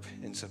prayer group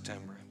in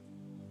September.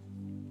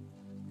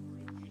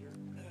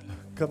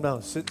 Come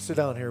down, sit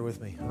down here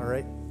with me, all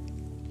right?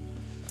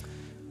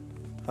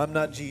 I'm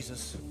not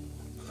Jesus,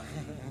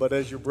 but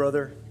as your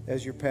brother,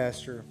 as your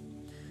pastor,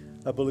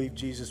 I believe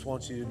Jesus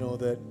wants you to know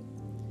that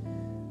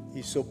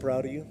he's so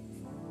proud of you.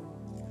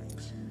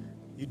 Thanks.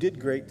 You did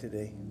great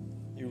today.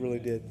 You really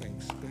did.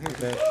 Thanks.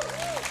 Amen.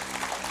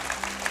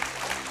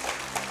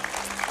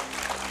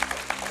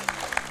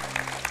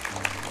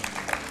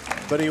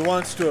 But he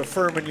wants to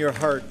affirm in your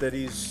heart that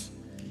he's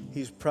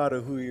proud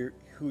of who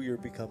you're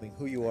becoming,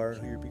 who you are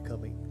and who you're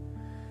becoming.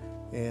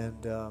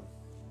 And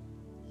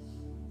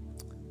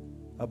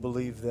I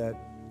believe that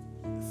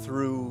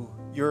through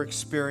your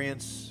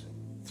experience,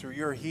 through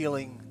your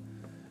healing,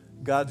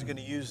 God's going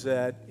to use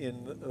that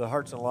in the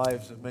hearts and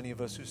lives of many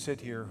of us who sit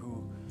here,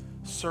 who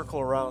circle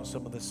around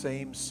some of the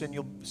same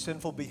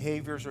sinful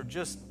behaviors or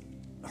just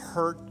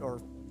hurt or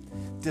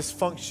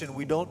dysfunction.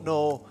 We don't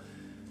know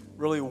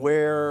really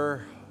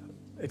where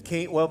it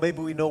came. Well,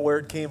 maybe we know where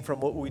it came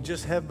from, but we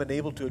just haven't been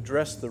able to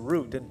address the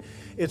root. And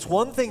it's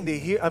one thing to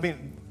hear. I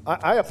mean,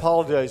 I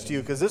apologize to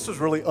you because this was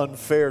really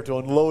unfair to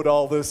unload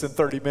all this in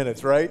 30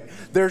 minutes, right?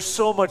 There's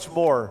so much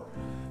more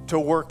to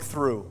work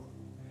through.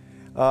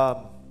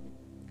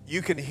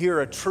 You can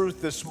hear a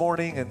truth this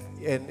morning,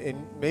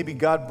 and maybe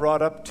God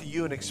brought up to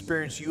you an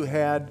experience you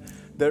had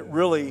that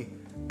really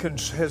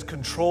has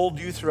controlled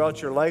you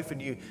throughout your life,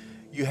 and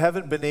you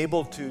haven't been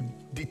able to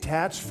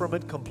detach from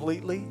it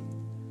completely.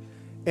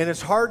 And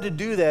it's hard to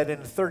do that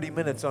in 30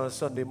 minutes on a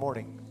Sunday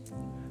morning.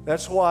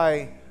 That's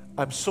why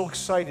I'm so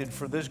excited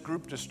for this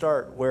group to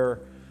start,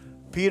 where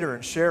Peter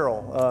and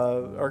Cheryl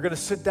are going to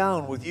sit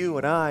down with you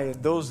and I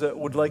and those that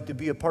would like to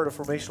be a part of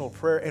formational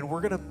prayer, and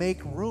we're going to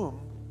make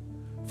room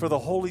for the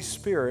Holy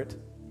Spirit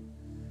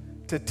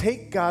to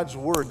take God's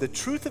word, the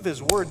truth of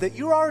his word that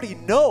you already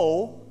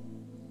know.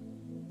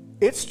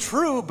 It's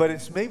true, but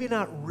it's maybe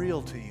not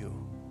real to you.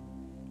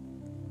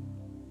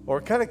 Or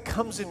it kind of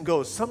comes and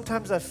goes.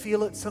 Sometimes I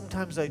feel it,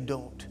 sometimes I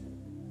don't.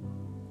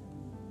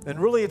 And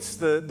really it's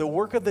the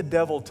work of the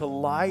devil to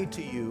lie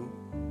to you,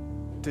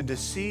 to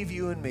deceive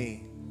you and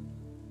me,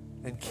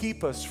 and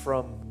keep us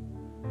from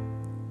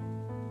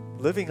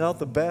living out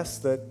the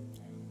best that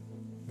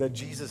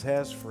Jesus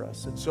has for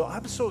us. And so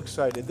I'm so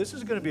excited. This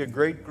is going to be a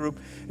great group.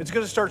 It's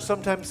going to start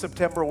sometime in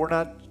September.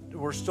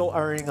 We're still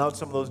ironing out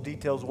some of those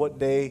details, what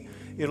day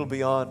it'll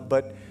be on.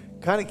 But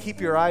kind of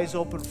keep your eyes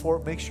open for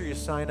it. Make sure you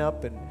sign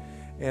up.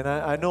 And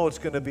I know it's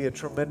going to be a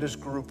tremendous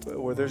group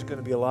where there's going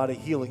to be a lot of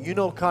healing. You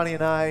know, Connie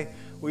and I,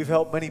 we've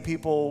helped many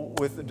people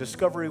with the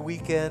Discovery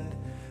Weekend.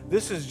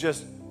 This is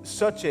just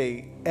such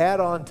a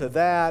add-on to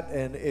that,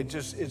 and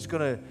it's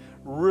going to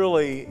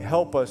really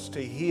help us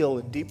to heal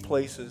in deep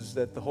places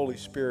that the Holy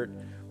Spirit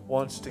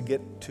wants to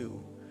get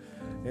to.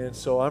 And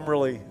so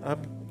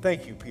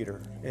thank you,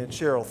 Peter. And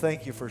Cheryl,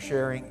 thank you for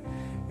sharing.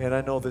 And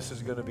I know this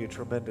is going to be a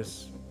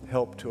tremendous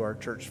help to our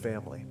church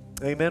family.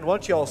 Amen. Why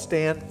don't you all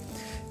stand?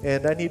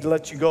 And I need to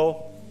let you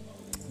go.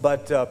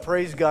 But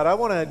praise God. I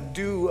want to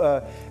do,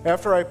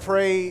 after I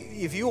pray,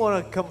 if you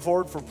want to come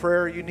forward for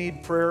prayer, you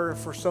need prayer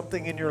for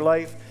something in your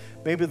life,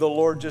 maybe the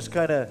Lord just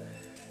kind of,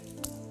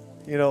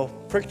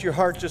 pricked your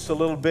heart just a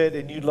little bit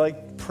and you'd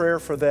like prayer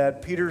for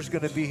that. Peter's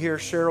going to be here.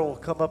 Cheryl will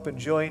come up and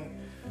join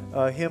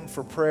him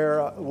for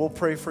prayer. We'll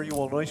pray for you.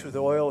 We'll anoint you with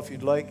oil if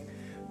you'd like.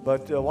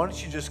 But why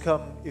don't you just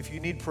come if you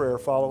need prayer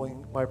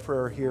following my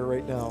prayer here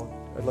right now.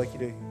 I'd like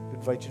to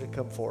invite you to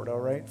come forward, all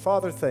right?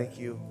 Father, thank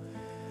you.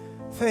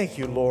 Thank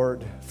you,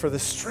 Lord, for the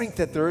strength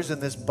that there is in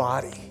this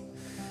body.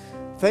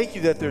 Thank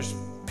you that there's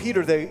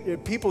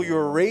people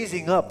you're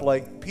raising up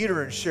like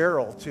Peter and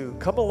Cheryl to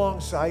come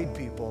alongside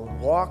people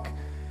and walk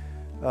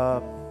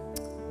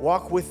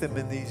with them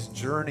in these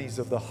journeys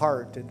of the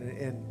heart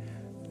and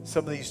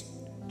some of these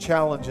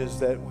challenges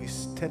that we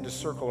tend to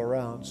circle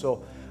around.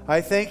 So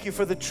I thank you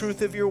for the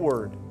truth of your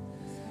word,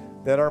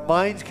 that our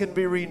minds can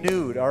be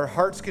renewed, our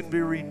hearts can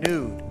be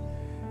renewed,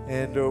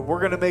 and we're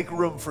going to make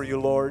room for you,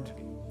 Lord,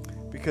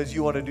 because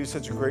you want to do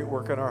such a great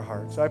work in our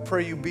hearts. I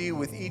pray you be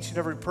with each and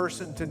every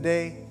person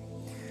today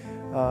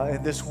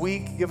and this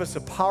week. Give us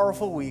a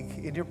powerful week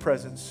in your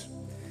presence.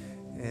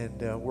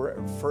 And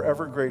we're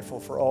forever grateful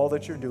for all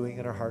that you're doing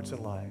in our hearts and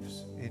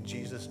lives. In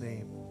Jesus'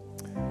 name,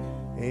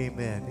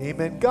 amen.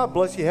 Amen. God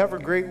bless you. Have a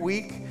great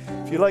week.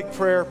 If you like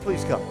prayer,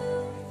 please come.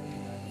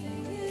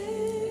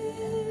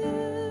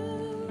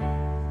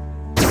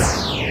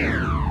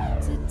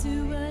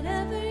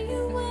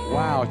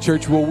 Wow,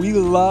 church. Well, we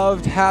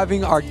loved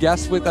having our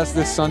guests with us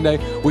this Sunday.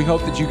 We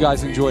hope that you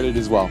guys enjoyed it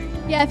as well.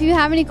 Yeah, if you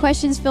have any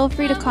questions, feel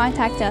free to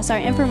contact us. Our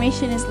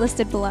information is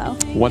listed below.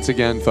 Once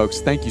again, folks,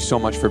 thank you so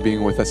much for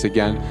being with us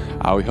again.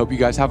 We hope you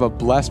guys have a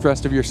blessed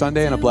rest of your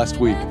Sunday and a blessed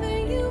week.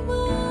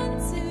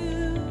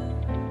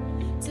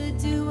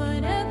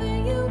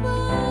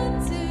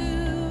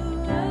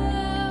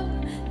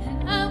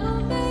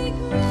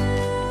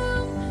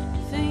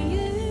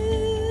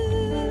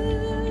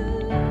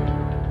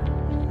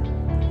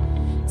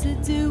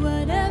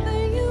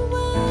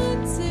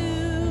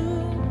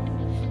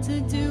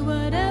 do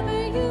whatever